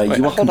fun.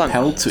 You are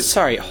compelled to...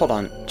 Sorry, hold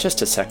on.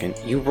 Just a second.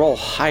 You roll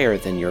higher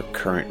than your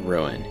current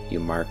ruin. You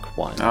mark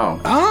 1.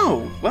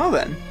 Oh, well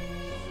then.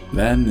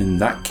 Then, in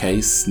that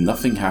case,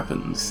 nothing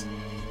happens.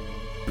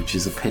 Which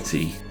is a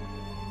pity.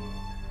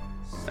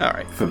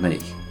 Alright. For me.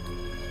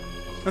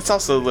 That's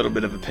also a little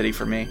bit of a pity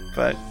for me,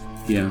 but...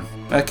 Yeah.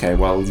 Okay,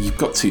 well, you've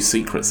got 2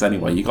 secrets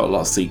anyway. You've got a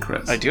lot of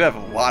secrets. I do have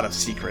a lot of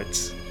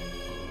secrets.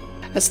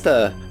 As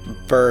the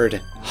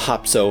bird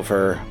hops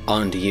over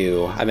onto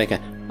you, I make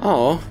a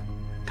 "oh"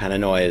 kind of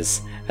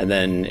noise, and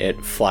then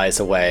it flies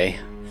away.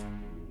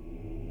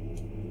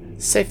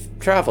 Safe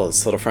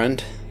travels, little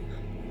friend.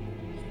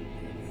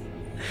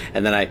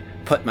 And then I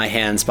put my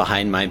hands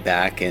behind my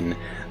back and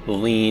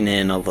lean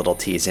in a little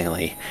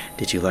teasingly.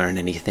 Did you learn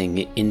anything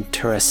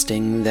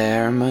interesting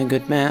there, my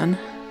good man?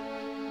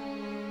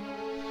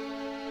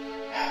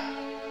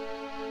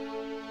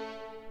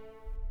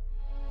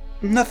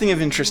 Nothing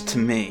of interest to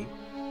me.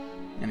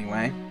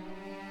 Anyway.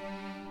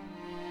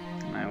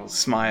 And I will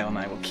smile and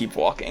I will keep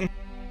walking.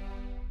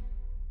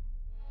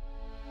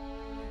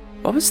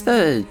 What was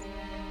the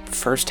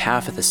first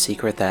half of the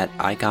secret that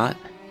I got?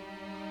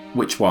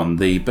 Which one?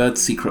 The bird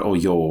secret or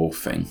your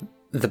thing?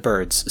 The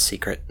bird's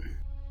secret.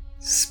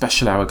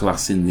 Special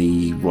hourglass in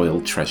the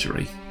royal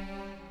treasury,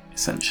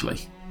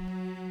 essentially.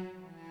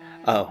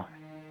 Oh.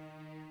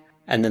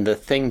 And then the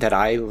thing that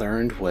I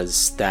learned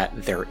was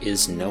that there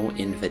is no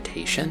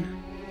invitation?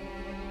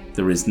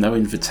 There is no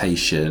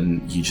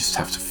invitation, you just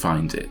have to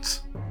find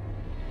it.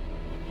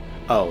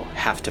 Oh,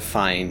 have to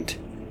find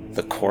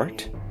the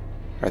court?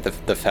 Or the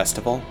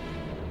festival?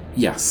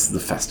 Yes, the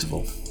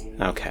festival.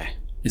 Okay.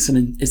 It's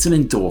an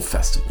indoor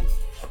festival.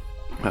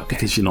 Okay.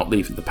 Because you're not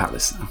leaving the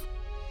palace now.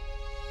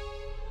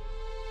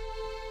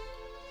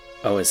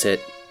 Oh, is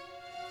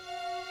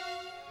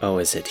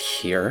it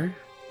here?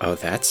 Oh,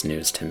 that's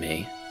news to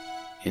me.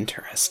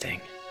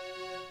 Interesting.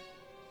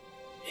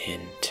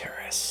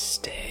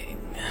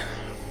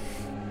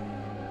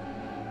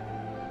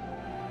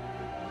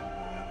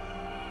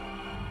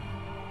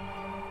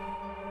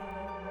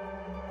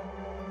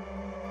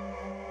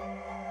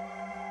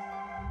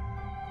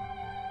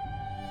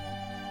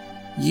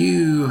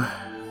 You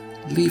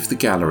leave the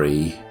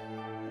gallery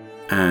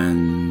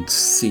and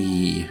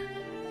see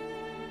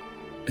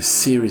a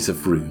series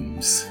of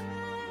rooms.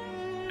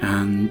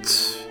 And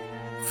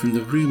from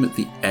the room at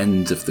the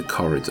end of the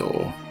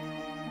corridor,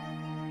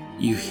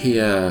 you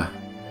hear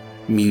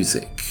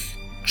music,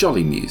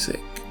 jolly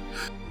music,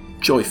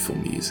 joyful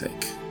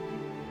music.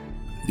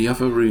 The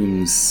other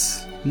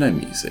rooms, no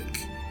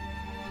music.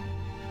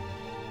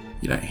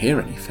 You don't hear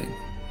anything.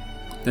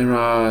 There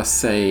are,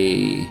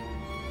 say,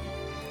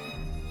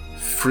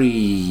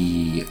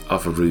 3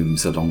 other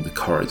rooms along the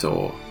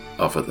corridor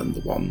other than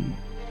the one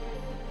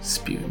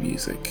spewing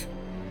music.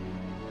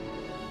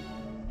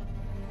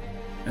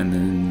 And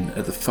then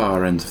at the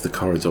far end of the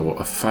corridor,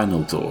 a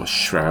final door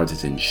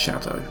shrouded in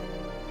shadow.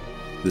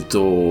 The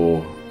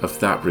door of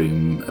that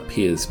room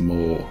appears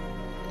more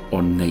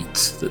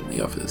ornate than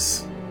the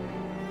others.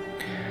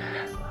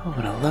 Oh,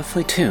 what a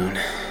lovely tune.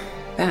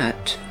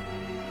 That...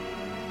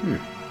 I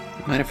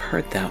might have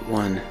heard that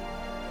one.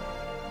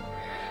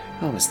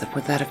 Oh,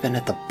 would that have been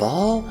at the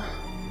ball?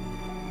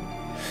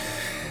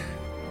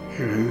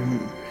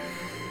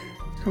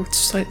 Oh, it's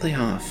slightly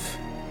off.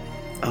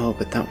 Oh,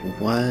 but that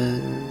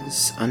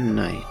was a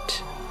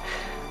night.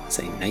 It's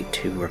a night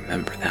to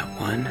remember that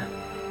one.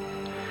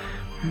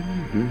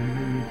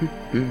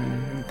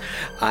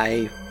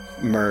 I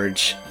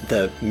merge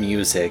the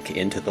music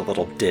into the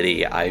little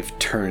ditty I've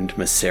turned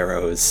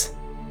Macero's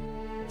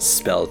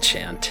spell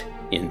chant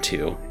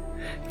into.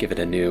 Give it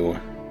a new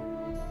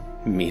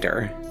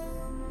meter.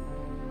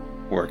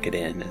 Work it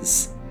in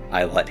as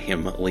I let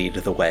him lead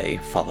the way,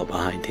 follow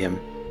behind him.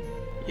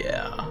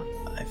 Yeah,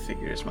 I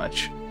figured as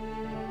much.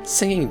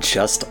 Singing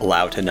just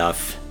loud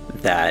enough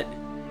that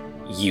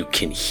you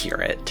can hear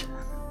it.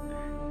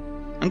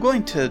 I'm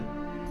going to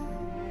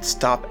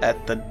stop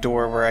at the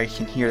door where I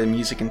can hear the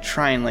music and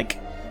try and,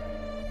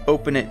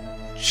 open it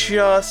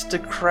just a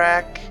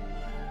crack.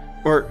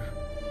 Or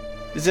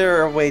is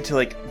there a way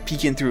to,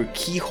 peek in through a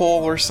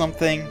keyhole or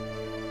something?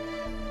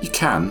 You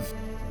can.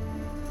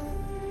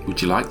 Would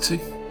you like to?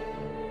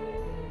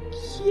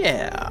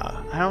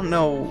 Yeah, I don't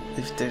know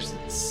if there's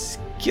a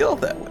skill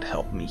that would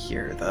help me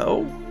here,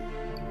 though.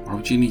 Or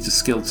would you need a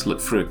skill to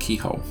look through a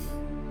keyhole?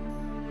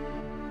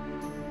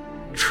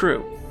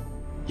 True.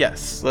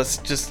 Yes, let's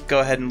just go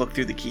ahead and look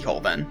through the keyhole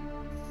then.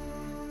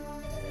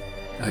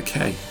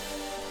 Okay.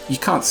 You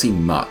can't see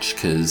much,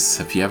 because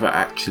have you ever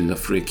actually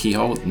looked through a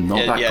keyhole?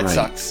 Not that great. Yeah, it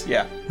sucks,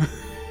 yeah.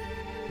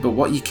 But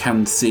what you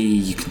can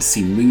see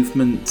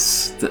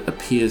movement that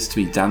appears to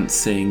be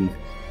dancing.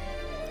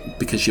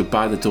 Because you're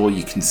by the door,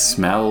 you can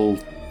smell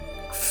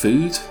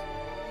food.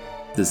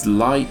 There's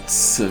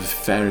lights of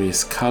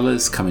various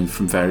colours coming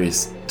from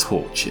various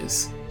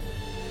torches.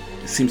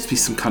 It seems to be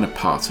some kind of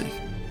party.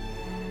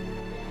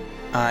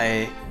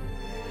 I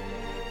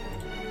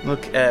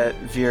look at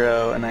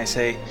Vero and I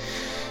say,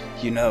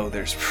 you know,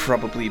 there's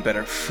probably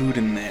better food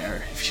in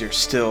there if you're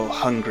still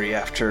hungry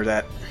after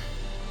that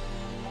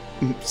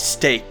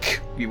steak,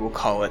 we will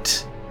call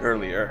it,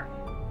 earlier.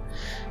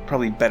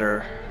 Probably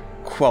better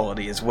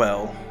quality as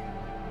well.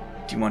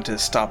 Do you want to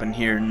stop in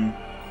here and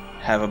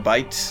have a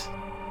bite?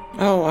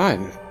 Oh,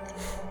 I'm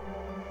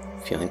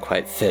feeling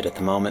quite fit at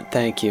the moment,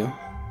 thank you.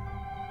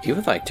 If you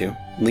would like to,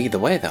 lead the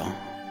way though.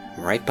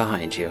 I'm right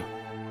behind you.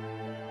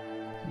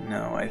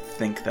 No, I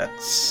think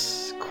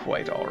that's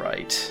quite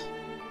alright.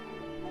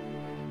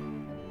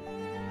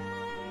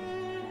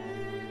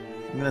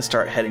 I'm gonna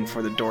start heading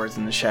for the doors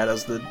in the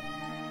shadows. The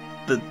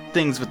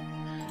things with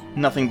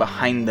nothing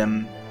behind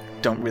them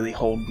don't really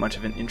hold much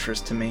of an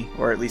interest to me,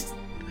 or at least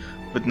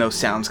with no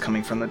sounds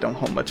coming from them don't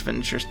hold much of an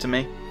interest to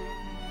me.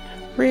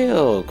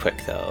 Real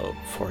quick though,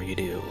 before you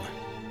do.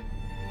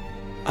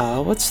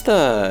 What's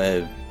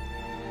the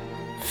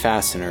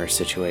fastener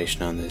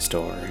situation on this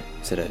door?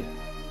 Is it a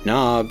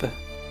knob?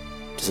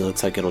 Does it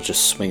look like it'll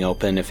just swing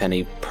open if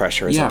any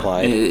pressure is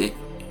applied?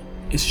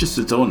 It's just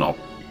a doorknob.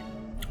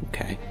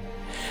 Okay.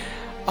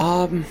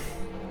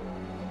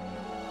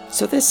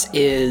 So this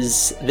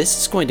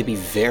is going to be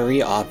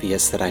very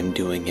obvious that I'm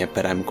doing it,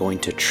 but I'm going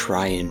to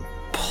try and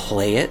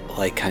play it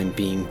like I'm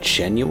being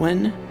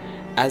genuine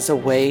as a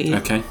way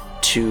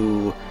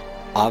to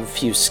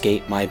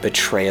obfuscate my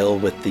betrayal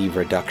with the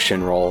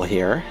reduction roll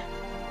here.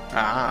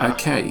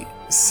 Okay,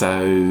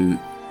 so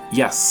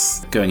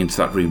yes, going into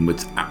that room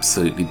would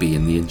absolutely be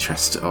in the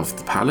interest of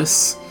the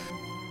palace.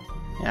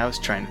 Yeah, I was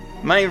trying.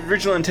 My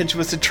original intention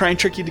was to try and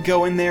trick you to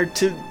go in there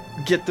to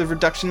get the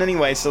reduction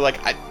anyway, so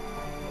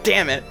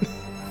damn it.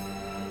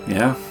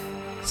 Yeah.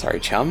 Sorry,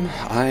 chum.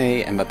 I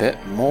am a bit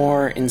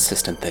more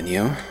insistent than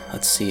you.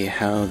 Let's see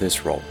how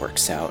this roll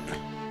works out.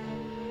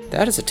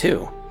 That is a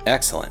 2.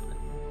 Excellent.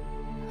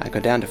 I go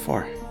down to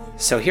 4.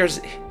 So here's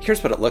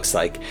what it looks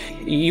like.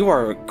 You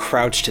are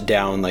crouched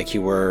down like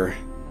you were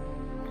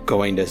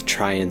going to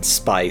try and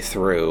spy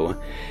through,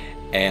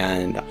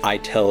 and I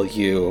tell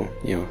you,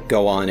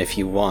 go on if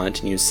you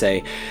want, and you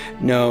say,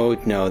 no,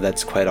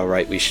 that's quite all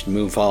right, we should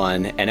move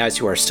on. And as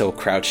you are still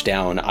crouched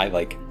down,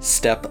 I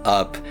step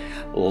up,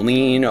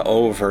 lean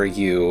over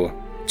you,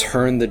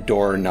 turn the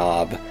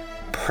doorknob,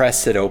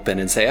 press it open,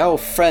 and say, oh,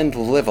 friend,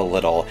 live a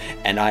little,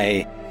 and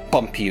I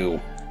bump you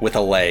with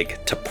a leg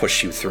to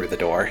push you through the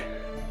door,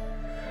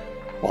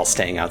 while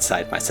staying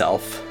outside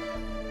myself.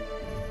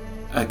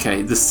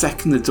 Okay, the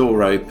second the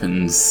door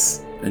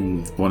opens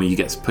and one of you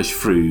gets pushed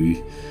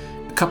through,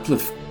 a couple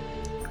of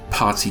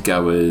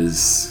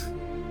partygoers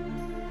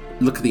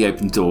look at the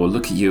open door,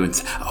 look at you and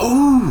say,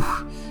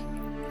 oh,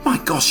 my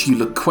gosh, you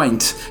look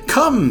quaint.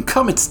 Come,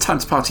 it's time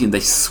to party. And they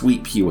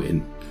sweep you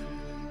in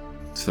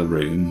to the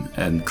room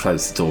and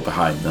close the door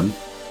behind them.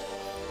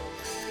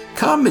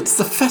 Come, it's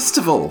the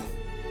festival.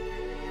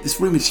 This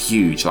room is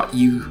huge.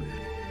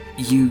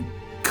 You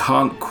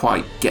can't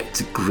quite get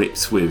to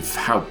grips with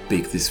how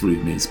big this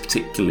room is,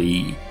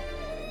 particularly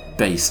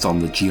based on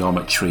the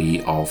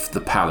geometry of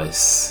the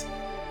palace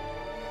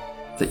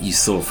that you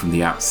saw from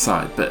the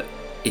outside. But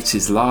it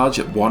is large.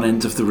 At one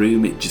end of the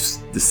room,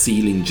 the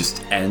ceiling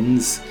just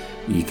ends,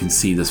 and you can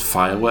see there's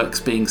fireworks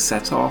being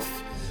set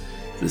off.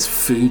 There's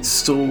food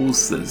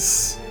stalls,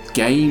 there's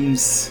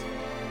games,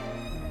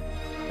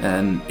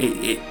 and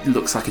it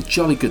looks like a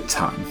jolly good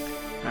time.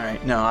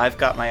 Alright, no, I've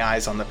got my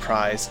eyes on the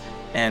prize,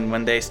 and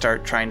when they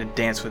start trying to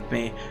dance with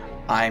me,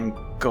 I'm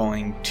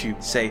going to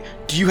say,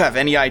 do you have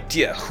any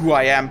idea who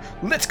I am?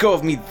 Let go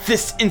of me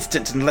this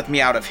instant and let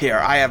me out of here.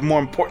 I have more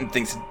important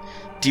things to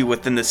deal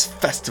with than this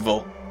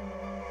festival.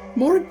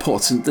 More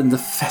important than the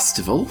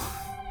festival?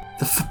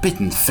 The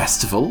forbidden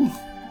festival?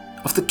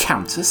 Of the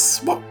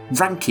Countess? What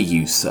rank are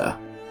you, sir?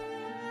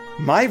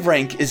 My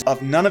rank is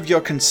of none of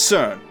your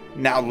concern.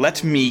 Now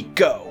let me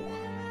go.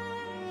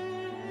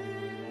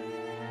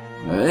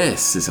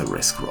 This is a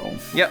risk roll.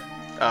 Yep,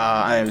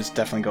 I was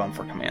definitely going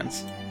for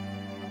commands.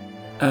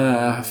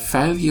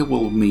 Failure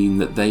will mean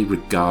that they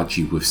regard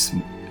you with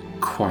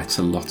quite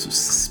a lot of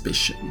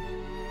suspicion.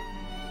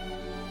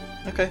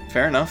 Okay,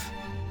 fair enough.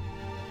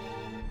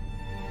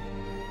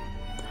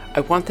 I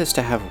want this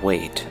to have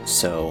weight,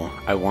 so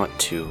I want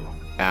to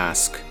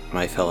ask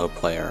my fellow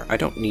player. I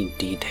don't need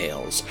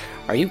details.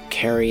 Are you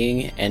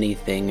carrying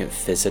anything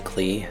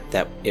physically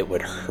that it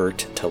would hurt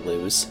to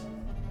lose?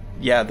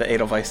 Yeah, the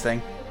Edelweiss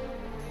thing.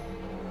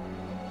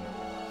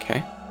 Okay.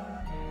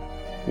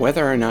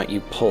 Whether or not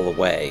you pull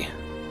away,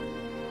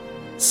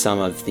 some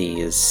of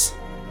these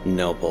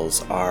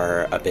nobles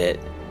are a bit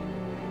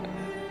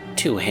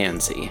too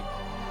handsy.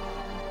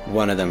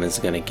 One of them is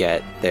going to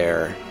get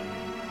their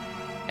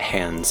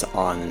hands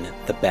on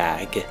the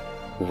bag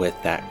with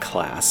that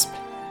clasp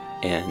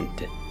and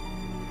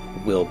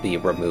will be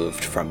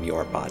removed from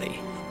your body.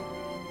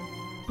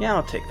 Yeah,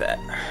 I'll take that.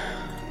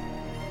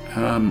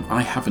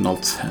 I have an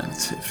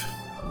alternative.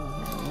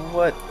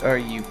 What are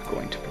you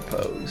going to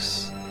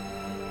propose?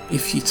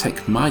 If you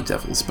take my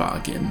devil's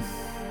bargain,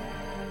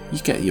 you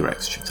get your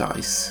extra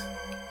dice.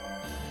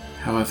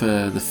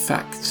 However, the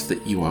fact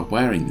that you are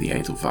wearing the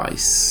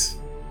Edelweiss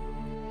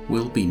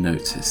will be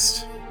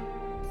noticed.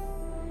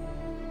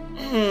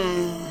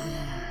 I'm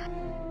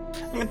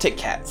gonna take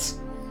cats.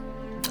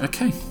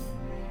 Okay.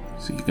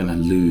 So you're gonna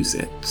lose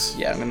it.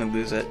 Yeah, I'm gonna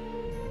lose it.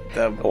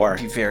 That would Or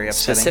be very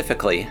upsetting.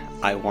 specifically,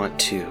 I want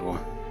to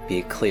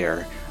be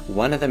clear.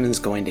 One of them is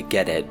going to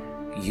get it.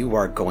 You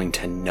are going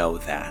to know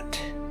that.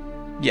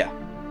 Yeah.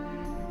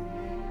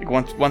 Like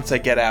once I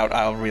get out,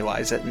 I'll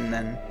realize it, and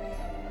then...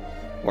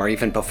 Or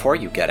even before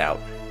you get out.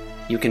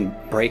 You can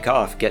break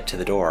off, get to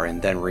the door,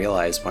 and then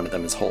realize one of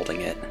them is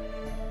holding it.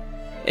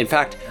 In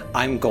fact,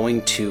 I'm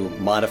going to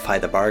modify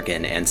the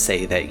bargain and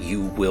say that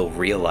you will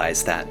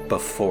realize that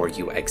before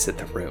you exit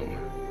the room.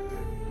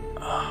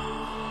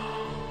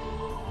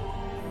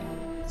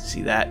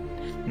 See that?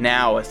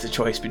 Now it's the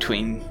choice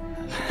between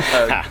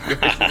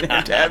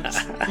and tabs.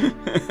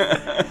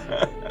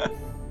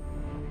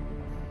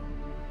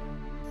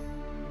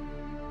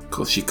 Of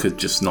course, you could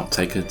just not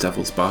take a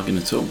devil's bargain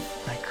at all.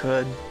 I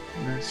could.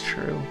 That's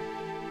true.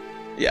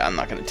 Yeah, I'm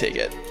not gonna take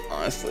it.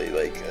 Honestly,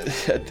 like...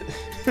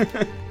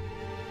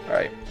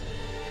 Alright.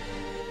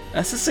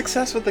 That's a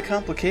success with the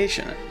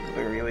complication, at the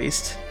very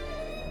least.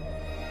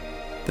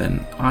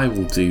 Then I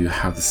will do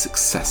how the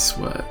success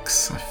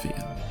works, I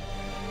feel.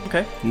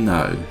 Okay.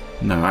 No,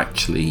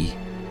 actually,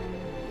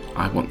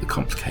 I want the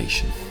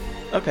complication.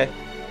 Okay.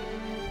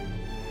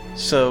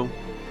 So,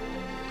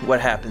 what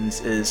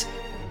happens is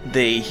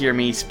they hear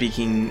me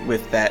speaking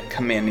with that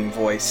commanding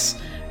voice,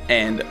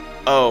 and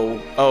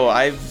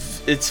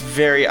it's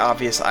very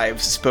obvious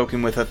I've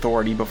spoken with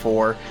authority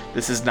before.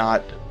 This is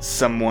not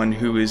someone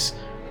who is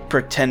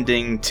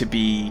pretending to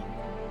be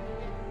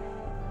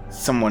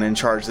someone in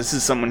charge. This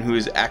is someone who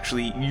is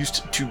actually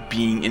used to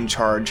being in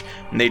charge,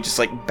 and they just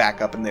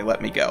back up and they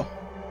let me go.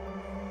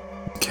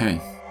 Okay.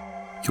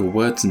 Your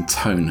words and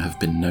tone have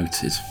been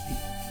noted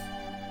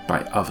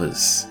by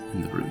others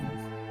in the room.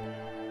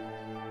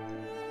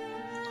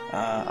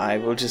 I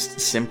will just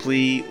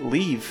simply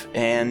leave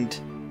and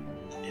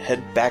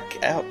head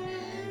back out.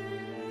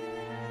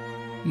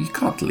 You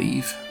can't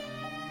leave.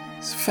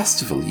 It's a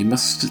festival. You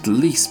must at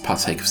least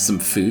partake of some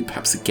food,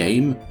 perhaps a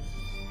game.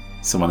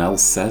 Someone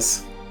else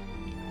says,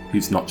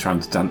 who's not trying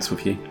to dance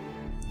with you.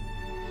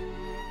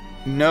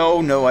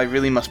 No, I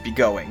really must be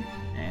going.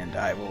 And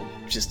I will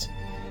just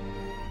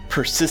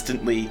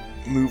persistently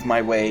move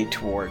my way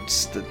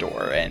towards the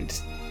door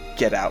and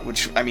get out,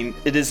 which, I mean,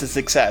 it is a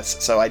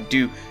success, so I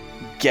do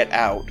get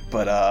out,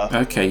 but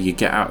Okay, you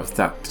get out of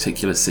that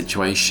particular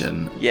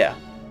situation. yeah.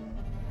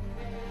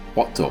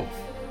 What door?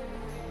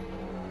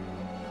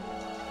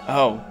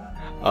 Oh.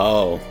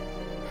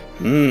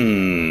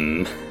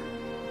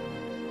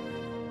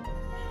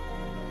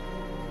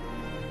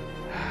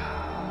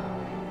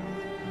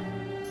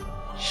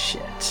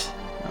 Shit.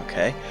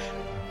 Okay.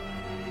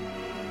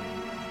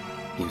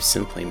 You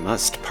simply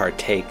must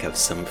partake of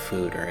some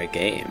food or a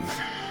game.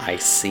 I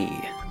see.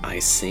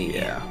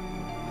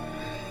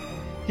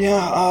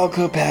 Yeah, I'll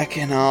go back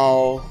and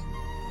I'll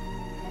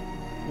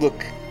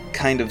look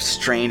kind of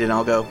strained and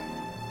I'll go,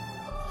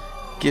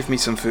 give me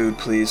some food,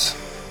 please.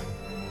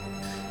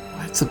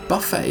 It's a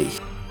buffet.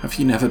 Have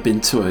you never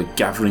been to a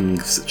gathering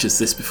such as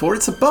this before?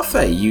 It's a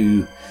buffet.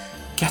 You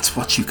get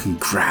what you can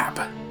grab.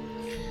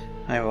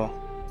 I will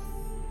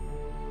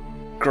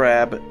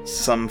grab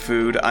some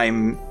food.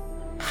 I'm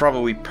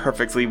probably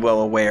perfectly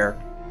well aware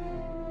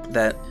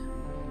that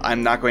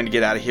I'm not going to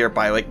get out of here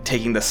by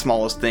taking the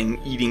smallest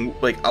thing, eating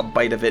a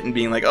bite of it and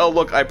being like, oh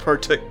look, I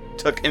partook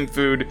in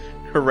food,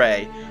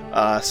 hooray.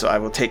 So I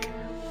will take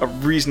a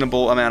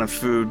reasonable amount of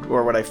food,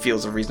 or what I feel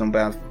is a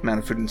reasonable amount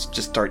of food, and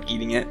just start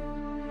eating it.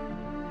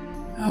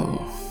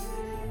 Oh.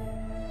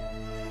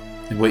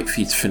 They wait for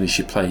you to finish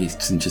your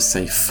plate and just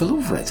say,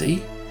 full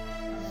already?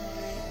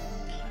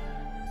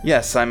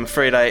 Yes, I'm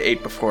afraid I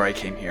ate before I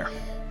came here.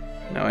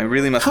 No, I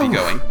really must be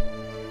going.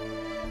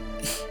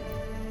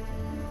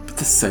 But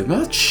there's so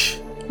much.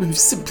 We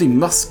simply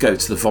must go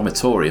to the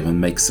vomitorium and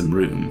make some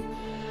room.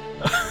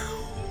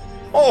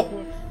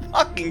 Oh,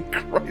 fucking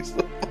Christ,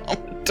 the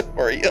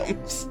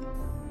vomitoriums.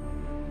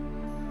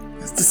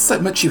 There's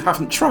so much you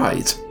haven't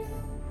tried.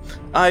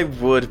 I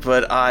would,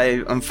 but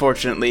I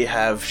unfortunately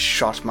have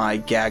shot my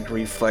gag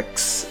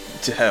reflex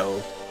to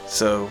hell,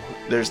 so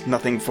there's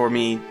nothing for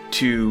me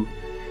to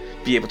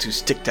be able to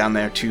stick down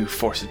there to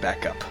force it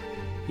back up.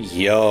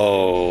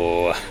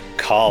 Yo,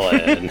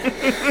 Colin.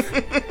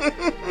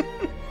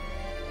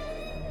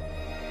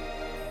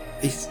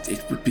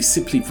 It would be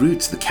simply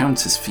rude to the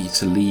Countess for you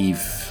to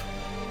leave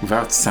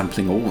without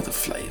sampling all the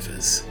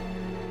flavours.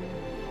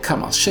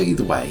 Come, I'll show you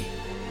the way.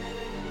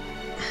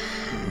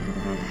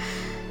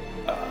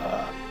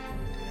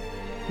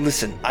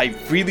 Listen, I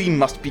really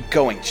must be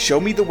going. Show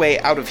me the way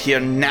out of here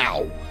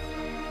now.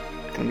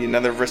 It's gonna be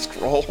another risk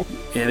roll.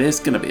 It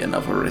is going to be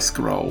another risk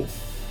roll.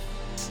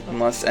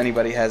 Unless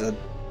anybody has a...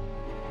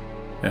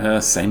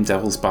 Same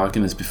devil's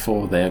bargain as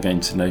before. They are going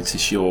to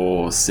notice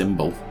your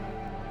symbol.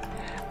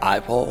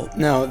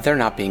 No, they're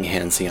not being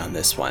handsy on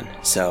this one,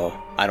 so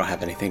I don't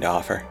have anything to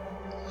offer.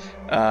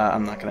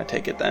 I'm not gonna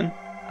take it then.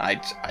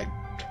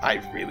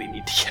 I really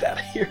need to get out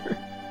of here.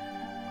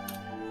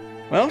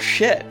 Well,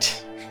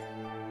 shit.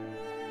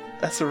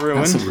 That's a ruin.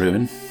 That's a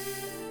ruin.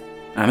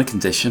 And a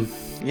condition.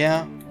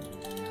 Yeah.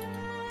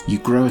 You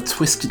grow a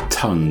twisted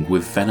tongue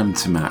with venom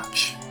to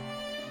match.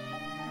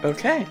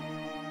 Okay.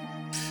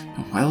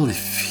 Well,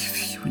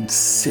 if you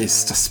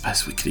insist, I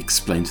suppose we could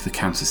explain to the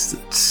Countess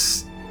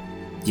that...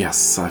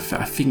 Yes, I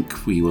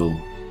think we will...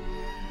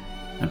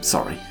 I'm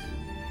sorry.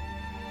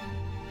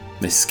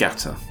 They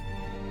scatter.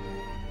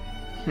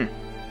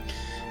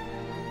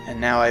 And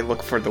now I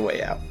look for the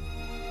way out.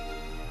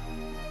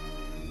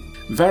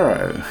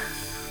 Vero,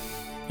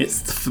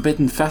 it's the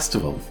Forbidden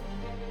Festival.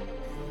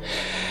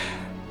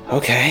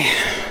 Okay.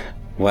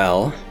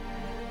 Well...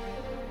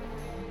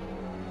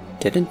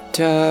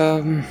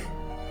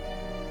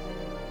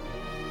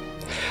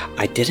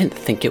 I didn't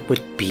think it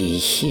would be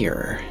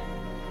here.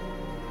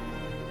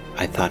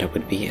 I thought it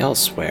would be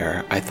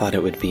elsewhere. I thought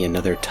it would be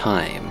another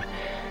time.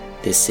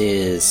 This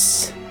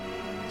is...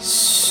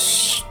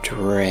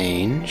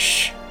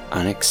 strange,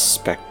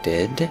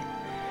 unexpected,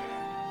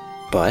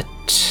 but...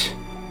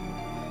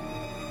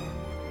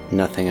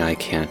 nothing I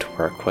can't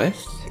work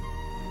with.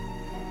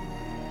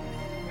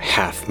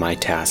 Half my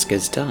task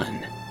is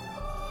done.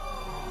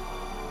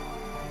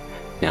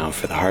 Now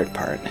for the hard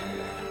part.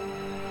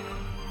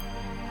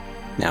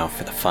 Now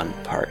for the fun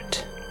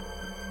part.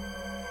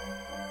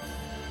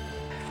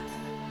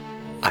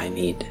 I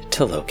need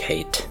to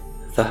locate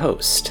the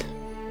host.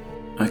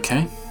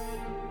 Okay.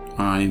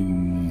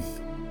 I'm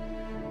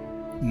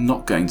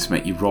not going to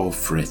make you roll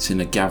for it. In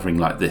a gathering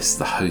like this,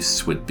 the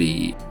host would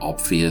be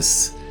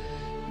obvious,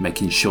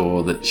 making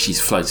sure that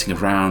she's floating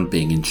around,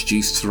 being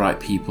introduced to the right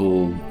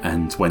people,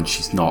 and when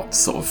she's not,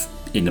 sort of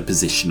in a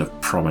position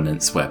of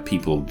prominence where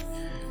people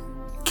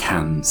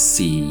can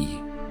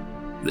see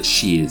that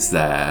she is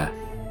there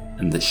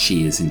and that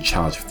she is in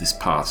charge of this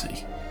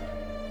party.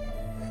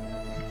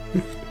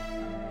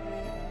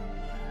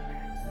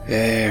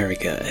 Very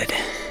good.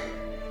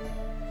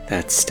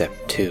 That's step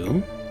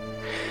 2.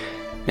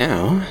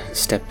 Now,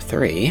 step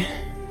 3.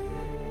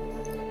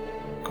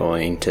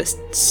 Going to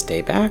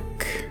stay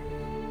back,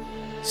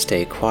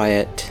 stay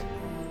quiet,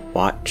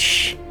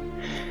 watch,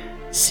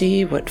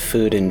 see what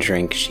food and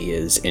drink she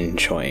is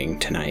enjoying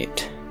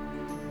tonight.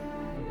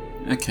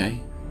 Okay.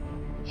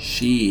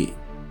 She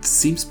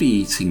seems to be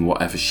eating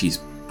whatever she's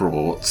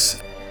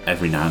brought.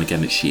 Every now and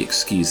again she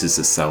excuses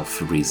herself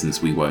for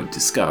reasons we won't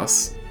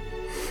discuss.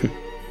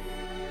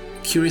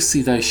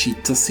 Curiously though, she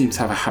does seem to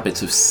have a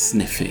habit of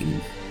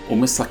sniffing,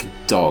 almost like a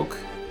dog,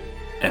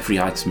 every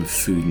item of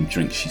food and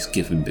drink she's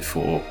given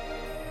before.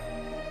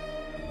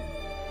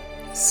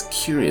 It's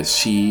curious,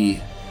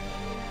 she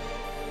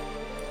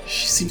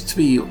seems to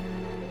be...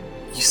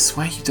 You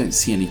swear you don't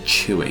see any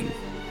chewing.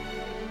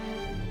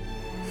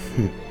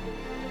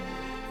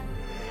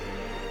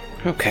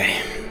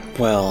 Okay,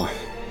 well,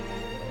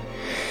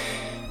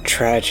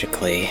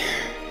 tragically,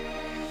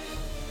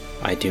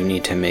 I do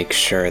need to make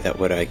sure that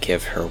what I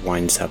give her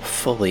winds up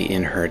fully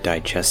in her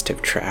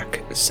digestive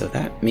tract, so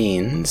that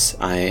means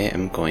I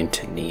am going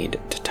to need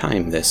to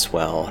time this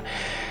well,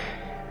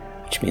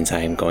 which means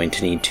I am going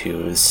to need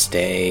to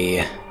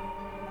stay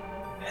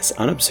as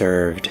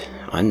unobserved,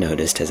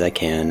 unnoticed as I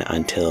can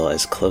until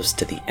as close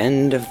to the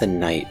end of the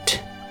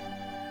night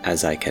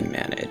as I can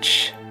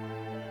manage.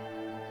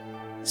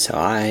 So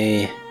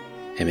I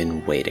am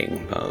in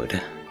waiting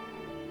mode.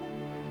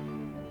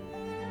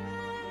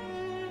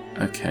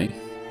 Okay.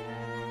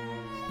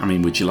 I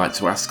mean, would you like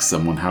to ask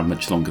someone how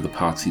much longer the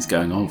party's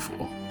going on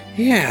for?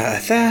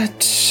 Yeah,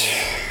 that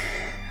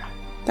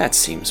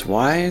seems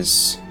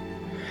wise.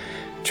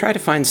 Try to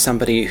find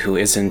somebody who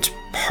isn't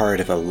part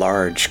of a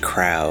large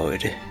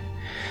crowd.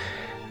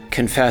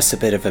 Confess a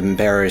bit of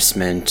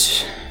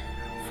embarrassment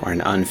for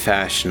an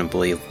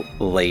unfashionably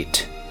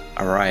late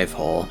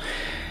arrival,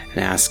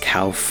 and ask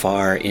how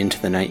far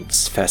into the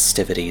night's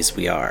festivities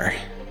we are.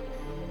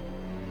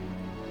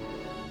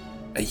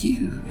 Are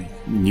you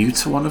new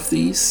to one of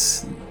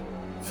these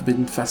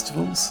forbidden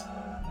festivals?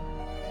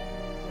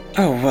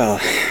 Oh, well,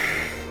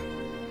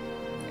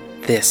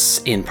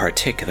 this in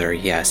particular,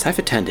 yes. I've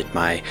attended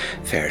my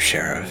fair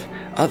share of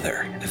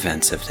other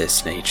events of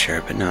this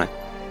nature, but not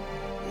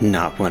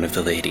one of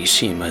the Lady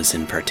Shimas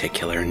in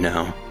particular,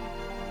 no.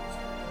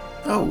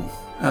 Oh,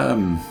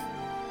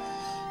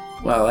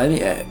 well,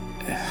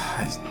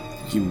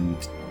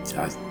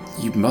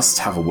 you must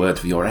have a word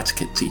with your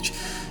etiquette teacher.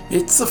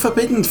 It's a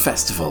forbidden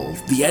festival,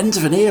 the end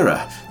of an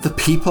era. The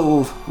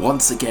people,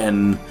 once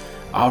again,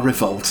 are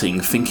revolting,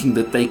 thinking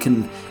that they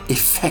can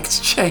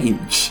effect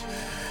change.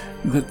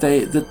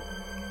 That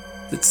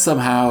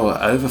somehow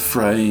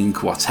overthrowing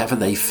whatever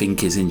they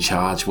think is in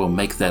charge will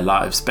make their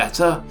lives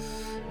better,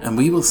 and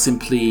we will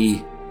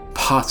simply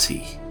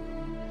party.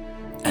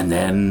 And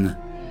then,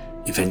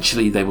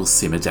 eventually they will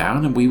simmer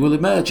down and we will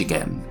emerge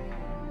again.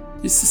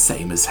 It's the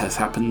same as has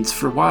happened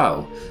for a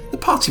while. The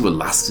party will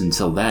last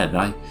until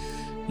then.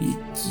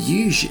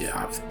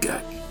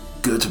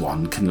 good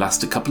one can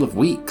last a couple of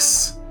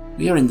weeks.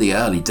 We are in the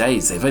early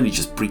days, they've only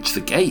just breached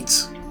the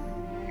gate.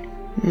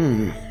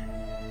 Oh,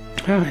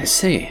 I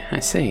see.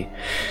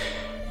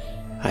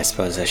 I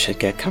suppose I should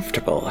get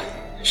comfortable.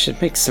 I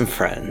should make some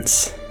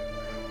friends.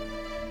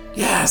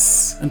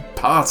 Yes, and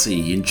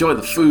party, enjoy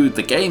the food,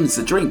 the games,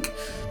 the drink.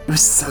 There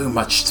is so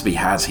much to be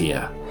had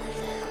here.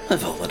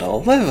 Live a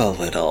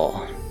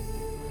little.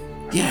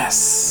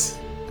 Yes.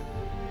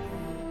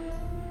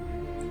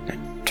 I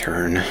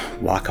turn,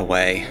 walk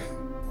away,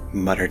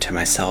 mutter to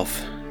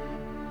myself,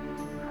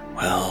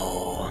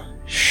 well,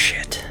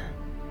 shit.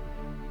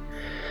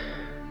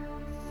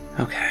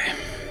 Okay.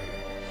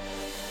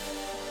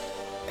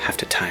 Have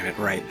to time it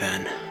right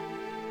then.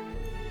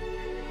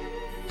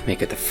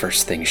 Make it the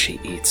first thing she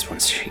eats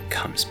once she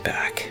comes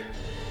back.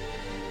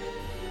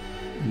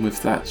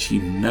 With that,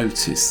 you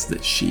notice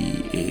that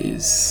she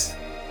is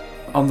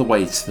on the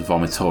way to the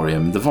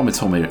vomitorium. The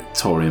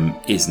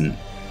vomitorium isn't...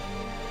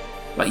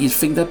 Like, you'd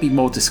think there'd be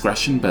more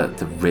discretion, but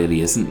there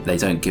really isn't. They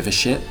don't give a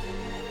shit.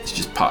 It's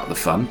just part of the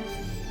fun.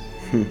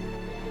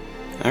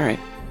 Alright.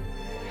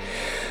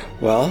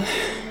 Well,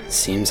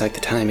 seems like the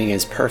timing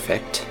is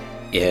perfect.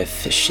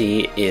 If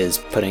she is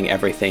putting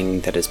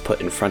everything that is put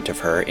in front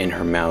of her in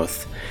her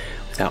mouth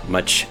without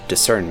much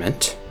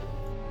discernment,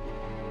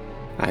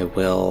 I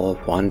will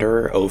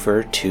wander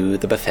over to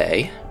the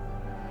buffet.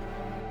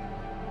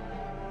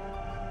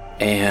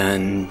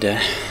 And,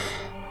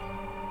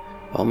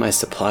 well, my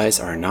supplies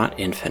are not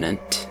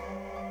infinite,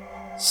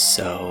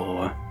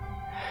 so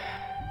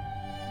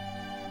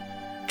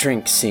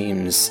drink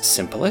seems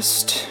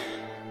simplest.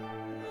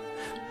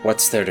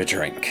 What's there to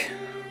drink?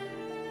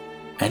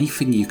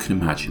 Anything you can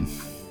imagine.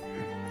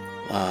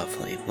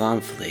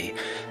 Lovely.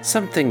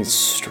 Something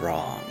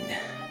strong.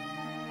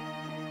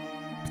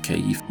 Okay,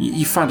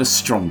 you found a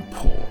strong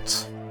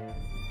port.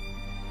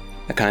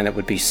 The kind that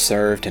would be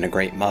served in a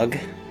great mug?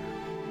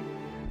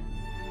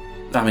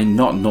 I mean,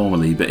 not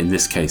normally, but in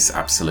this case,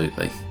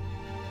 absolutely.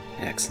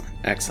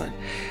 Excellent.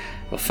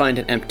 We'll find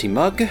an empty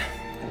mug,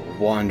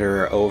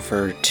 wander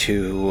over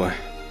to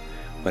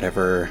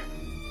whatever,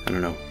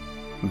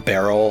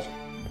 barrel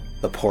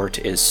the port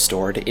is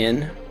stored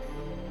in.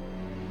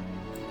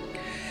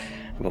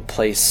 We'll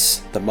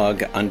place the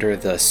mug under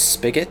the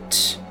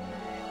spigot.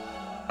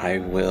 I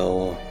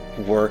will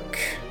work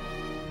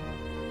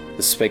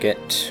the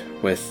spigot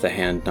with the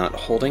hand not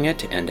holding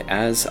it, and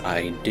as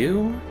I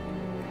do,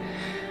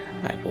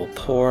 I will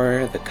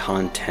pour the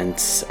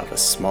contents of a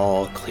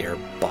small clear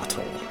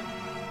bottle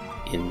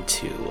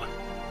into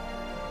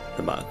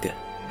the mug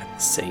at the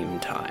same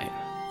time.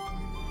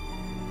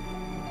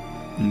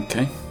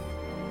 Okay.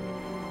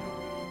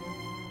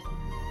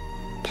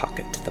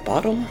 Pocket the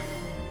bottle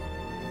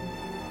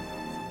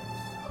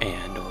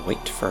and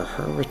wait for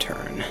her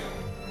return.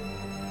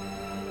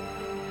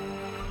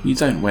 You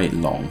don't wait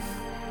long.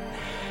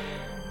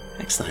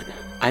 Excellent.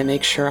 I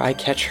make sure I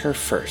catch her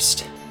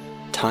first.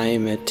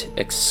 Time it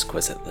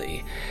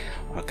exquisitely.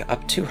 Walk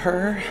up to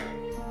her.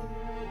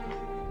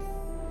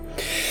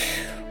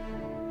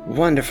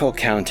 Wonderful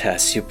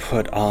Countess, you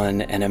put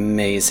on an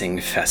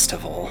amazing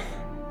festival.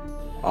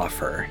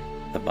 Offer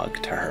the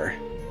mug to her.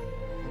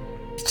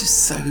 It's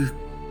just so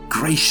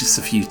gracious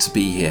of you to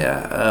be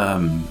here.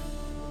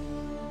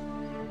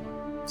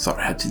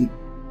 Sorry, I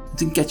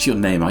didn't get your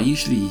name. I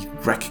usually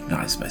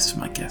recognize most of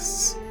my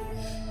guests.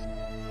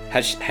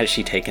 Has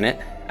she taken it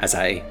as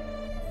I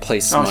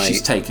place my... Oh,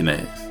 she's taken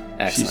it.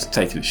 Excellent. She's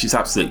taken it. She's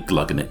absolutely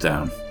glugging it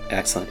down.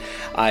 Excellent.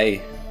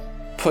 I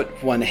put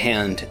one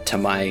hand to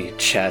my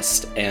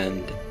chest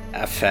and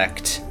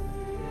affect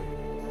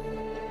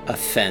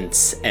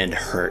offense and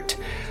hurt.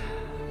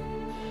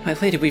 My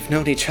lady, we've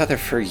known each other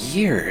for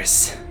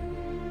years.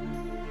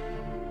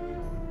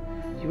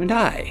 You and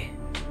I.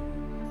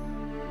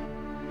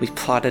 We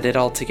plotted it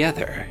all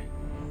together.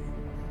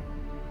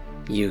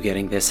 You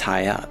getting this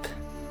high up.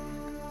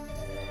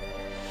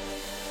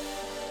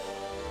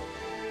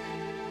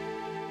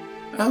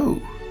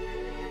 Oh,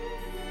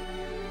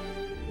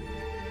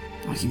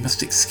 you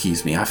must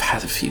excuse me. I've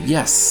had a few.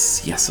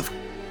 Yes, of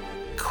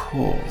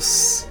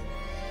course.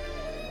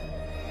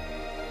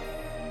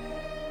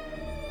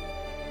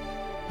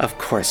 Of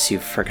course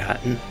you've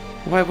forgotten.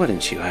 Why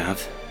wouldn't you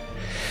have?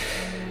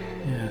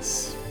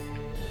 Yes.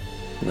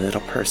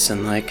 Little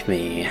person like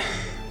me.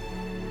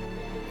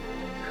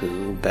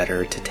 Who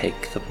better to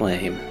take the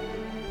blame?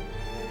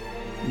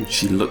 And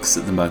she looks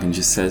at the mug and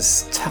just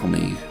says, "Tell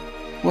me,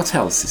 what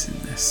else is in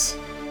this?"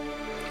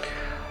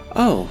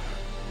 Oh.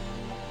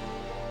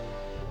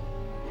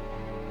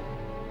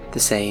 The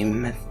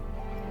same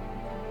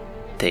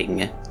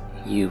thing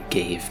you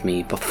gave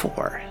me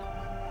before.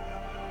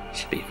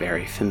 Should be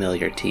very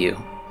familiar to you.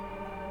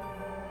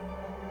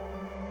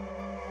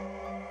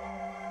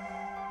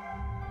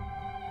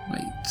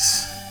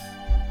 Wait.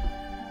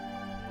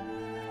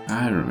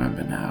 I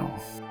remember now.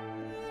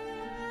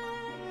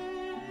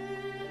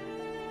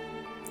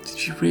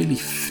 Did you really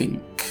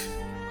think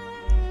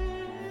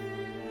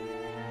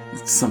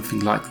that something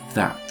like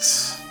that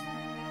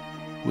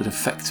would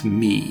affect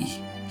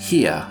me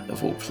here,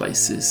 of all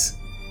places?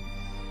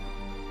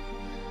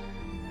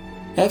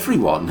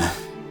 Everyone.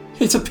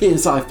 It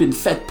appears I've been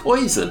fed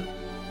poison.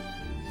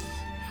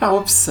 How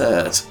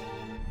absurd.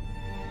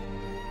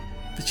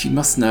 But you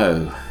must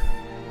know,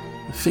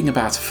 the thing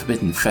about a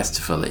forbidden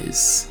festival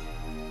is,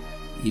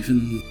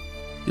 even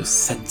your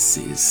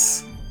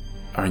senses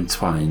are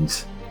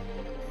entwined,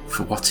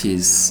 for what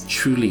is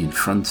truly in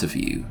front of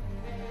you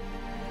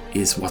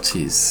is what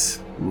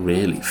is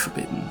really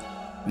forbidden.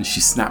 And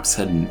she snaps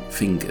her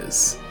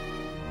fingers,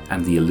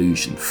 and the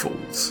illusion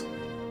falls.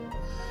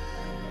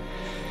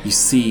 You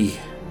see,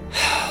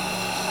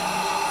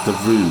 the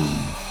room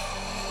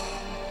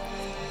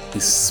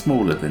is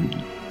smaller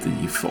than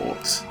you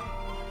thought.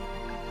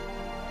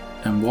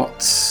 And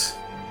what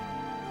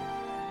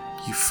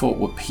you thought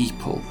were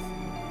people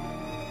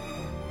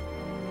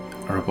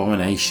are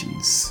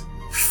abominations.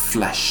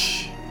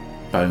 Flesh,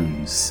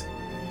 bones,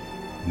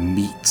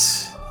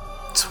 meat,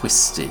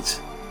 twisted,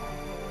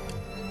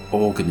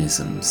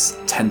 organisms,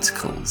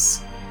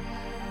 tentacles.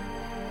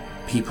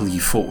 People you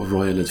thought were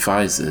royal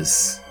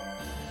advisors,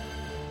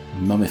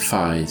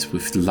 mummified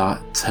with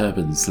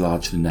turbans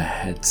larger than their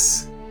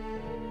heads,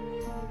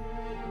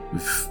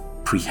 with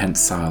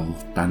prehensile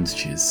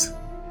bandages.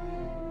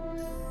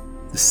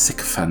 The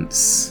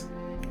sycophants,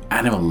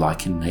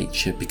 animal-like in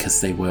nature because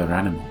they were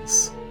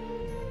animals.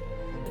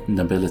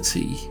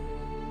 Nobility,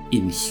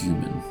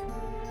 inhuman.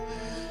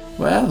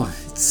 Well,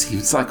 it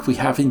seems like we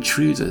have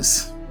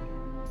intruders.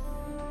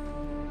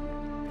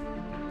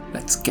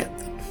 Let's get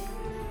them.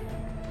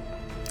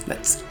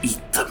 Let's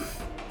eat them,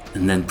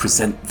 and then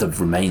present the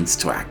remains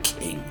to our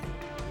king.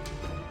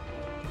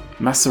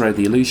 Masaru,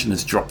 the illusion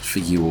has dropped for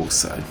you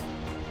also.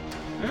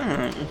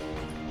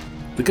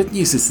 The good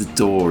news is the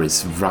door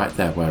is right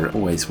there where it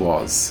always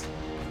was.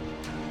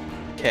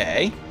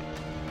 Okay.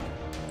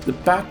 The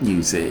bad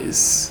news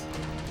is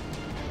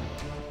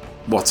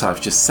what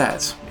I've just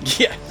said.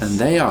 Yes. And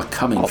they are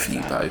coming for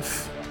you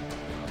both.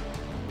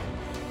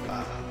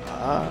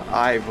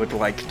 I would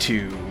like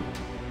to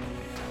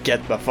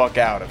get the fuck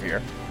out of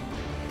here.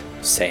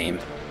 Same.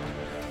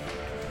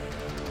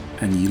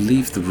 And you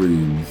leave the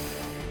room,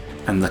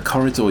 and the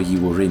corridor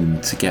you were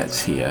in to get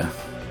here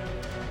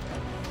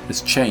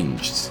has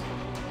changed.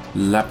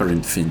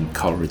 Labyrinthine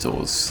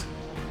corridors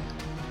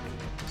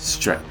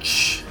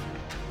stretch,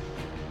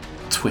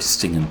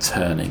 twisting and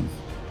turning.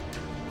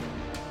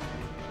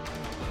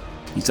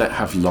 You don't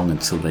have long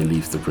until they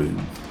leave the room.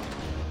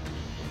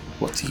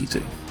 What do you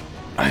do?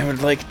 I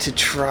would like to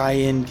try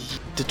and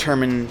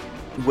determine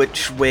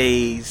which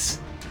ways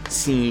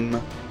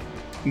seem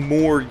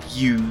more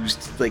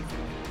used, like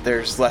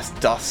there's less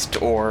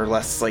dust or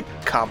less like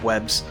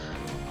cobwebs.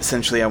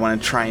 Essentially, I want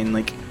to try and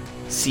like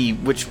see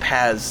which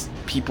paths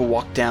people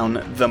walk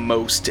down the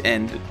most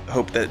and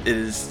hope that it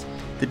is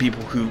the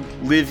people who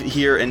live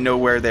here and know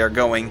where they're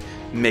going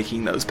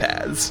making those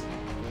paths.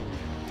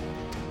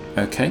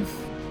 Okay.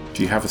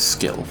 Do you have a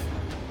skill?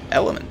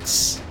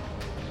 Elements.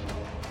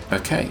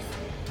 Okay.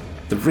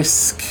 The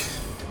risk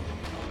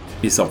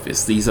is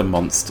obvious. These are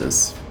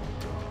monsters.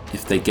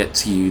 If they get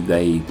to you,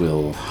 they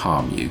will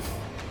harm you.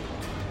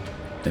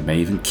 They may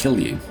even kill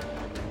you.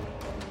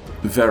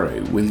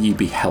 Vero, will you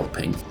be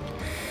helping?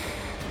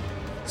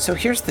 So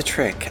here's the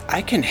trick.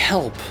 I can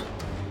help,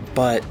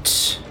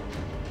 but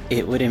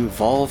it would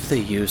involve the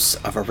use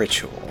of a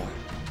ritual.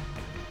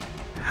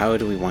 How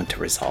do we want to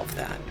resolve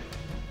that?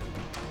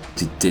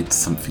 Did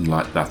something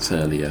like that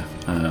earlier.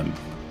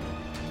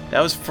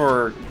 That was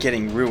for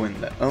getting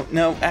ruined. Oh,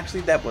 no,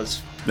 actually that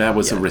was... There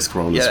was a risk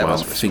roll as well.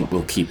 I think roll.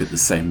 we'll keep it the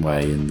same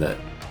way in that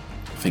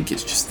I think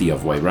it's just the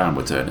other way around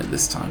we're doing it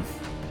this time.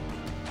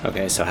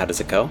 Okay, so how does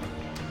it go?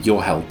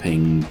 You're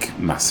helping,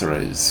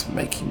 Masaru's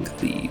making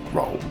the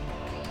roll.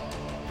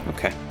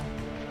 Okay.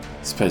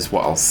 I suppose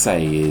what I'll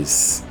say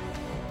is,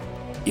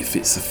 if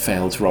it's a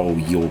failed roll,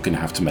 you're going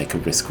to have to make a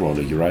risk roll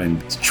of your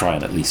own to try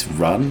and at least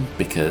run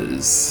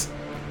because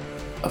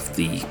of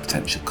the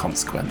potential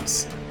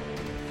consequence.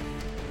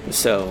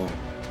 So,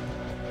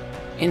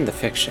 in the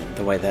fiction,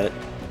 the way that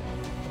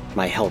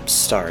my help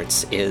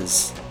starts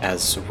is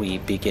as we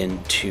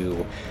begin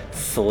to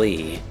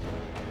flee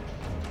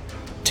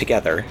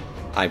together,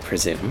 I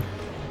presume.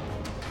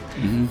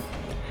 Mm-hmm.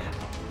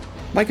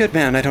 My good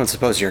man, I don't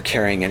suppose you're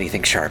carrying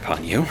anything sharp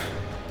on you.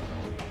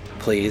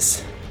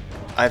 Please.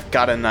 I've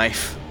got a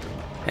knife.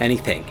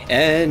 Anything.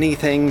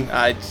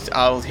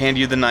 I'll hand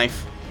you the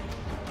knife.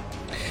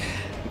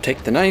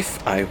 Take the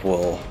knife, I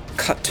will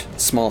cut a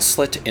small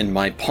slit in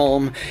my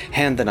palm,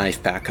 hand the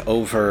knife back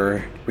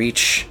over,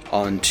 reach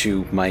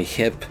onto my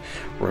hip,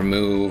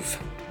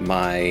 remove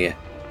my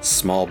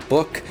small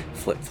book,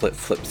 flip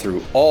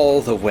through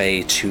all the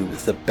way to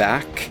the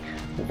back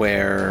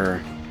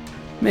where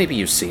maybe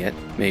you see it,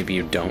 maybe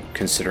you don't,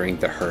 considering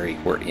the hurry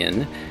we're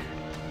in.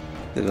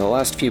 The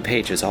last few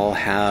pages all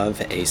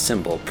have a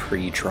symbol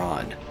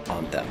pre-drawn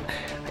on them.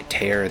 I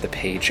tear the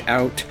page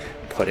out,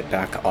 put it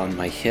back on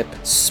my hip,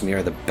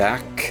 smear the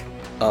back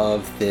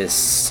of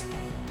this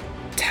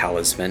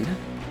talisman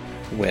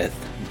with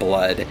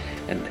blood,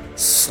 and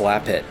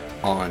slap it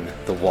on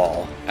the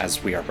wall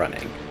as we are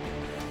running.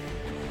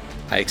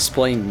 I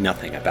explain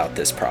nothing about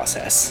this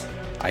process.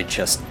 I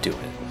just do it.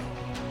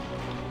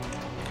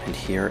 And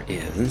here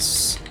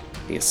is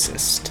the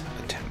assist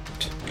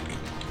attempt.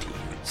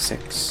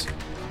 D6.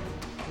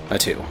 A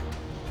 2.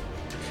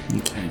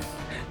 Okay.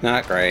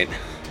 Not great.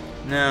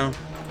 No.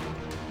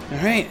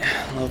 Alright,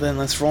 well then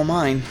let's roll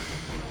mine.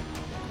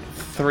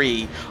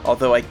 3,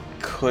 although I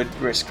could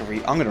risk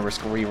I'm gonna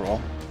risk a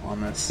reroll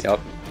on this. Yep.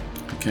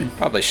 Okay.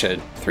 Probably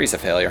should. 3's a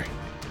failure.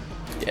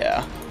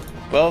 Yeah.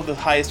 Well, the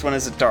highest one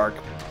is a dark,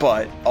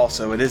 but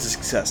also it is a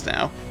success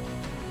now.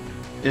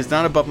 It is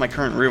not above my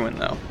current ruin,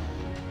 though.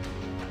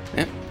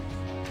 Yep.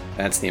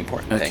 That's the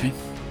important Okay. thing.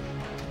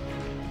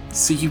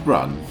 So you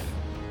run.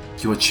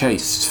 You are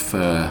chased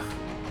for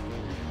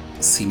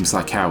seems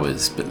like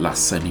hours, but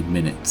lasts only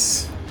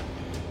minutes.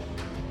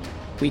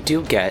 We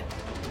do get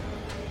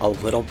a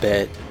little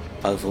bit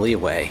of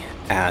leeway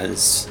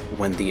as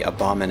when the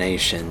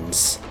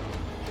abominations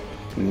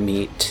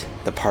meet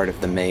the part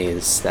of the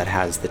maze that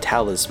has the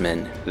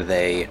talisman,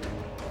 they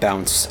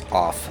bounce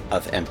off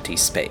of empty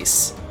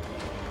space.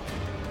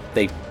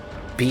 They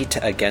beat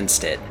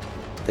against it.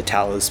 The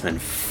talisman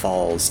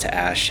falls to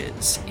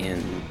ashes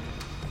in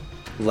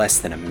less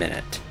than a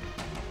minute.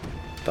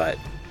 But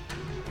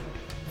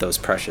those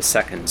precious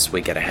seconds,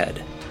 we get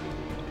ahead.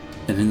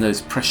 And in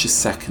those precious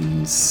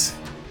seconds,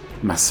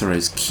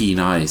 Masaro's keen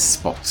eyes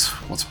spot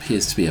what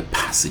appears to be a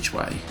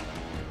passageway,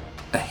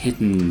 a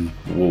hidden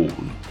wall,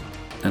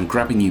 and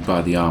grabbing you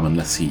by the arm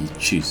unless he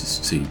chooses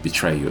to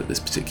betray you at this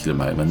particular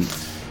moment.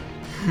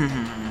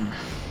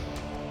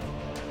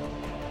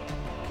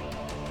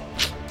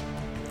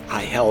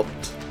 I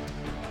helped.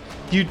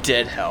 You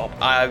did help.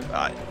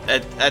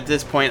 At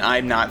this point,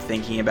 I'm not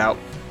thinking about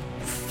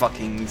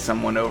fucking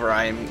someone over.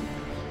 I'm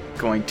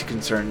going to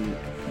concern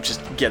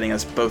just getting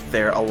us both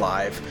there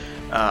alive.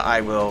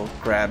 I will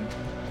grab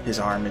his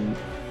arm and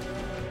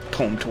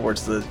pull him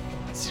towards the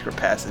secret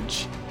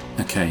passage.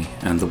 Okay,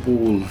 and the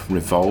wall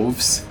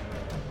revolves,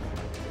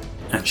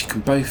 and you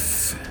can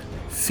both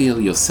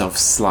feel yourself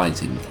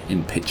sliding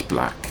in pitch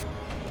black.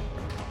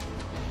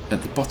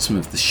 At the bottom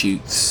of the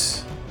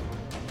chute,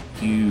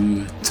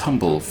 you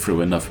tumble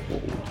through another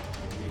wall,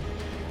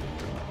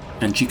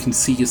 and you can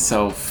see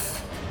yourself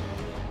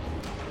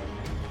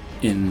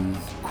in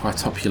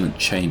quite opulent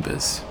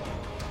chambers.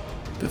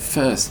 But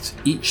first,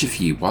 each of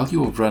you, while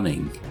you're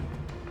running,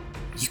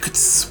 you could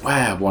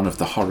swear one of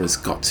the horrors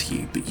got to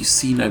you, but you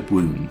see no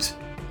wound.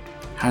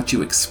 How do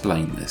you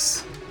explain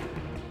this?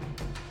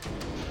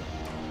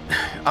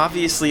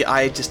 Obviously,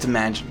 I just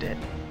imagined it.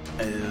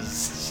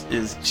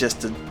 Is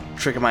just a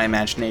trick of my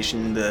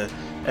imagination. The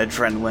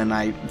adrenaline,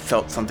 I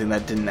felt something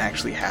that didn't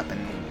actually happen.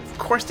 Of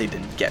course they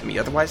didn't get me,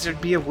 otherwise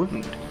there'd be a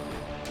wound.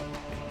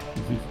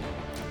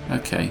 Mm-hmm.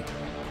 Okay.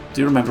 Do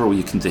you remember all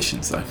your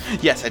conditions, though?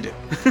 Yes, I do.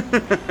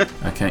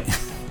 Okay.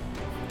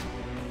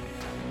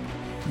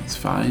 That's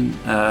fine.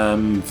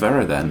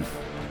 Vera, then.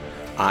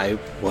 I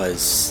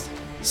was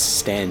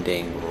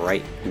standing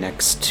right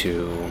next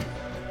to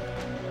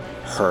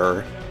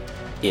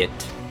it,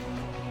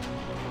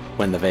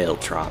 when the veil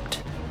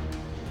dropped.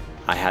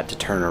 I had to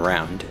turn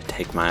around,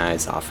 take my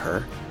eyes off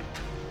her.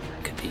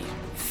 I could be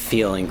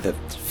feeling the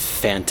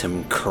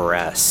phantom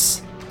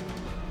caress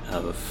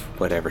of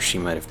whatever she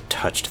might have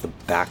touched the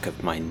back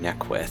of my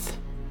neck with.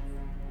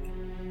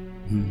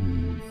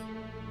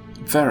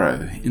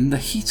 Vero, in the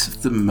heat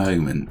of the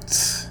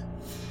moment,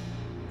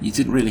 you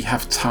didn't really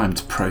have time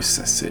to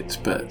process it,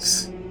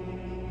 but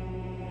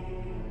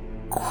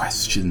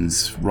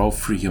questions roll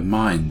through your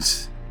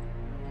mind.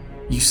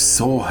 You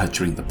saw her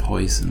drink the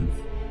poison,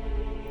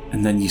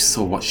 and then you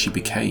saw what she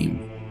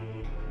became.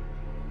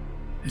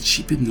 Had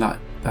she been like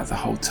that the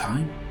whole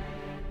time?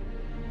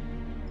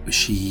 Was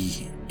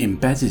she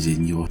embedded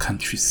in your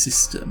country's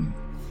system?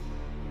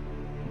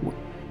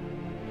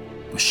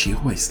 Was she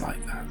always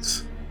like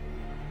that?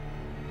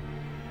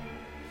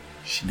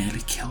 She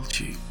nearly killed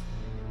you.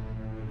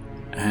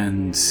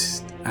 And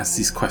as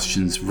these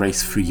questions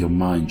race through your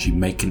mind, you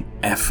make an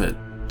effort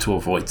to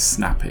avoid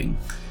snapping.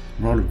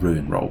 Roll a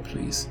ruin roll,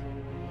 please.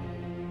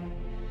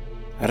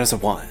 That is a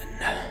 1.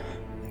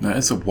 No,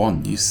 as a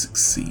 1, you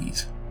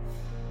succeed.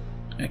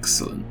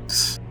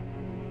 Excellent.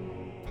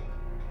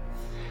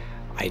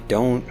 I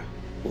don't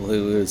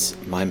lose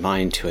my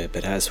mind to it,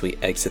 but as we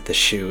exit the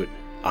chute,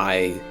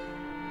 the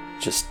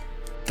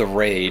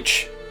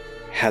rage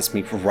has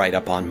me right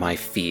up on my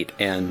feet,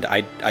 and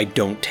I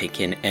don't take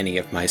in any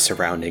of my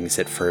surroundings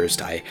at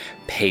first. I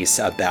pace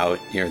about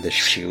near the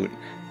chute.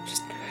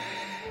 Just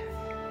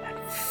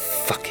that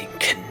fucking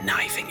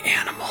conniving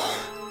animal.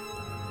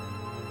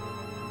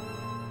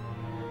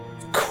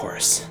 Of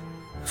course.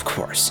 It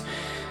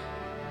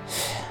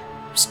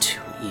was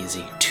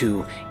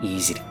too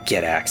easy to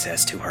get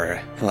access to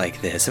her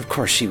like this. Of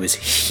course she was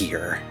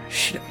here.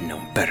 Should have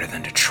known better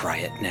than to try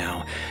it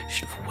now.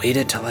 Should have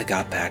waited till I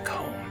got back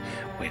home.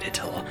 Waited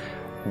till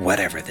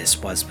whatever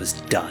this was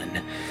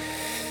done.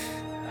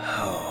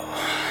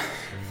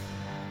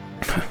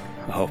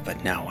 Oh,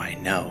 but now I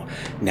know.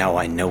 Now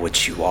I know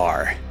what you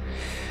are.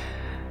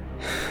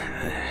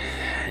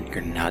 And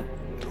you're not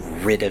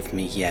rid of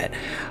me yet.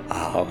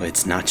 Oh,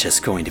 it's not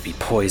just going to be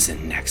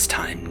poison next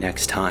time.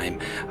 Next time,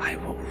 I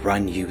will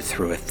run you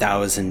through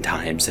 1,000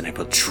 times, and I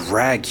will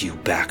drag you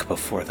back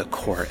before the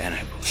court, and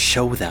I will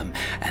show them,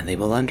 and they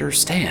will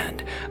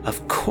understand.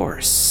 Of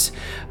course,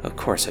 a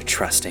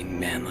trusting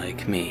man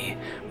like me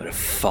would have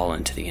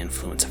fallen to the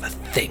influence of a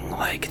thing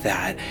like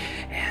that,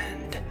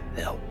 and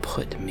they'll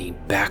put me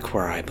back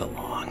where I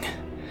belong.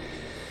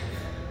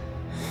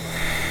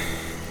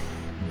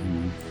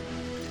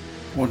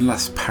 One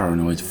last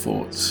paranoid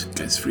thought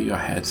goes through your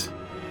head.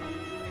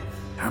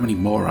 How many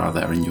more are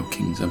there in your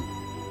kingdom?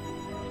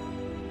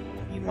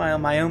 Meanwhile,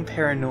 my own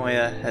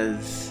paranoia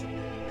has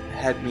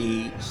had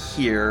me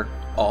hear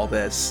all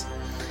this,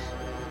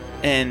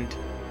 and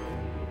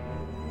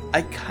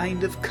I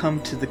kind of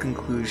come to the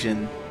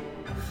conclusion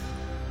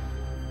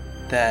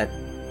that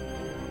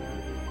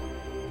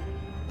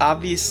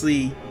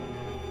obviously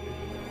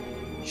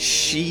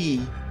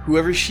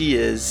whoever she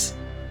is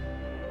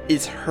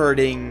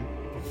hurting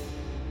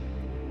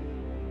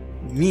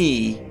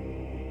me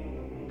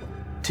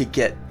to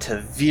get to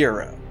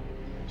Vero.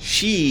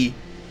 She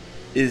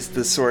is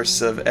the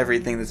source of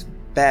everything that's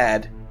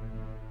bad,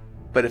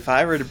 but if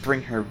I were to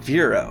bring her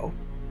Vero,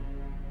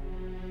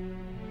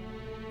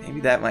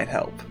 maybe that might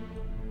help.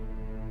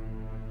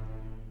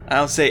 I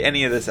don't say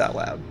any of this out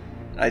loud.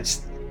 I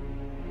just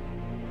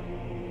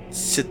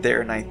sit there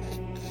and I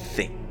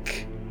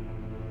think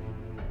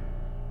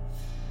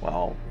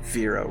while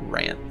Vero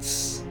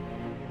rants.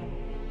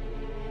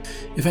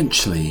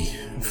 Eventually,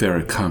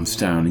 Vero calms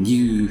down and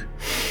you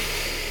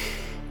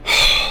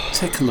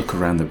take a look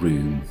around the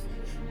room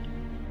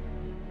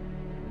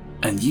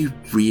and you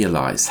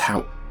realise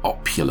how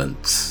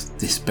opulent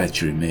this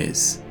bedroom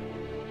is.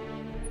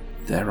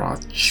 There are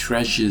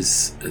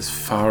treasures as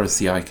far as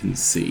the eye can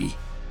see.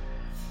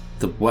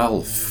 The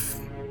wealth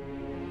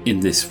in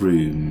this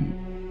room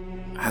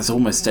has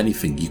almost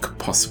anything you could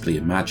possibly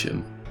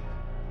imagine.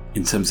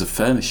 In terms of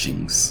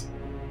furnishings,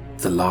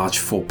 the large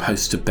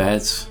 4-poster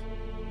bed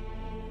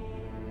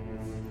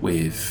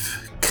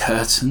with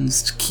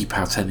curtains to keep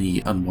out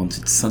any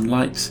unwanted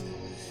sunlight,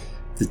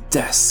 the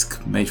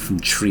desk made from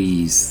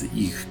trees that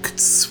you could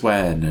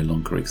swear no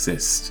longer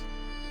exist,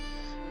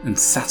 and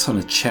sat on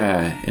a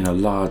chair in a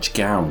large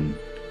gown,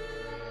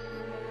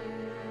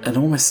 an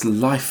almost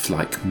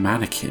lifelike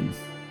mannequin.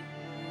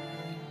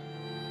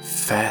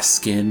 Fair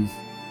skin,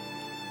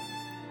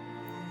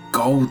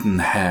 golden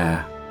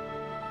hair,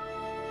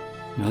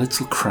 a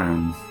little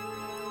crown,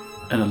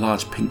 and a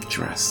large pink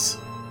dress.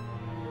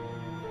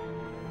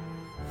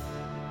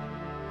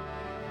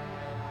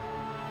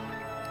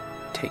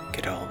 Take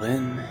it all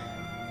in.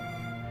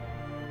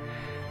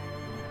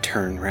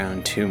 Turn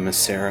round to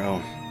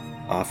Macero.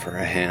 Offer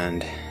a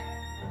hand.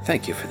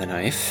 Thank you for the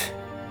knife.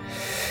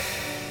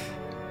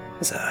 It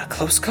was a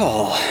close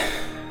call.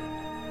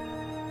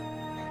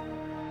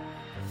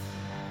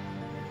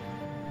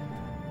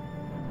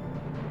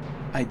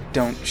 I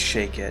don't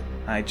shake it.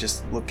 I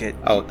just look at...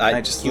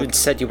 You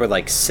said you were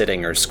like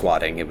sitting or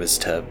squatting. It was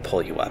to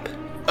pull you up.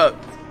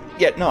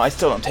 Yeah, no, I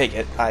still don't take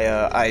it.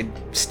 I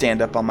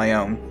stand up on my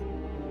own.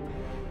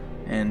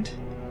 And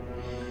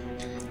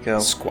go.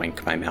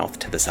 Squink my mouth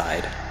to the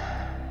side.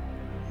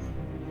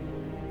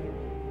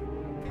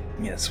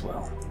 Yes,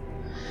 well,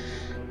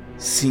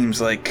 seems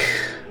like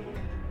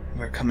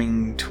we're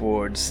coming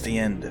towards the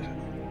end of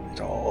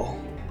it all.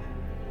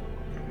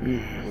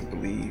 I would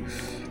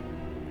believe.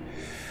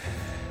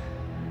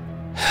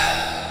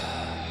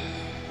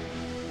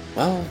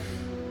 Well,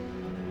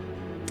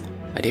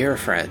 my dear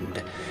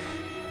friend,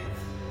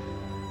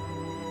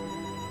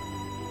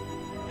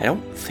 I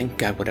don't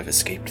think I would have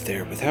escaped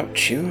there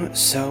without you,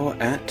 so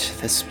at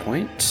this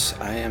point,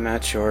 I am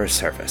at your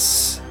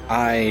service.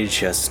 I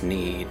just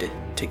need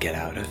to get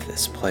out of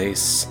this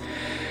place.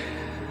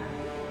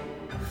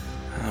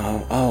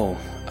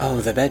 Oh,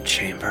 the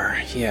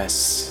bedchamber,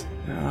 yes.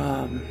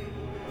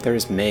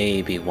 There's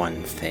maybe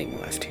one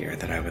thing left here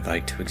that I would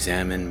like to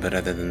examine, but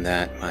other than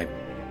that, my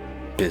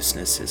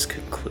business is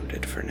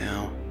concluded for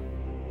now.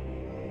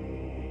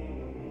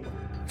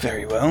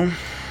 Very well.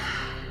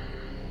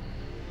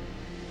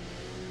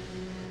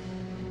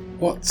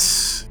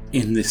 What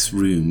in this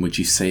room would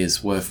you say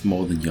is worth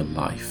more than your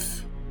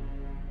life?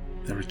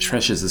 There are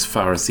treasures as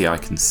far as the eye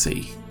can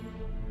see.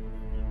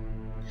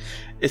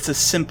 It's a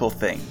simple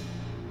thing,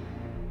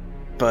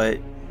 but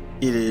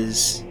it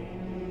is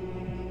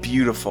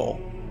beautiful.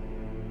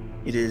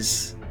 It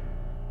is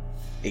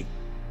a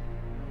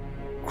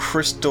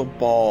crystal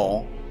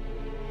ball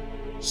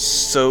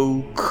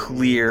so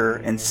clear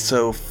and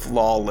so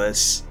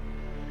flawless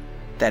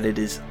that it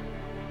is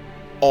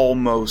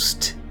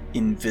almost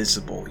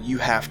invisible. You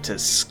have to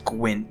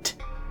squint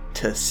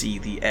to see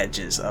the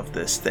edges of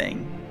this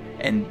thing,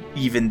 and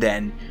even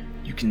then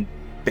you can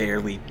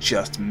barely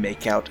just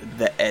make out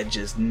the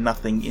edges.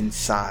 Nothing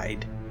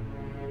inside,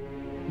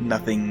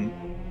 nothing,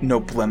 no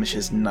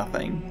blemishes,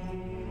 nothing.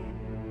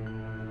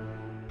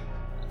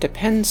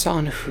 Depends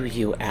on who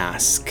you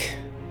ask.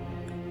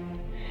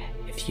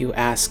 If you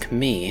ask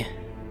me,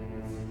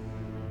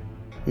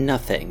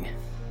 nothing.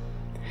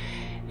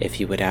 If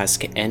you would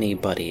ask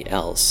anybody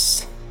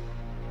else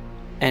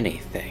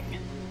anything,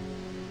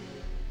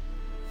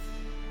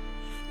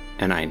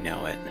 and I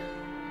know it.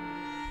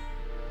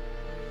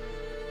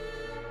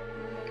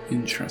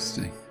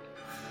 Interesting.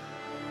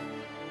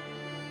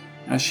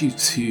 As you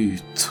two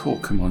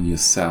talk among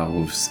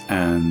yourselves,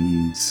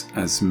 and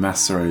as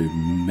Massaro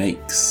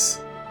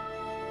makes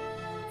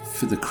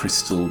for the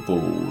crystal ball,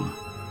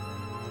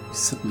 you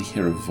suddenly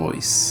hear a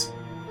voice.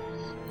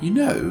 You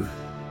know,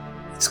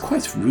 it's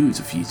quite rude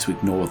of you to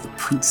ignore the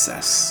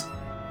princess.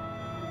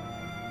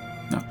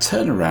 Now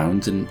turn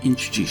around and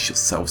introduce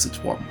yourselves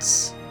at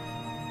once.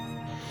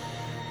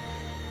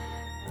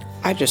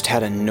 I just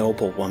had a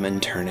noble woman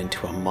turn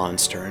into a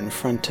monster in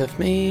front of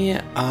me.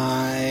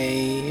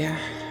 I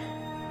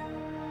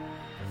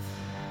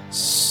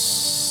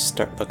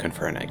start looking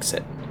for an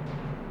exit.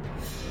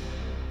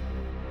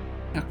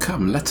 Now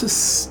come, let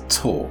us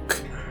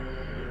talk.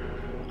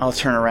 I'll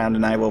turn around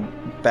and I will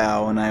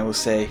bow and I will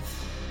say,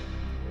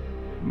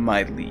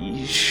 "My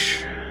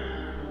liege."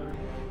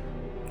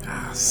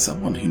 Ah,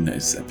 someone who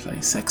knows their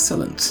place.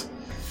 Excellent.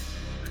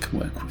 I can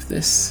work with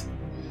this.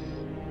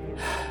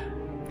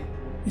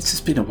 It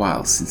has been a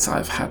while since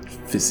I've had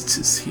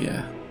visitors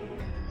here.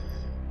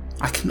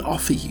 I can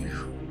offer you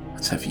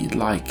whatever you'd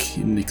like,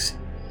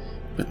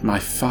 but my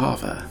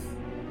father,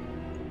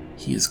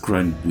 he has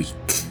grown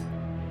weak.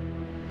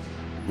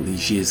 All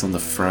these years on the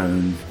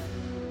throne,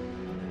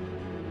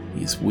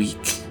 he is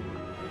weak,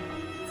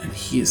 and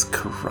he is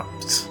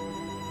corrupt.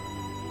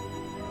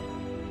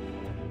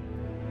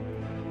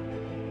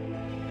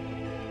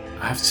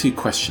 I have 2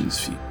 questions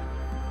for you,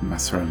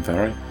 Massaro and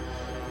Vero.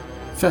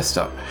 First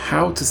up,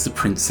 how does the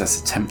princess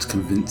attempt to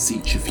convince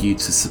each of you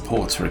to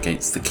support her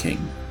against the king?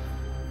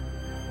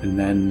 And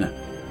then,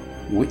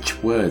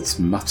 which words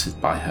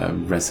muttered by her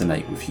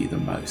resonate with you the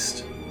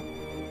most?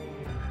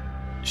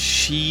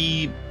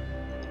 She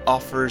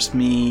offers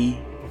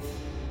me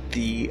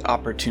the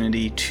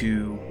opportunity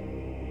to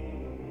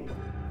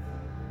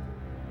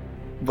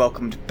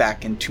welcomed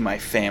back into my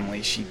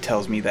family. She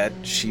tells me that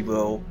she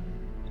will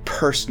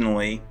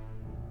personally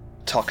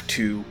talk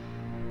to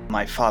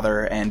my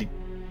father and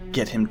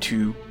get him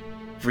to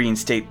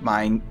reinstate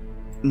my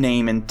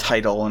name and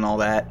title and all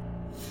that.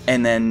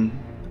 And then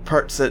the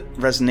parts that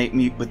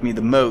resonate with me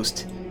the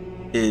most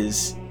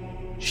is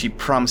she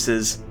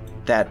promises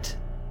that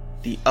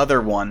the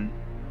other one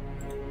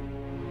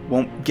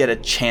won't get a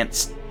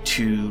chance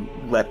to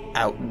let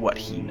out what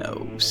he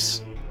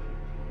knows.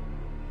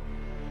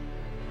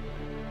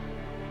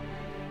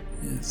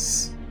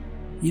 Yes.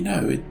 You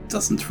know, it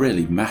doesn't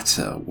really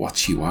matter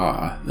what you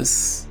are.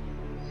 As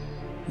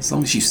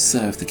long as you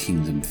serve the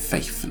kingdom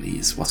faithfully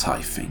is what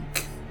I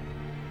think.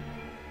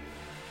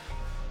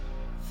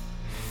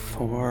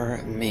 For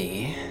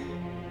me,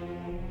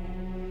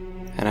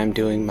 and I'm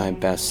doing my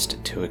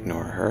best to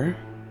ignore her.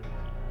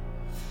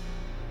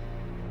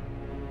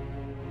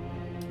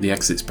 The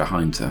exit's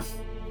behind her.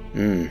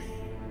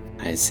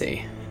 I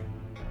see.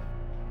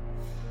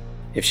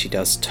 If she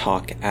does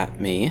talk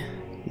at me,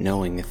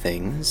 knowing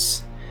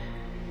things,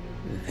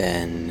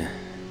 then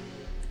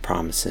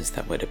promises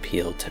that would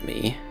appeal to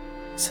me.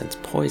 Since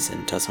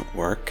poison doesn't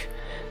work,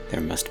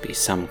 there must be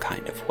some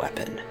kind of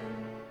weapon.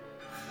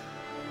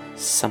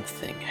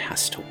 Something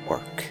has to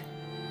work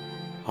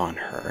on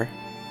her.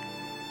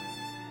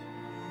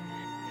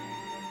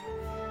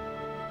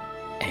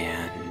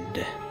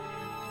 And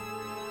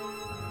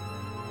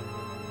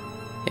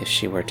if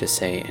she were to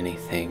say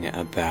anything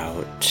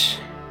about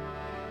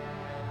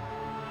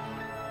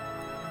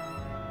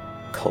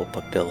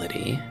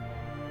culpability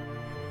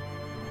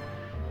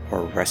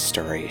or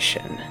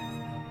restoration,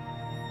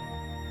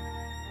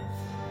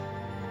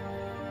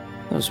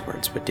 those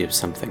words would do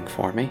something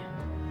for me.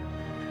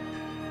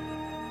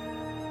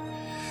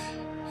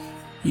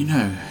 You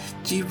know,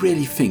 do you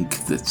really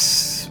think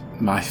that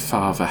my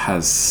father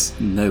has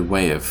no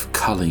way of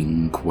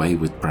culling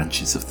wayward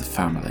branches of the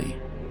family?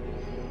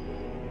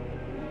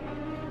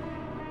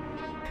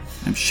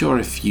 I'm sure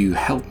if you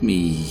help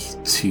me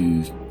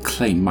to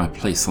claim my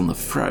place on the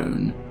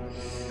throne,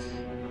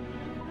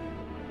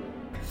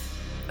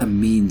 a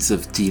means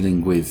of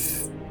dealing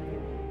with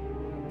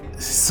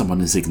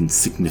someone as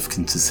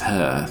insignificant as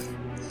her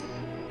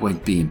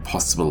won't be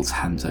impossible to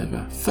hand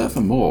over.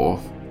 Furthermore,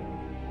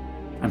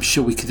 I'm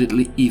sure we could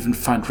even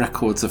find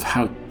records of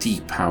how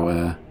deep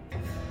our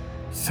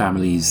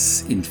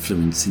family's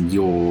influence in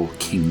your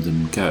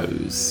kingdom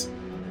goes.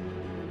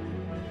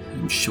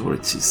 I'm sure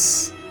it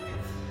is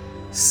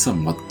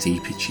somewhat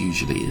deep, it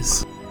usually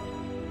is.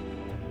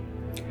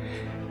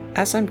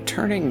 As I'm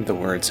turning the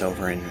words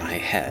over in my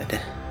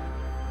head,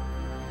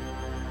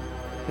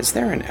 is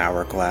there an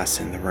hourglass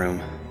in the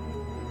room?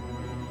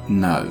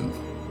 No.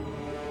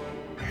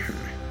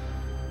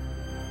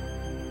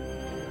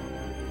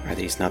 Are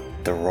these not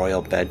the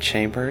royal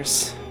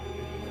bedchambers?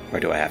 Or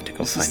do I have to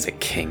go find the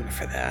king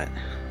for that?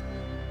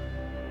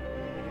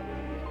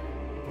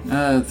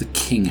 The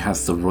king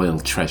has the royal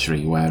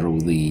treasury where all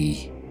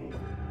the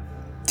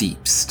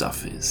deep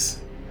stuff is.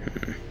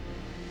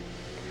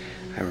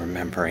 I I'm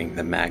remembering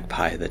the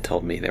magpie that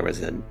told me there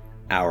was an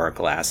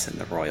hourglass in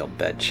the royal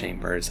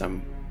bedchambers.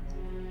 I'm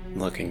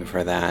looking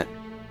for that.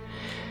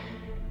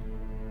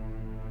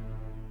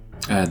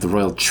 The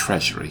royal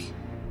treasury.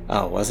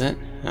 Oh, was it?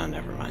 Oh,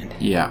 never mind.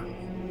 Yeah.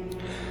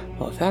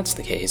 Well, if that's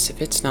the case,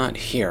 if it's not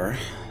here,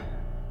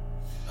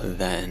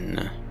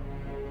 then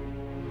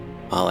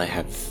all I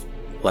have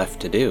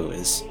left to do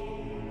is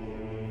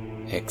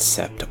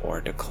accept or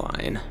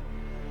decline.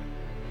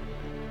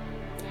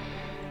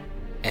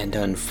 And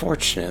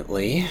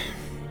unfortunately,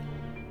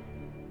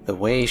 the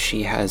way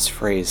she has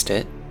phrased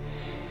it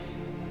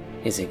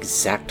is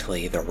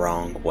exactly the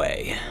wrong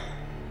way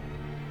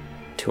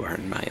to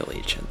earn my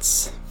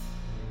allegiance.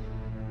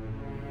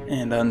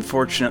 And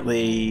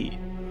unfortunately,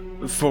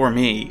 for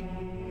me,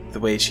 the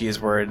way she has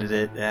worded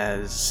it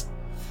has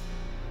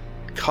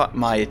caught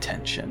my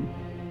attention.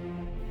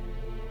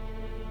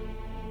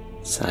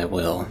 So I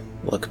will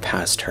look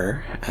past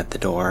her at the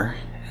door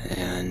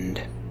and...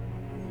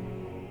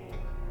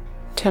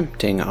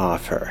 Tempting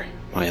offer,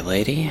 my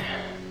lady,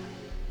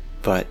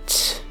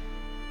 but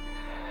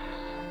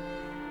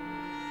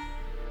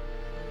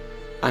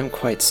I'm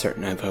quite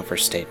certain I've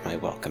overstayed my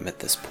welcome at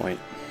this point.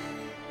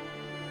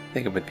 I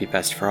think it would be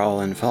best for all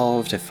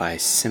involved if I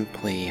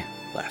simply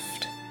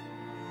left.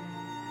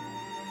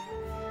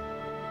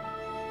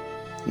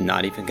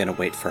 Not even gonna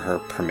wait for her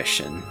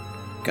permission.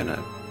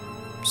 Gonna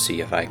see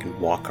if I can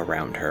walk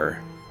around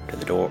her to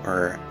the door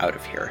or out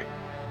of here.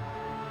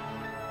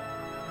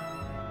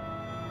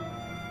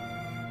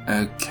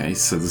 Okay,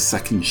 so the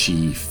second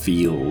she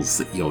feels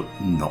that you're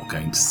not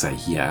going to say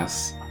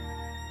yes,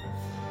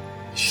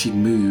 she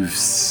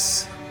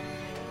moves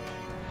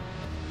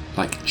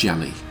like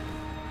jelly.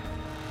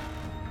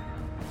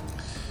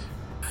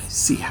 I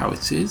see how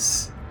it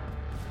is.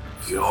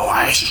 You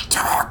wish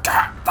to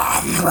get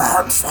the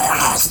throne for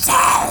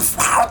yourself,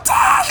 how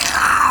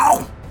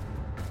dare you!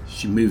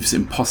 She moves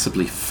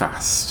impossibly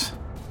fast.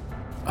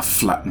 A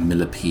flat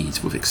millipede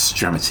with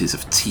extremities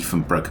of teeth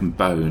and broken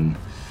bone.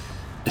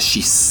 As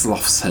she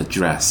sloughs her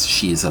dress,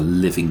 she is a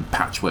living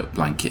patchwork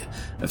blanket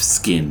of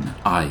skin,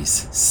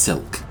 eyes,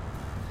 silk.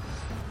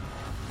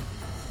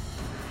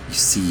 You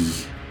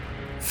see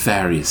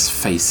various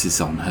faces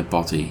on her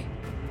body.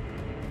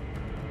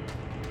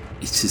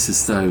 It is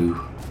as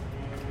though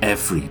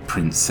every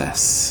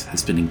princess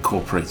has been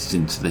incorporated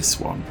into this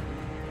one.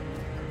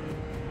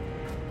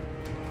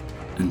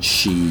 And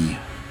she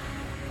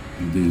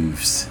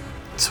moves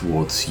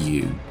towards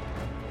you.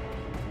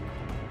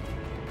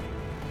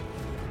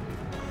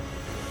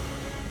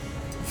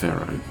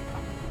 Vero.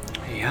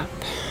 Yep.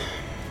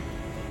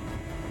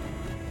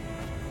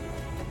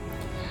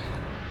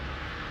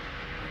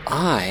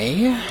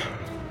 I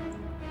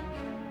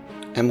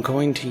am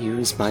going to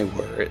use my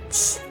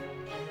words.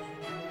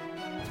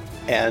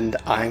 And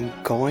I'm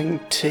going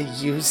to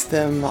use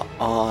them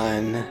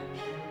on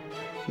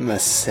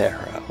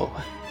Macero.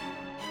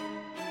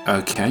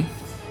 Okay.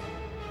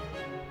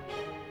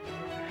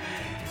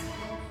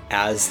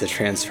 As the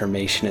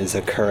transformation is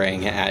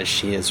occurring, as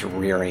she is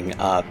rearing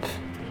up,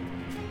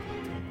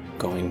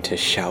 going to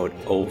shout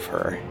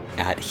over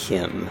at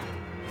him.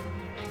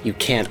 You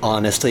can't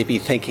honestly be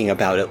thinking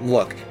about it.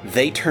 Look,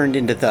 they turned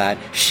into that.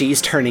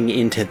 She's turning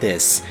into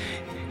this.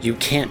 You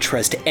can't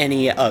trust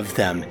any of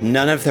them.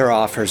 None of their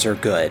offers are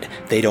good.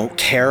 They don't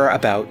care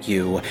about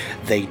you.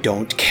 They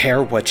don't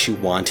care what you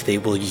want. They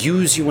will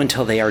use you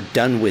until they are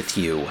done with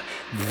you.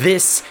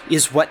 This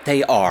is what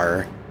they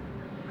are.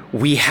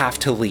 We have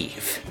to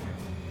leave.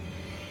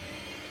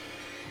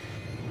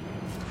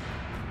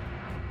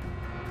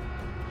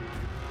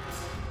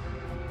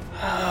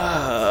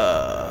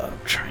 I'm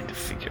trying to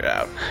figure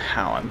out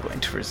how I'm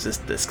going to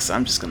resist this, because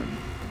I'm just going to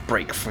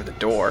break for the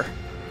door.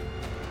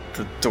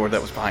 The door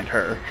that was behind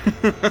her.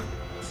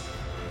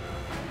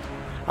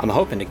 I'm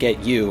hoping to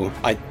get you...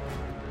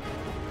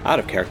 Out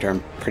of character,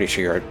 I'm pretty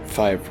sure you're at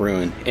 5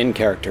 Ruin. In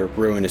character,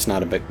 Ruin is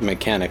not a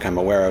mechanic I'm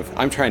aware of.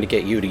 I'm trying to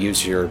get you to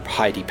use your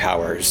Heidi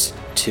powers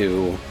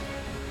to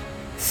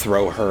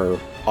throw her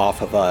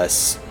off of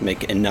us,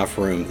 make enough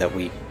room that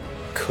we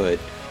could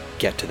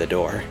get to the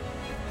door.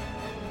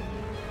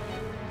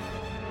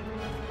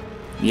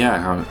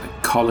 Yeah,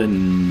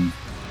 Colin...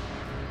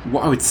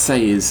 What I would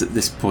say is, at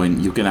this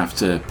point, you're going to have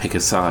to pick a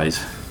side.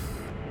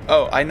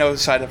 Oh, I know the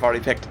side I've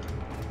already picked.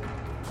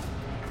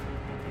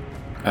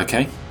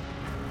 Okay.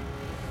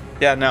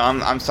 Yeah, no,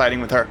 I'm siding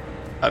with her.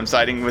 I'm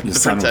siding with You're the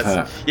siding with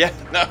princess. her. Yeah,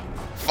 no,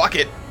 fuck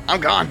it. I'm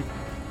gone.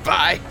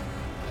 Bye.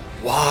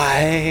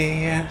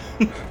 Why?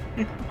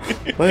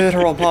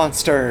 Literal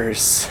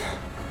monsters.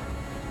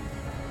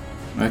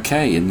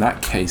 Okay, in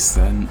that case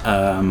then,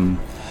 I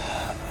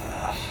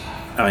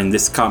mean,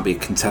 this can't be a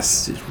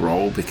contested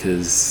role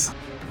because...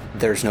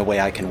 There's no way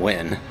I can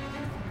win.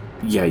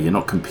 Yeah, you're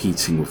not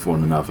competing with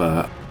one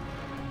another.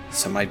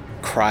 So my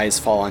cries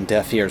fall on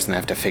deaf ears and I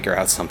have to figure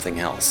out something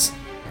else.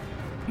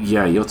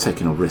 Yeah, you're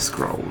taking a risk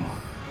roll.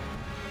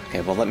 Okay,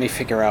 well, let me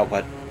figure out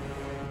what...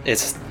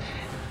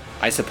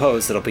 I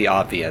suppose it'll be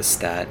obvious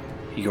that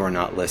you're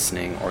not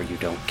listening, or you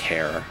don't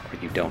care, or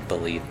you don't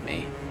believe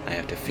me. I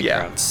have to figure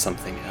out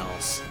something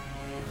else.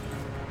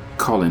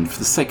 Colin, for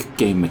the sake of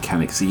game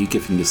mechanics, are you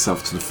giving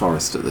yourself to the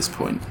forest at this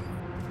point?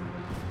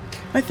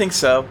 I think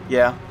so,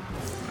 yeah.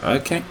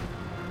 Okay.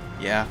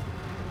 Yeah.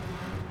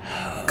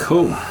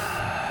 Cool.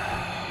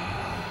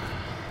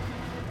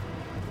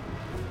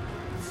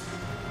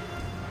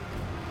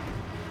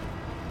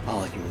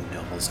 All you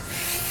nobles are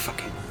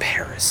fucking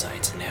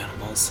parasites and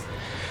animals.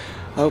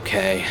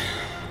 Okay.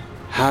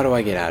 How do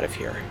I get out of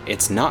here?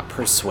 It's not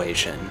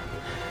persuasion.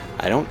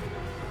 I don't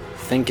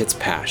think it's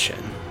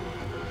passion.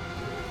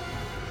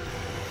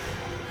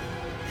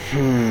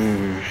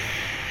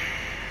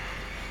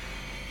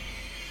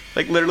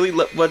 Like, literally,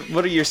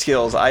 what are your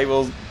skills? I,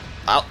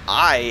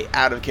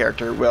 out of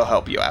character, will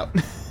help you out.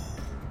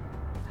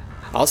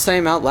 I'll say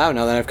them out loud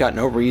now that I've got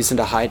no reason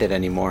to hide it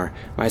anymore.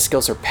 My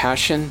skills are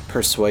passion,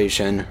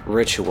 persuasion,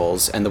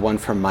 rituals, and the one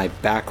from my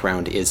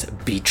background is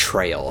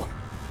betrayal.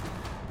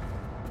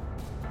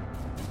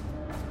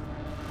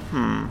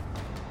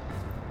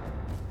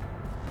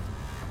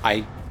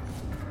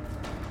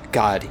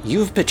 God,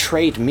 you've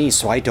betrayed me,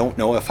 so I don't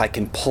know if I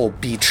can pull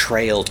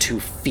betrayal to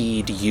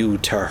feed you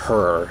to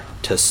her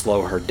to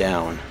slow her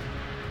down.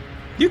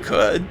 You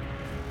could.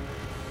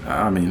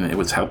 I mean, it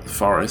would help the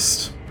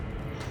forest.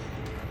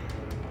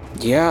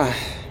 Yeah.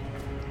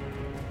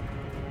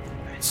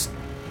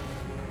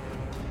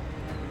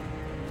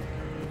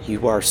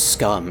 You are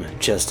scum,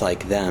 just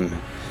like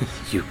them.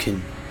 You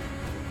can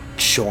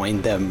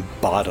join them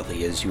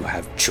bodily as you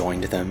have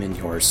joined them in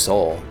your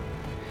soul.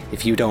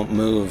 If you don't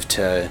move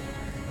to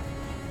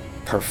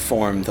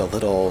perform the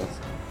little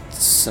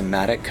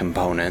somatic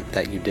component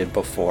that you did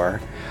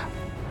before,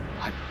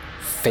 my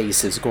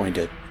face is going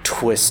to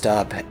twist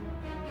up,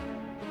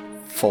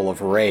 full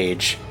of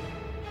rage.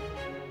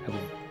 I will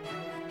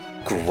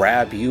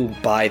grab you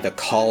by the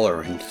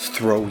collar and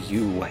throw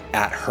you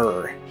at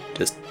her.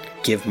 Just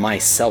give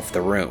myself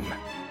the room.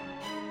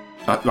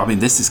 I mean,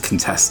 this is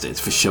contested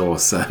for sure,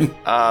 so...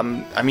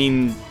 I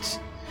mean...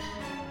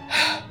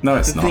 No,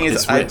 it's the not. thing is,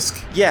 It's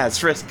risk. Yeah,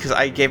 it's risk, because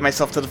I gave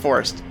myself to the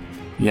forest.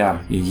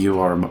 Yeah, you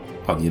are...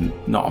 Well, you're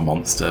not a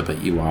monster,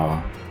 but you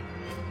are...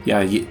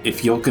 Yeah,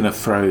 if you're going to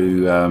throw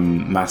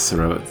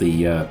Masaru at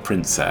the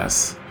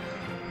princess,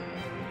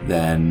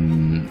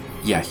 then,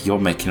 yeah, you're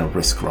making a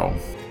risk roll.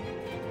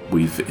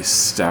 We've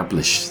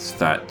established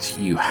that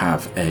you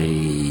have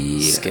a...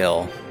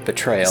 Skill.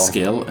 Betrayal.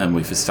 Skill, and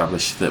we've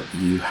established that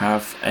you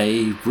have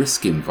a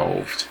risk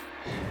involved.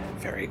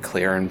 Very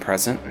clear and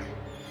present.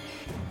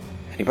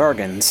 Any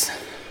bargains?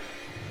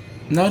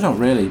 No, not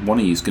really. One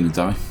of you's going to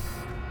die.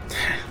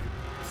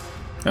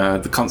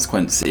 The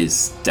consequence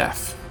is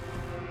death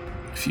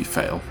if you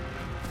fail.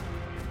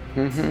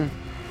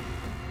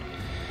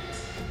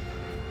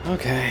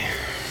 Okay.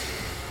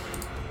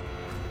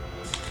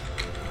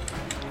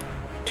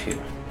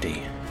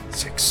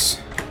 2d6.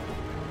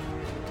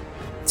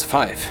 It's a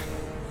 5.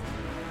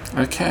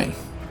 Okay.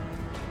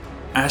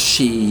 As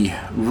she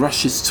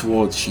rushes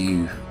towards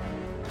you,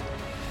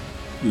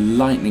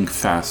 lightning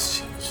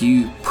fast,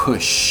 you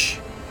push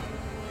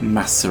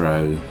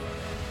Masaru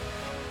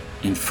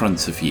in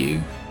front of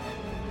you.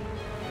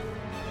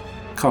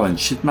 Colin,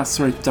 should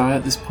Masaru die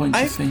at this point, do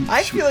you think?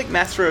 I feel like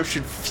Masaru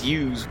should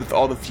fuse with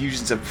all the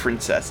fusions of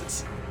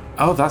princesses.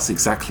 Oh, that's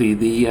exactly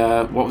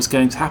the what was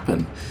going to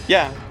happen.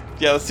 Yeah,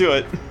 let's do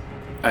it.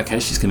 Okay,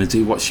 she's going to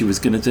do what she was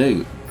going to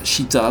do.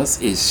 She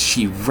does is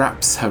she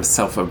wraps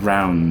herself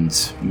around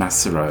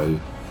Masaru,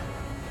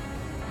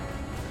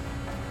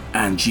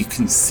 and you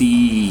can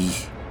see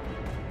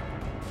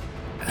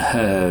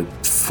her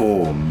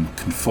form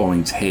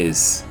conforming to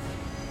his.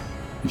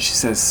 And she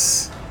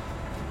says,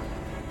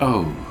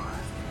 "Oh,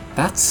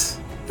 that's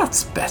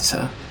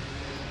better.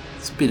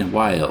 It's been a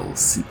while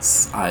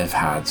since I've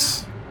had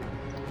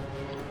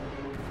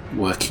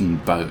working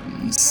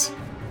bones.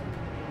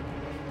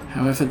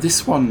 However,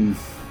 this one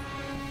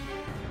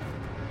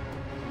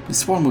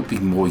would be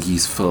more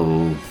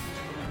useful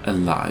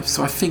alive.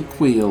 So I think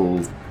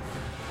we'll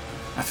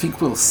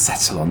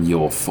settle on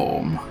your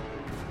form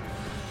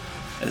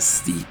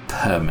as the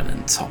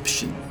permanent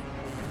option.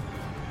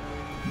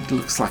 It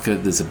looks like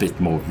there's a bit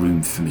more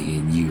room for me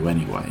in you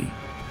anyway."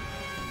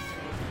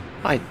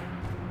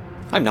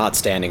 I'm not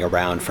standing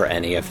around for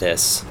any of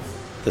this.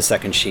 The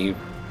second she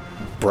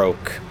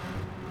broke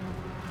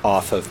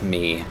off of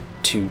me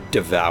to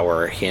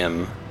devour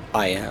him,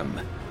 I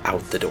am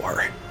out the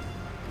door.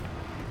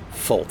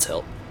 Full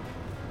tilt.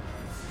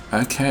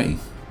 Okay.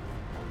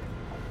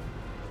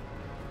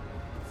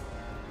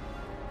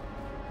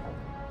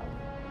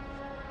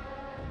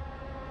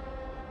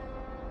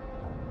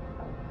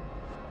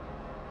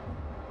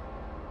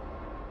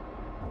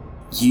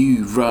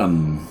 You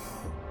run,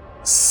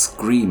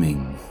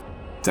 screaming,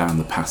 down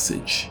the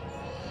passage.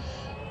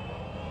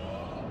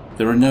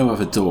 There are no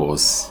other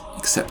doors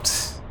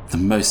except the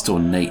most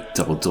ornate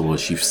double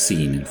doors you've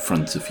seen in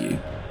front of you.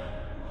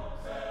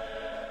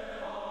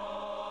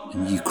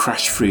 And you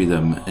crash through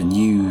them, and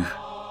you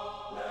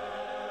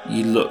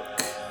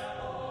look,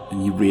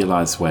 and you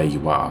realise where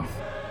you are.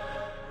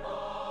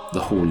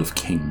 The Hall of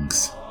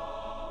Kings.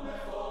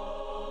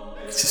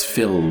 It is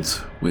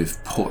filled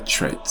with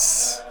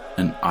portraits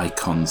and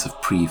icons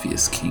of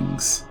previous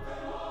kings,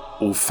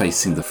 all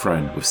facing the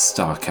throne with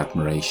stark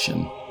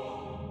admiration.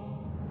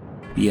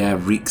 The air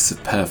reeks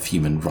of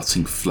perfume and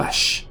rotting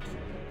flesh,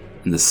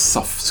 and the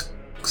soft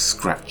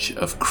scratch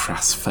of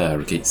crass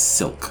fur against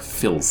silk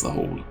fills the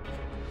hall.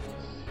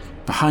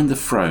 Behind the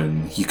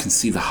throne, you can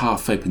see the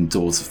half-open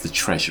doors of the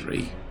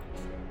treasury.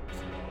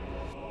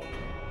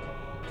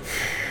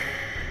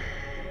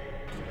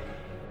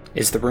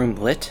 Is the room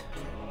lit?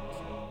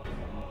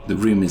 The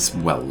room is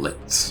well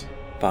lit.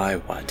 By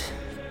what?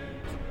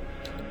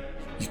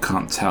 You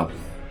can't tell.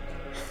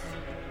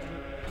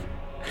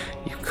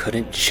 You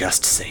couldn't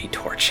just say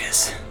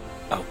torches.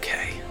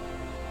 Okay.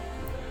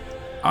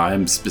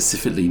 I'm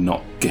specifically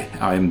not...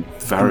 I'm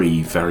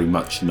very, very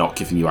much not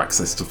giving you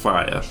access to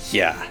fire.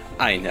 Yeah,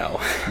 I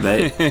know.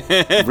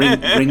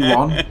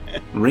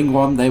 Ring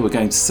one, they were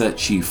going to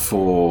search you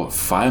for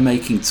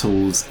fire-making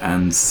tools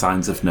and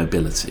signs of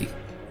nobility.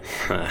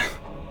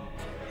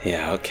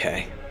 Yeah,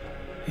 okay.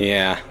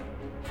 Yeah.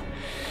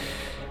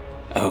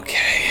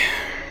 Okay.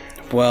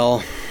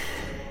 Well...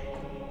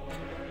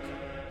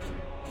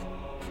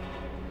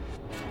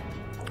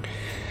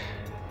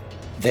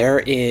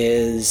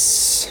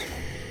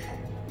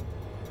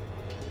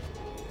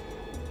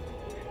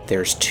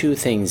 There's two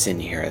things in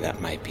here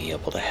that might be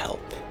able to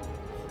help.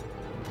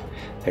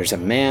 There's a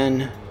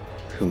man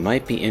who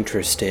might be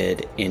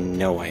interested in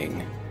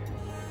knowing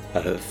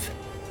of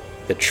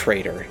the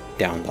traitor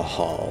down the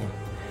hall,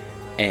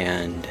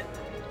 and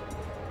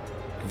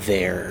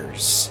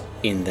there's,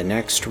 in the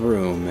next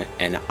room,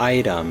 an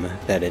item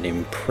that an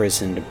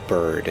imprisoned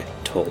bird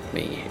told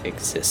me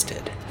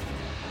existed.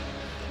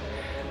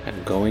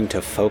 I'm going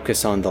to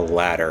focus on the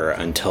latter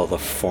until the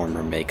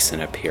former makes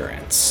an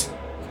appearance.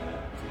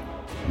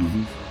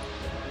 Mm-hmm.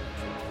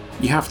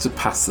 You have to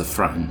pass the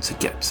throne to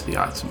get to the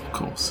item, of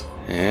course.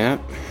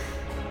 Yep.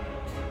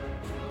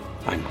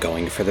 I'm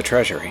going for the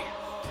treasury.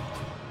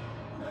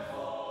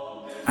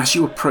 As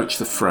you approach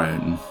the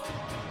throne,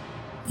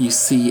 you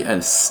see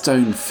a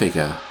stone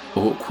figure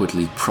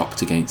awkwardly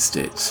propped against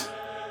it.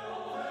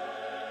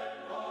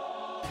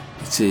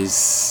 It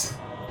is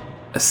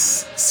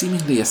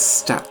seemingly a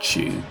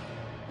statue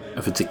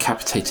of a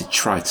decapitated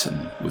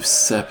triton with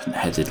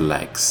serpent-headed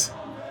legs.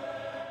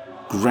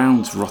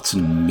 Ground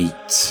rotten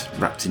meat,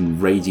 wrapped in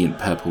radiant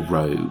purple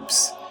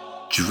robes,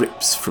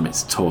 drips from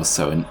its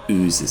torso and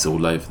oozes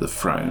all over the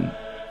throne.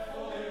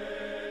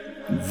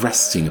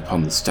 Resting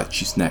upon the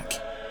statue's neck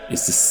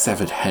is the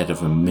severed head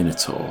of a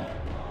minotaur.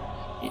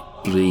 It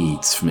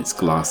bleeds from its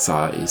glass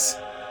eyes,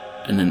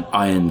 and an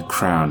iron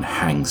crown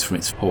hangs from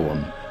its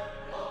horn.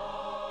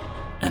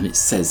 And it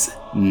says,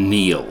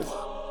 "Kneel."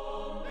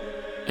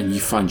 And you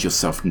find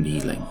yourself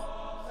kneeling.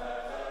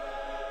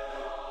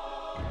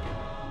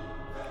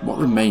 What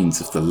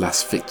remains of the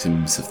last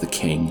victims of the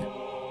king?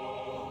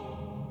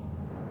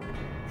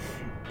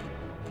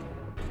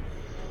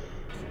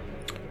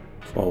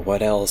 Well,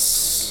 what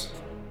else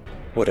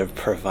would have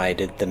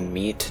provided the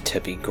meat to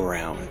be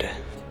ground?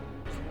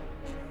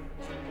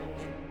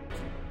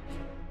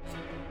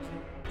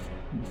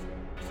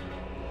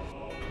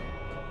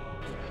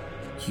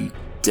 You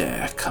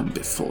dare come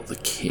before the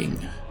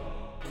king?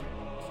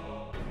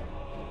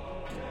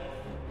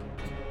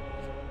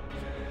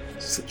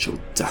 Such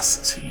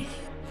audacity.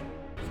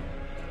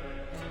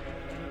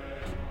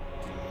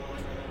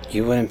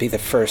 You wouldn't be the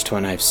first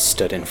one I've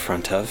stood in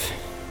front of.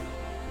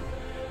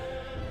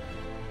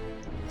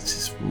 It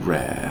is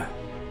rare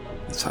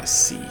that I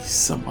see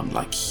someone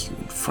like you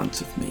in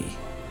front of me.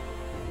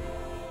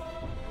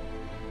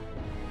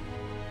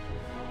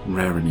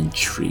 Rare and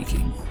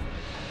intriguing.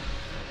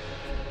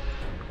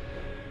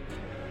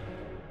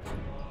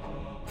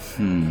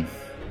 I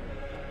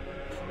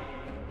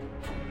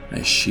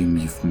assume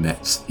you've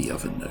met the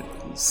other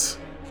nobles.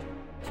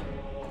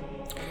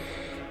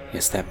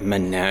 Is that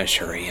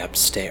menagerie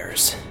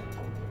upstairs?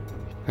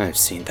 I've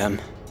seen them.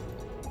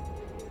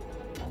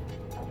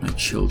 My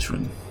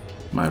children,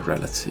 my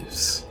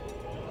relatives.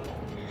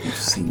 You've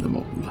seen them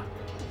all.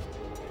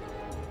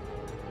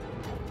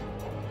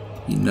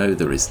 You know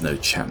there is no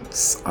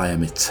chance. I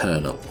am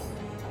eternal.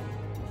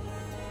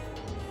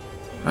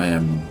 I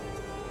am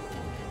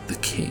the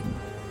king.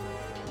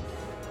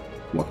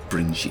 What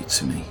brings you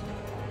to me?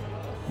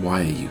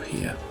 Why are you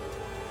here?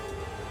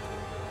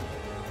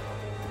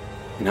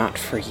 Not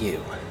for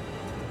you.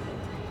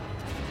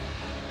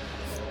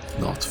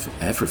 Not for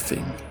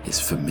everything is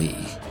for me.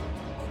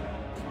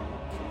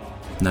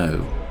 No,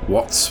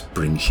 what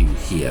brings you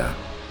here?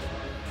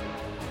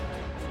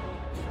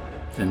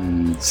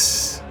 And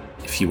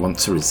if you want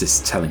to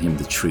resist telling him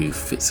the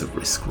truth, it's a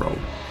risk roll.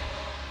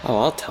 Oh,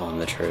 I'll tell him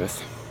the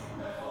truth.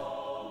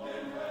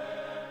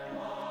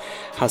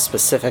 How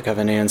specific of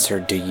an answer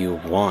do you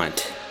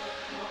want?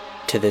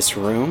 To this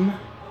room?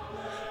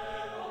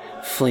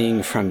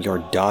 Fleeing from your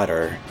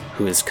daughter,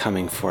 who is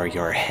coming for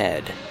your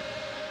head?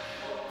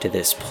 To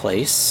this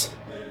place?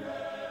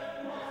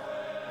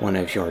 One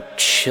of your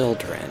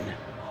children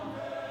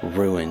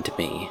ruined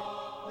me.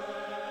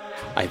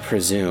 I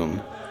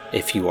presume,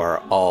 if you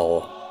are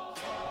all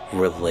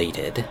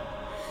related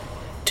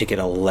to get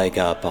a leg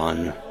up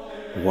on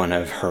one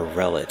of her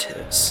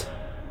relatives.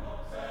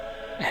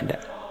 And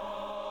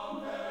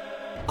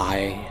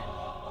I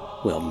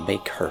will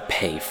make her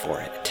pay for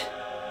it.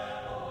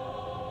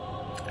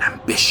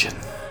 Ambition.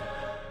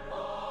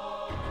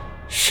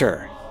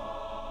 Sure,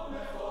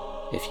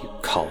 if you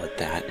call it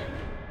that.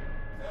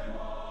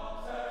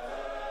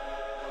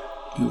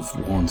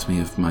 You've warned me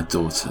of my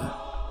daughter.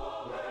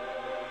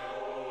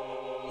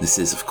 This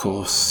is, of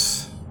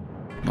course,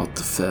 not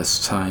the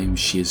first time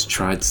she has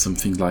tried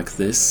something like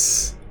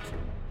this.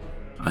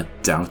 I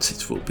doubt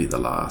it will be the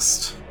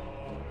last.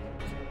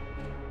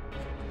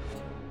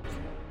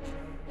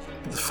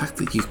 But the fact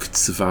that you could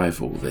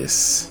survive all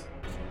this...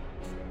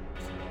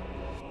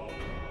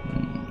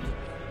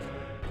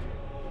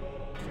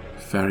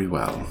 Very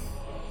well.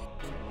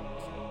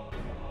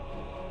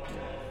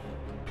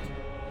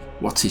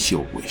 What is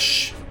your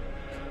wish?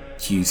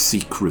 Do you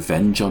seek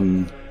revenge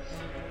on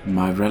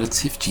my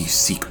relative? Do you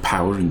seek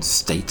power and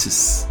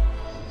status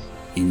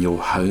in your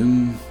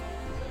home?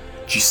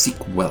 Do you seek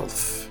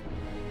wealth?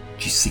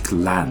 Do you seek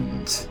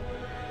land?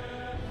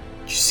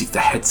 Do you seek the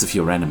heads of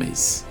your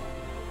enemies?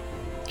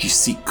 Do you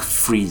seek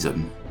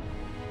freedom?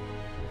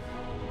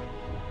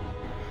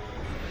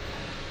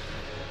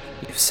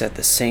 You've said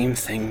the same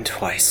thing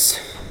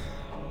twice.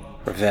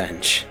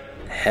 Revenge.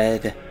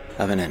 Head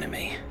of an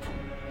enemy.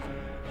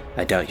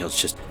 I doubt you'll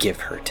just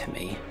give her to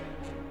me.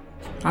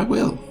 I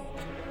will.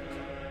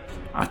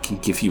 I can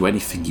give you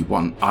anything you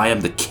want. I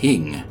am the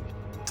king.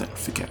 Don't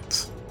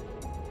forget.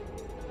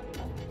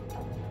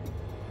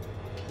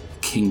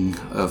 King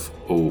of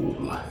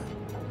all.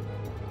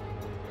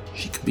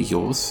 She can be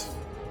yours.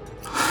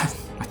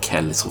 I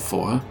care little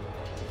for her.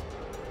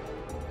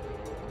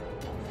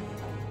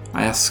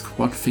 I ask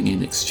one thing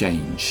in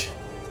exchange.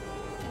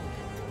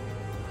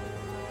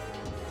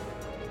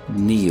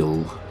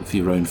 Kneel of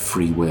your own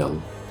free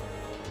will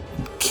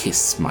and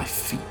kiss my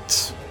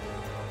feet.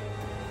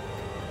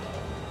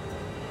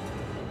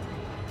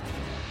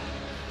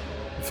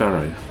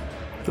 Vero,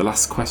 the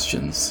last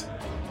questions.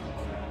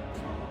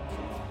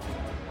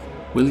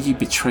 Will you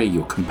betray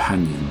your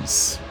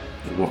companions,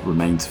 or what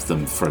remains of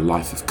them, for a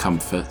life of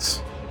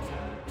comfort?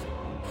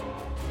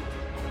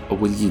 Or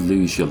will you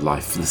lose your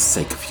life for the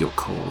sake of your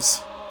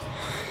cause?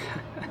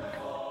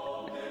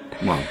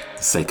 Well,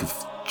 the sake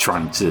of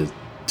trying to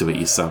do it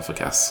yourself, I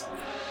guess.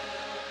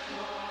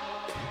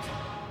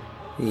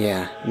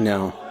 Yeah,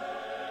 no.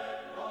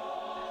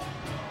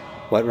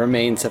 What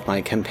remains of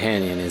my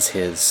companion is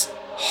his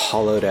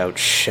hollowed out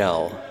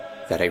shell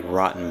that a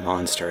rotten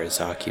monster is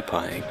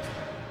occupying.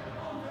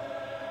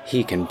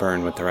 He can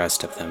burn with the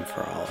rest of them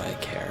for all I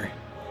care.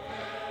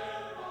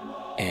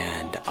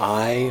 And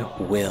I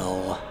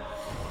will...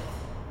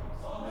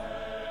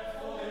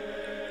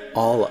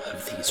 All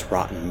of these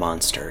rotten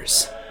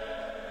monsters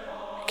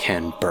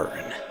can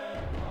burn.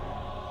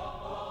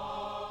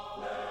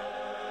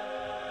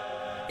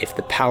 If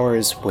the power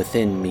is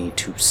within me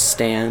to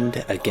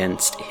stand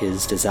against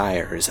his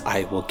desires,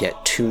 I will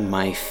get to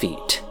my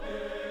feet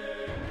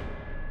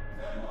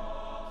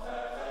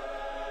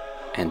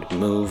and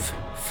move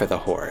for the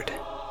Horde.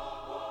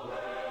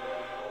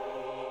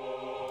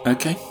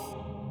 Okay.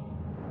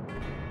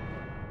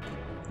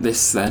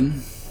 This,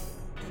 then,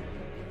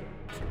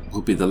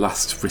 will be the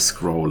last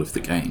risk roll of the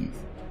game.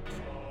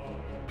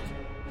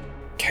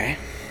 Okay.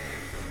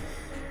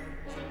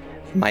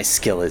 My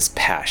skill is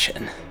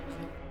passion.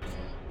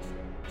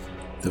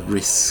 The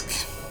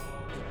risk...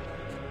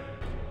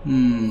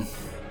 The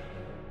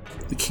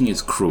king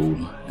is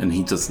cruel, and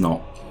he does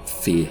not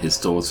fear his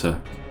daughter.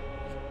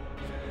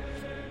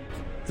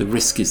 The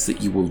risk is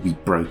that you will be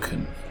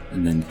broken,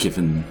 and then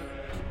given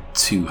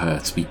to her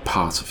to be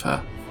part of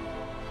her.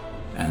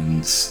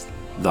 And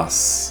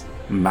thus,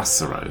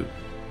 Massaro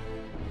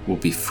will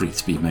be free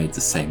to be made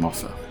the same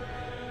offer.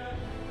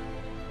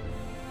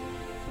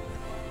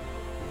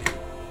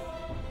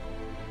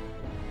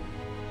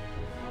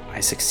 I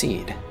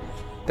succeed.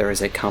 There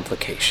is a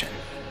complication.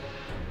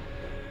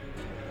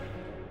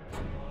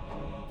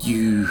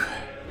 You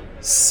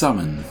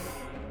summon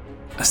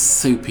a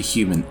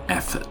superhuman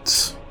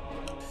effort,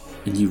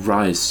 and you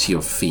rise to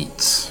your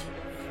feet,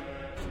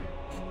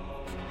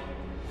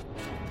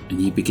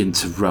 and you begin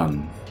to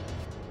run.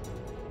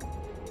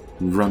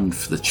 Run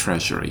for the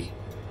treasury.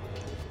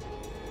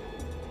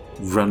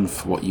 Run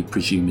for what you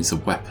presume is a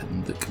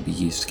weapon that can be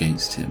used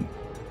against him.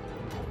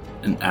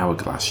 An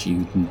hourglass.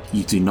 You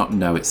do not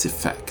know its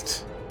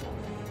effect,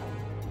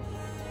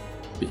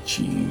 but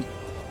you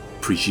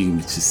presume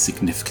it is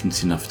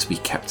significant enough to be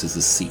kept as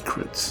a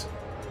secret.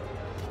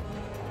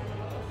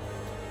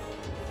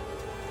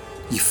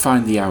 You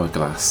find the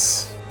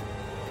hourglass,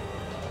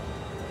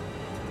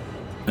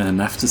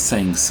 and after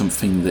saying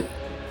something that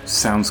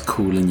sounds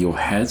cool in your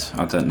head,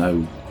 I don't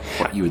know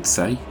what you would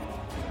say,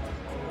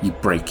 you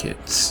break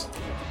it.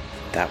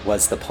 That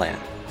was the plan,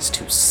 is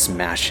to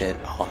smash it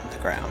on the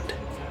ground.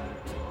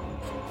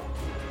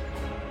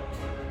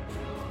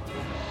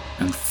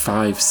 And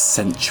 5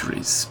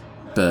 centuries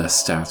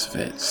burst out of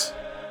it,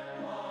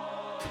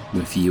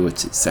 with you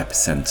at its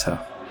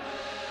epicenter.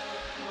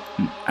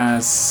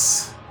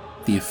 As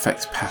the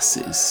effect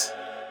passes,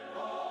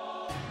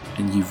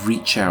 and you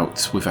reach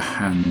out with a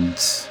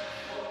hand,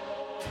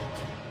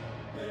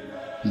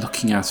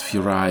 looking out of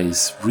your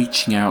eyes,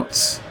 reaching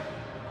out,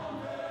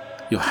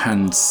 your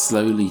hand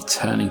slowly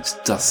turning to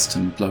dust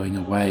and blowing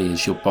away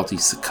as your body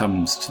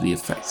succumbs to the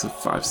effects of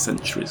 5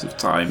 centuries of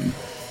time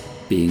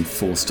being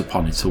forced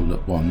upon it all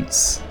at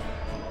once.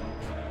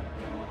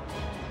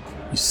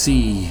 You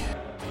see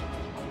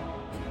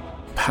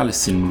a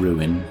palace in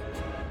ruin.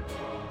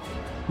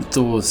 The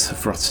doors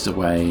have rotted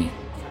away.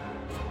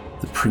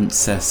 The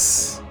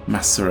Princess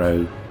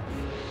Massaro.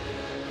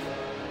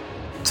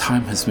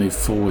 Time has moved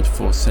forward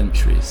 4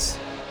 centuries.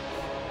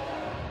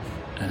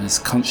 And as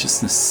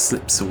consciousness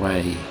slips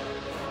away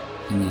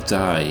and you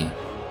die,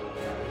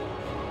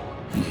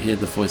 you hear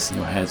the voice in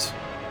your head,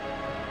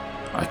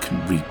 I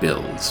can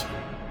rebuild.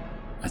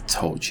 I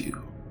told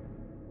you.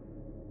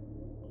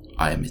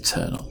 I am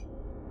eternal.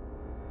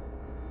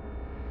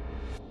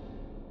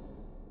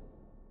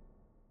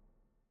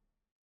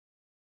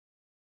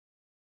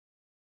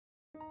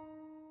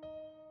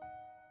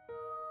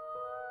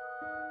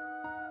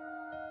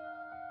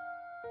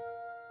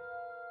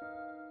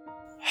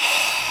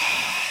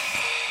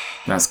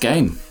 That's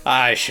game.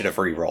 I should have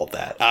re-rolled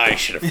that. I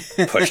should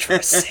have pushed for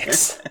a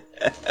 6.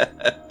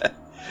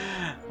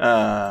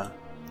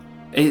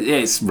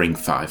 It's ring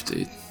 5,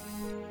 dude.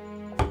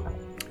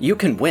 You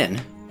can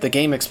win. The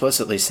game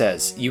explicitly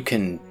says you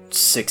can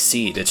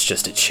succeed. It's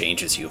just it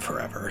changes you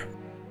forever.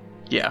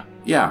 Yeah.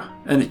 Yeah,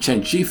 and it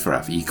changed you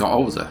forever. You got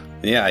older.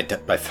 Yeah,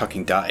 I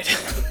fucking died.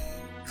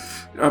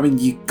 I mean,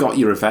 you got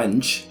your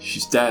revenge.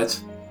 She's dead.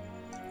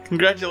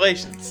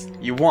 Congratulations.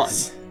 You won.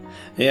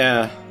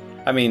 Yeah.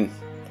 I mean,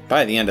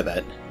 by the end of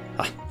that,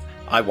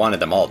 I wanted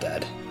them all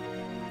dead.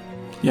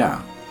 Yeah,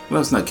 well, there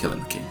was no killing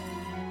the king.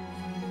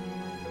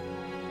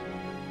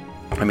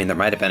 I mean, there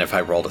might have been if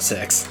I rolled a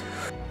 6.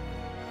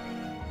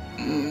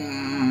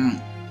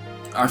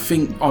 I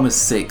think on a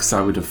 6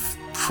 I would have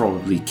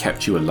probably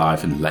kept you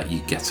alive and let you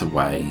get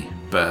away,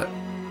 but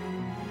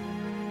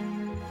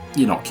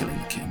you're not killing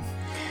the king.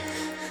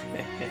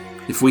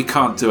 If we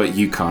can't do it,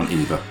 you can't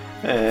either.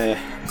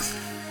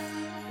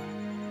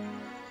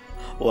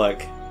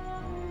 Look,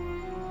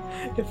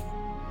 if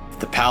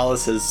the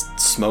palace is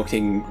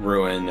smoking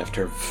ruin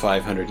after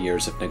 500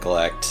 years of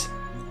neglect,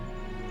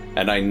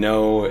 and I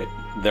know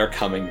they're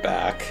coming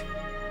back,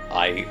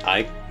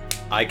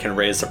 I can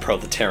raise a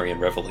proletarian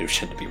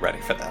revolution to be ready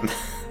for them.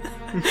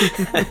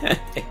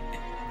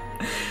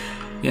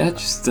 Yeah,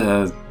 just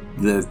the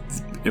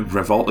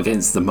revolt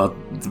against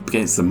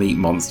the meat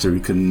monster who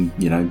can,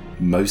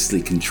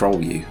 mostly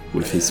control you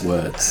with his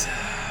words.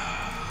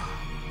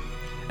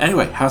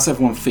 Anyway, how's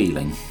everyone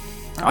feeling?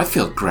 I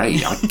feel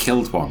great. I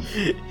killed one.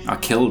 I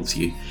killed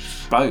you.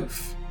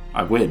 Both.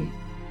 I win.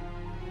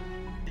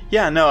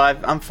 Yeah, no,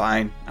 I'm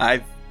fine.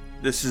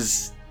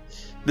 This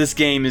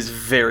game is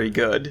very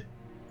good.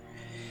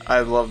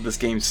 I love this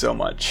game so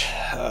much.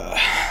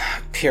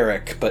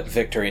 Pyrrhic, but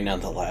victory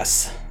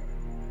nonetheless.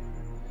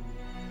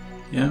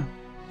 Yeah.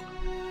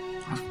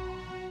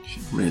 We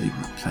should really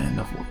play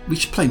another one. We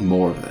should play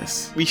more of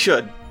this. We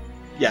should.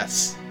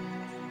 Yes.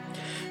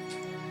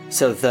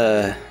 So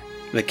the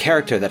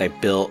character that I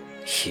built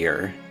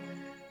here,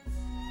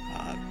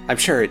 I'm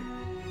sure it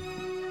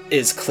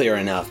is clear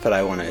enough, but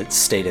I want to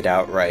state it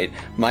outright.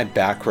 My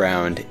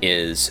background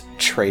is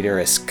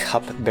traitorous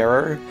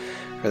cupbearer.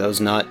 For those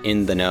not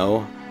in the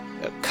know,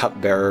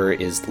 cupbearer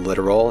is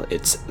literal.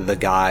 It's the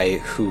guy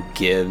who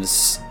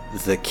gives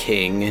the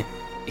king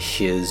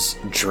his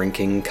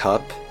drinking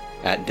cup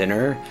at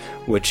dinner,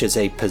 which is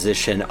a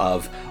position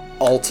of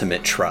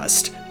ultimate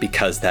trust,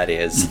 because that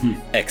is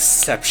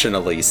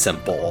exceptionally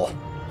simple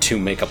to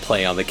make a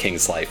play on the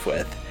king's life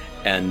with.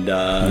 And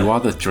you are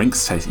the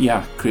drinks taste.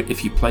 Yeah,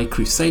 if you play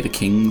Crusader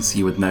Kings,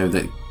 you would know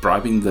that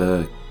bribing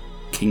the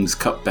king's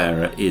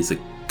cupbearer is a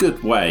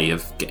good way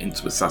of getting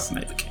to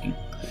assassinate the king.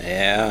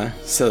 Yeah,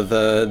 so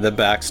the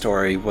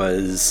backstory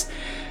was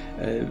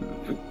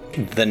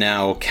the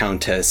now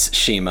Countess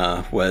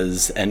Shima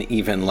was an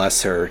even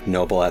lesser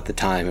noble at the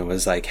time. It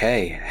was like,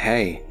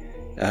 hey,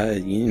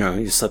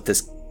 you slip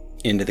this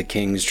into the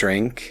king's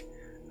drink,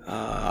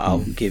 I'll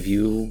give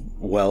you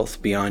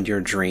wealth beyond your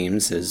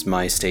dreams as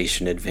my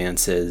station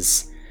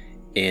advances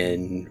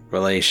in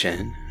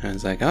relation. I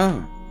was like,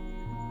 oh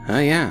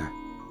yeah,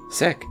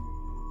 sick,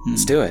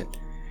 let's do it.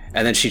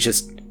 And then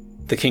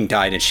the king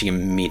died and she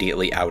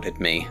immediately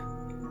outed me.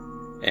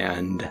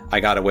 And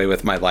I got away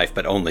with my life,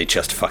 but only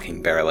just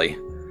fucking barely.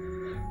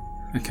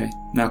 Okay.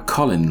 Now,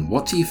 Colin,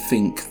 what do you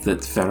think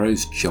that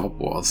Vero's job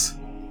was?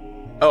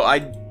 Oh,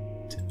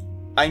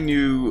 I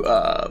knew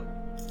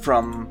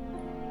from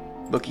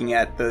looking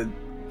at the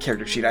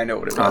character sheet, I know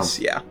what it was,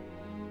 yeah.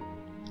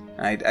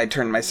 I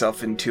turned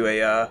myself into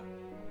a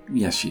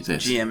yes, you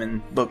did. GM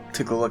and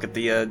took a look at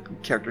the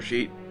character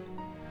sheet.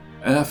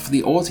 For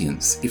the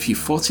audience, if you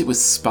thought it was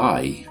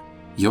spy,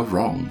 you're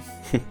wrong.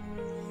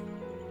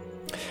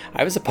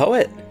 I was a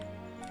poet.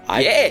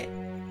 Yeah!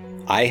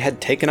 I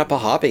had taken up a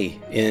hobby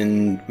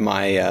in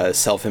my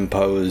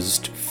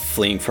self-imposed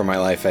fleeing for my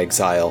life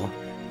exile,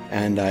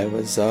 and I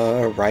was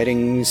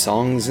writing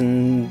songs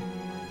and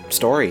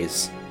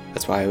stories.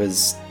 That's why I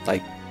was,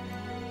 like,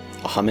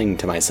 humming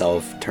to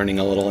myself, turning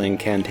a little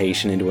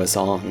incantation into a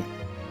song.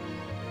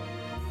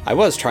 I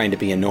was trying to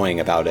be annoying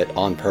about it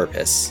on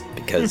purpose,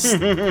 because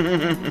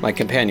my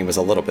companion was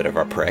a little bit of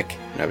a prick,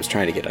 and I was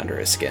trying to get under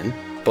his skin,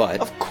 but...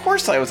 Of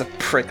course I was a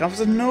prick. I was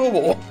a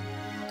noble.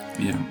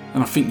 Yeah,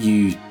 and I think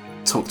you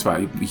talked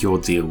about your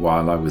deal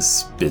while I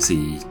was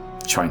busy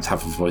trying to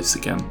have a voice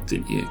again,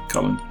 didn't you,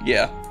 Colin?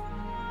 Yeah.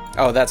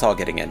 Oh, that's all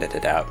getting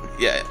edited out.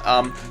 Yeah,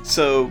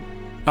 so...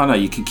 Oh no,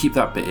 you can keep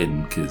that bit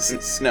in, because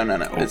it's... No.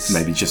 Or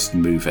maybe just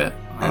move it.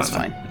 That's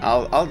fine.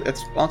 I'll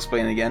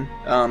explain it again.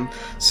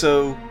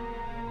 So...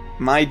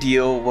 My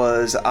deal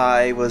was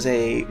I was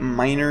a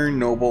minor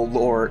noble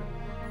lord,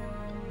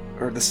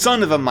 or the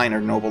son of a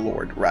minor noble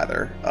lord,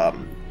 rather.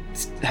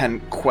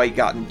 Hadn't quite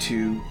gotten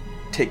to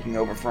taking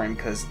over for him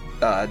because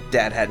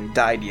Dad hadn't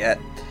died yet.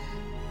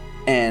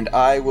 And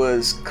I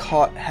was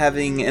caught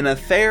having an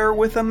affair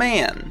with a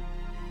man.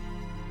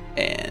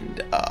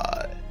 And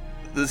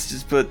let's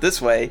just put it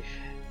this way,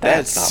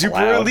 that's super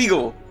allowed.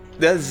 illegal.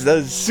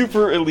 That's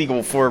super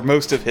illegal for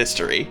most of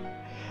history.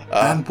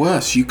 And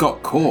worse, you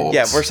got caught.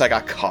 Yeah, worse, I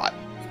got caught.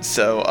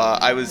 So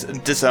I was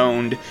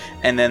disowned,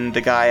 and then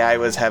the guy I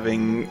was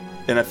having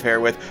an affair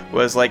with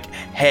was like,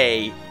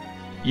 hey,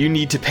 you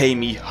need to pay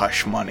me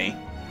hush money.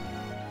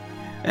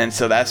 And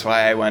so that's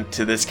why I went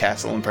to this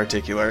castle in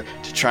particular,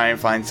 to try and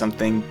find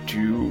something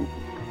to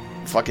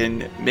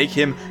fucking make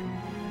him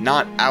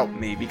not out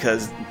me,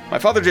 because my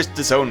father just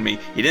disowned me.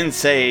 He didn't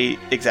say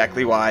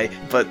exactly why,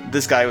 but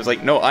this guy was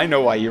like, no, I know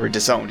why you were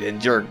disowned,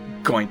 and you're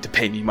going to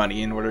pay me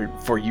money in order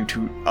for you to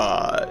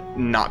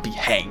not be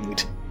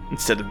hanged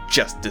instead of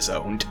just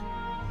disowned.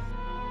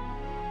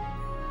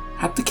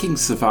 Had the king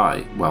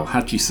survived,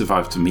 had you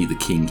survived to meet the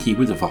king, he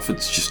would have offered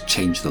to just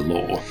change the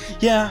law.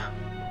 Yeah.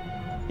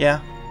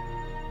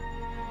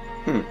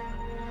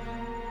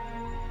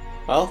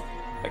 Well,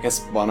 I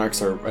guess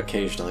monarchs are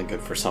occasionally good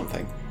for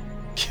something.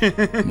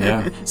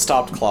 Yeah.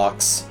 Stopped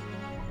clocks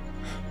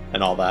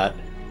and all that.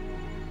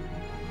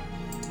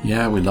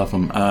 Yeah, we love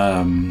them.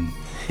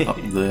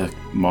 The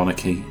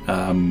monarchy.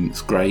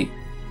 It's great.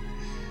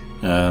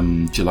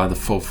 July the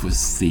 4th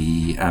was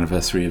the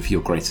anniversary of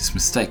your greatest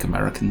mistake,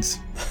 Americans.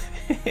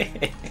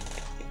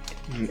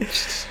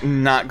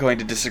 Not going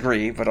to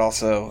disagree, but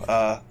also,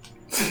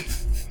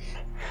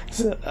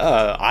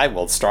 I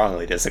will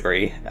strongly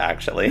disagree,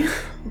 actually.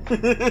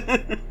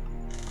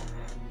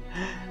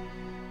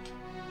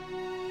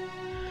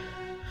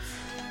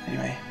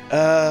 Anyway,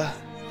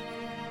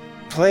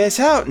 play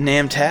us out,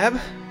 Namtab.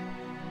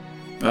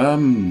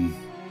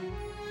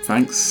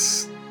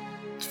 Thanks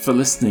for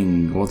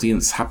listening,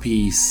 audience.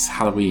 Happy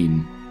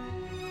Halloween.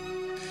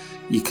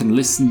 You can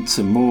listen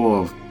to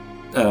more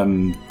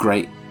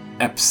great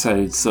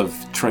episodes of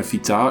Trophy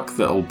Dark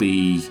that'll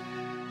be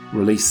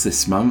released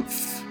this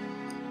month.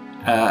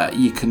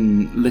 You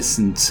can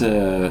listen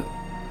to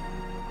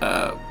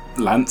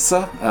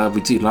Lancer.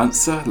 We do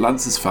Lancer.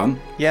 Lancer's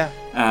fun. Yeah.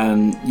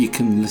 And you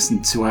can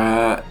listen to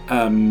our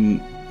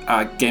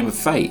Game of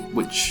Fate,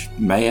 which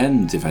may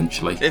end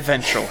eventually.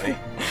 Eventually.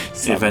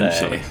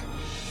 Eventually.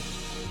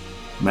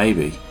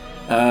 Maybe.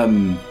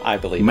 I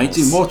believe we may us.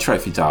 do more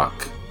Trophy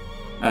Dark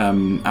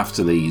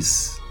after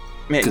these,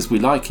 because we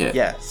like it.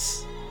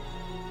 Yes.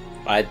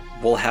 I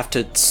will have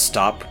to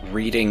stop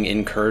reading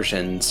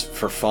Incursions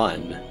for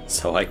fun,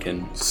 so I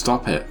can...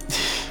 Stop it.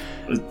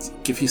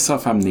 Give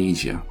yourself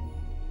amnesia.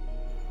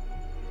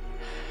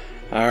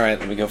 Alright,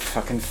 let me go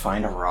fucking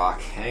find a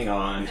rock. Hang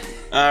on.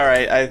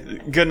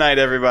 Alright, good night,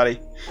 everybody.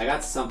 I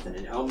got something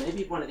in... Oh,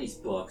 maybe one of these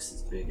books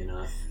is big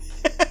enough.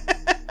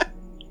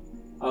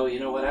 Oh,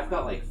 you know what? I've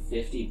got like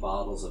 50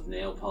 bottles of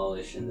nail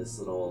polish in this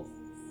little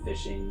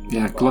fishing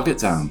box. Glug it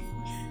down.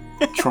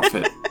 Trough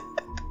it.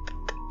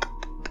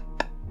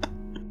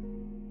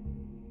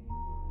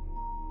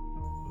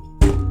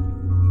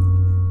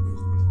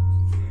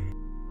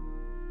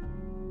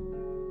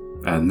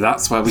 And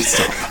that's where we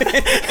stop.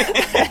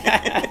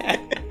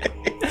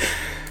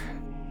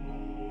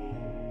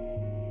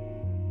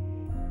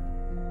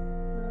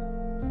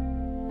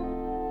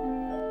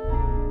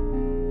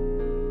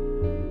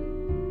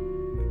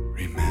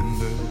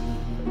 Remember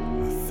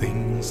the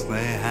things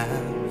they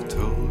have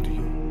told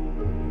you.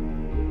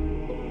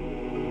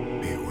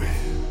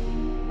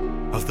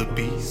 Beware of the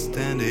beast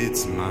and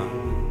its mark.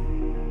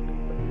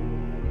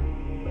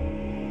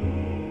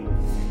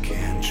 You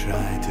can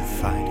try to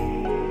fight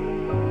it,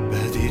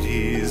 but it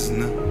is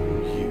no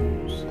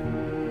use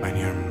when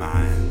your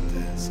mind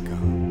has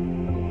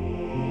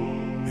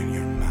gone. When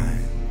your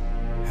mind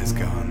has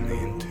gone.